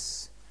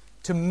ministers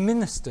to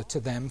minister to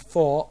them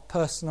for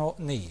personal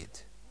need.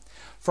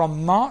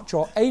 From March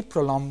or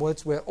April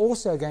onwards, we're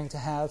also going to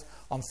have,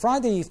 on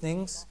Friday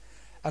evenings,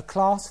 a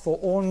class for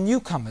all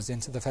newcomers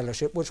into the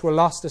fellowship, which will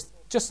last us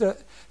just a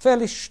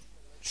fairly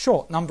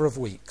short number of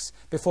weeks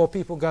before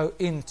people go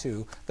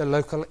into the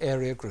local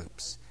area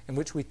groups, in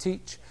which we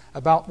teach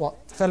about what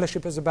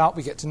fellowship is about,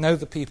 we get to know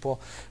the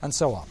people, and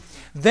so on.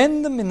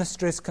 Then the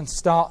ministries can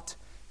start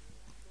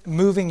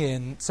moving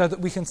in so that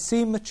we can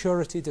see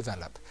maturity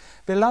develop.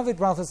 Beloved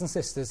brothers and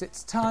sisters,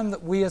 it's time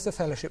that we as a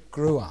fellowship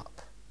grew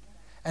up.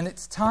 And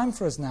it's time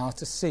for us now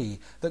to see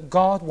that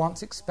God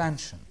wants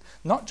expansion,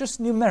 not just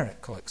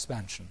numerical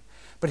expansion,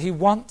 but he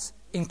wants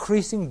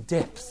increasing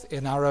depth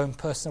in our own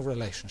personal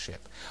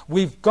relationship.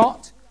 We've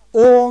got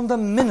all the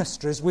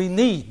ministries we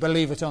need,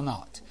 believe it or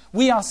not.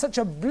 We are such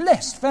a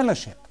blessed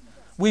fellowship.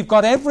 We've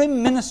got every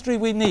ministry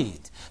we need.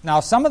 Now,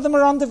 some of them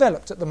are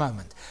undeveloped at the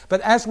moment,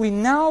 but as we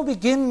now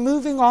begin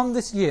moving on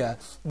this year,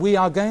 we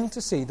are going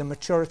to see the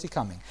maturity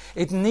coming.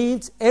 It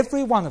needs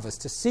every one of us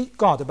to seek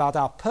God about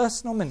our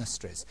personal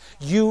ministries.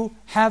 You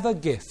have a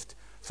gift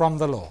from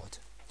the Lord.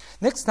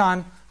 Next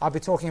time, I'll be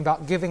talking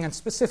about giving and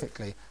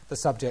specifically the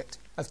subject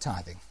of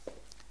tithing.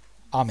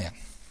 Amen.